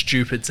your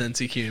stupid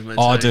sense of humour.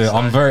 Oh, dude, so.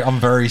 I'm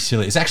very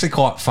silly. It's actually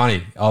quite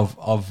funny.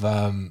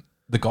 The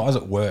guys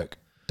at work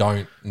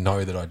don't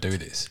know that I do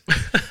this.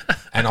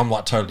 And I'm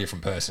like a totally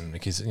different person,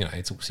 because,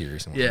 it's all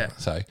serious and whatnot.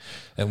 So,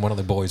 and one of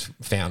the boys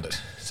found it.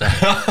 So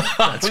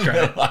that's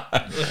great.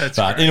 That's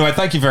great. Anyway,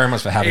 thank you very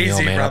much for having me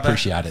on, man. Brother. I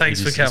appreciate it.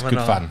 Thanks for coming on. It's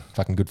good fun.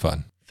 Fucking good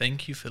fun.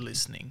 Thank you for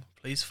listening.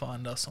 Please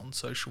find us on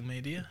social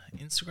media: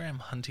 Instagram,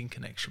 Hunting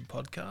Connection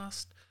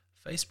Podcast;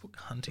 Facebook,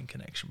 Hunting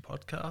Connection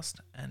Podcast;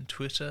 and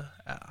Twitter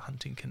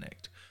 @Hunting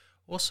Connect.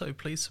 Also,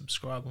 please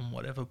subscribe on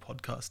whatever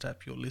podcast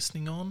app you're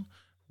listening on.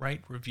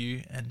 Rate,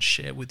 review, and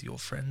share with your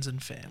friends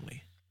and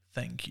family.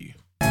 Thank you.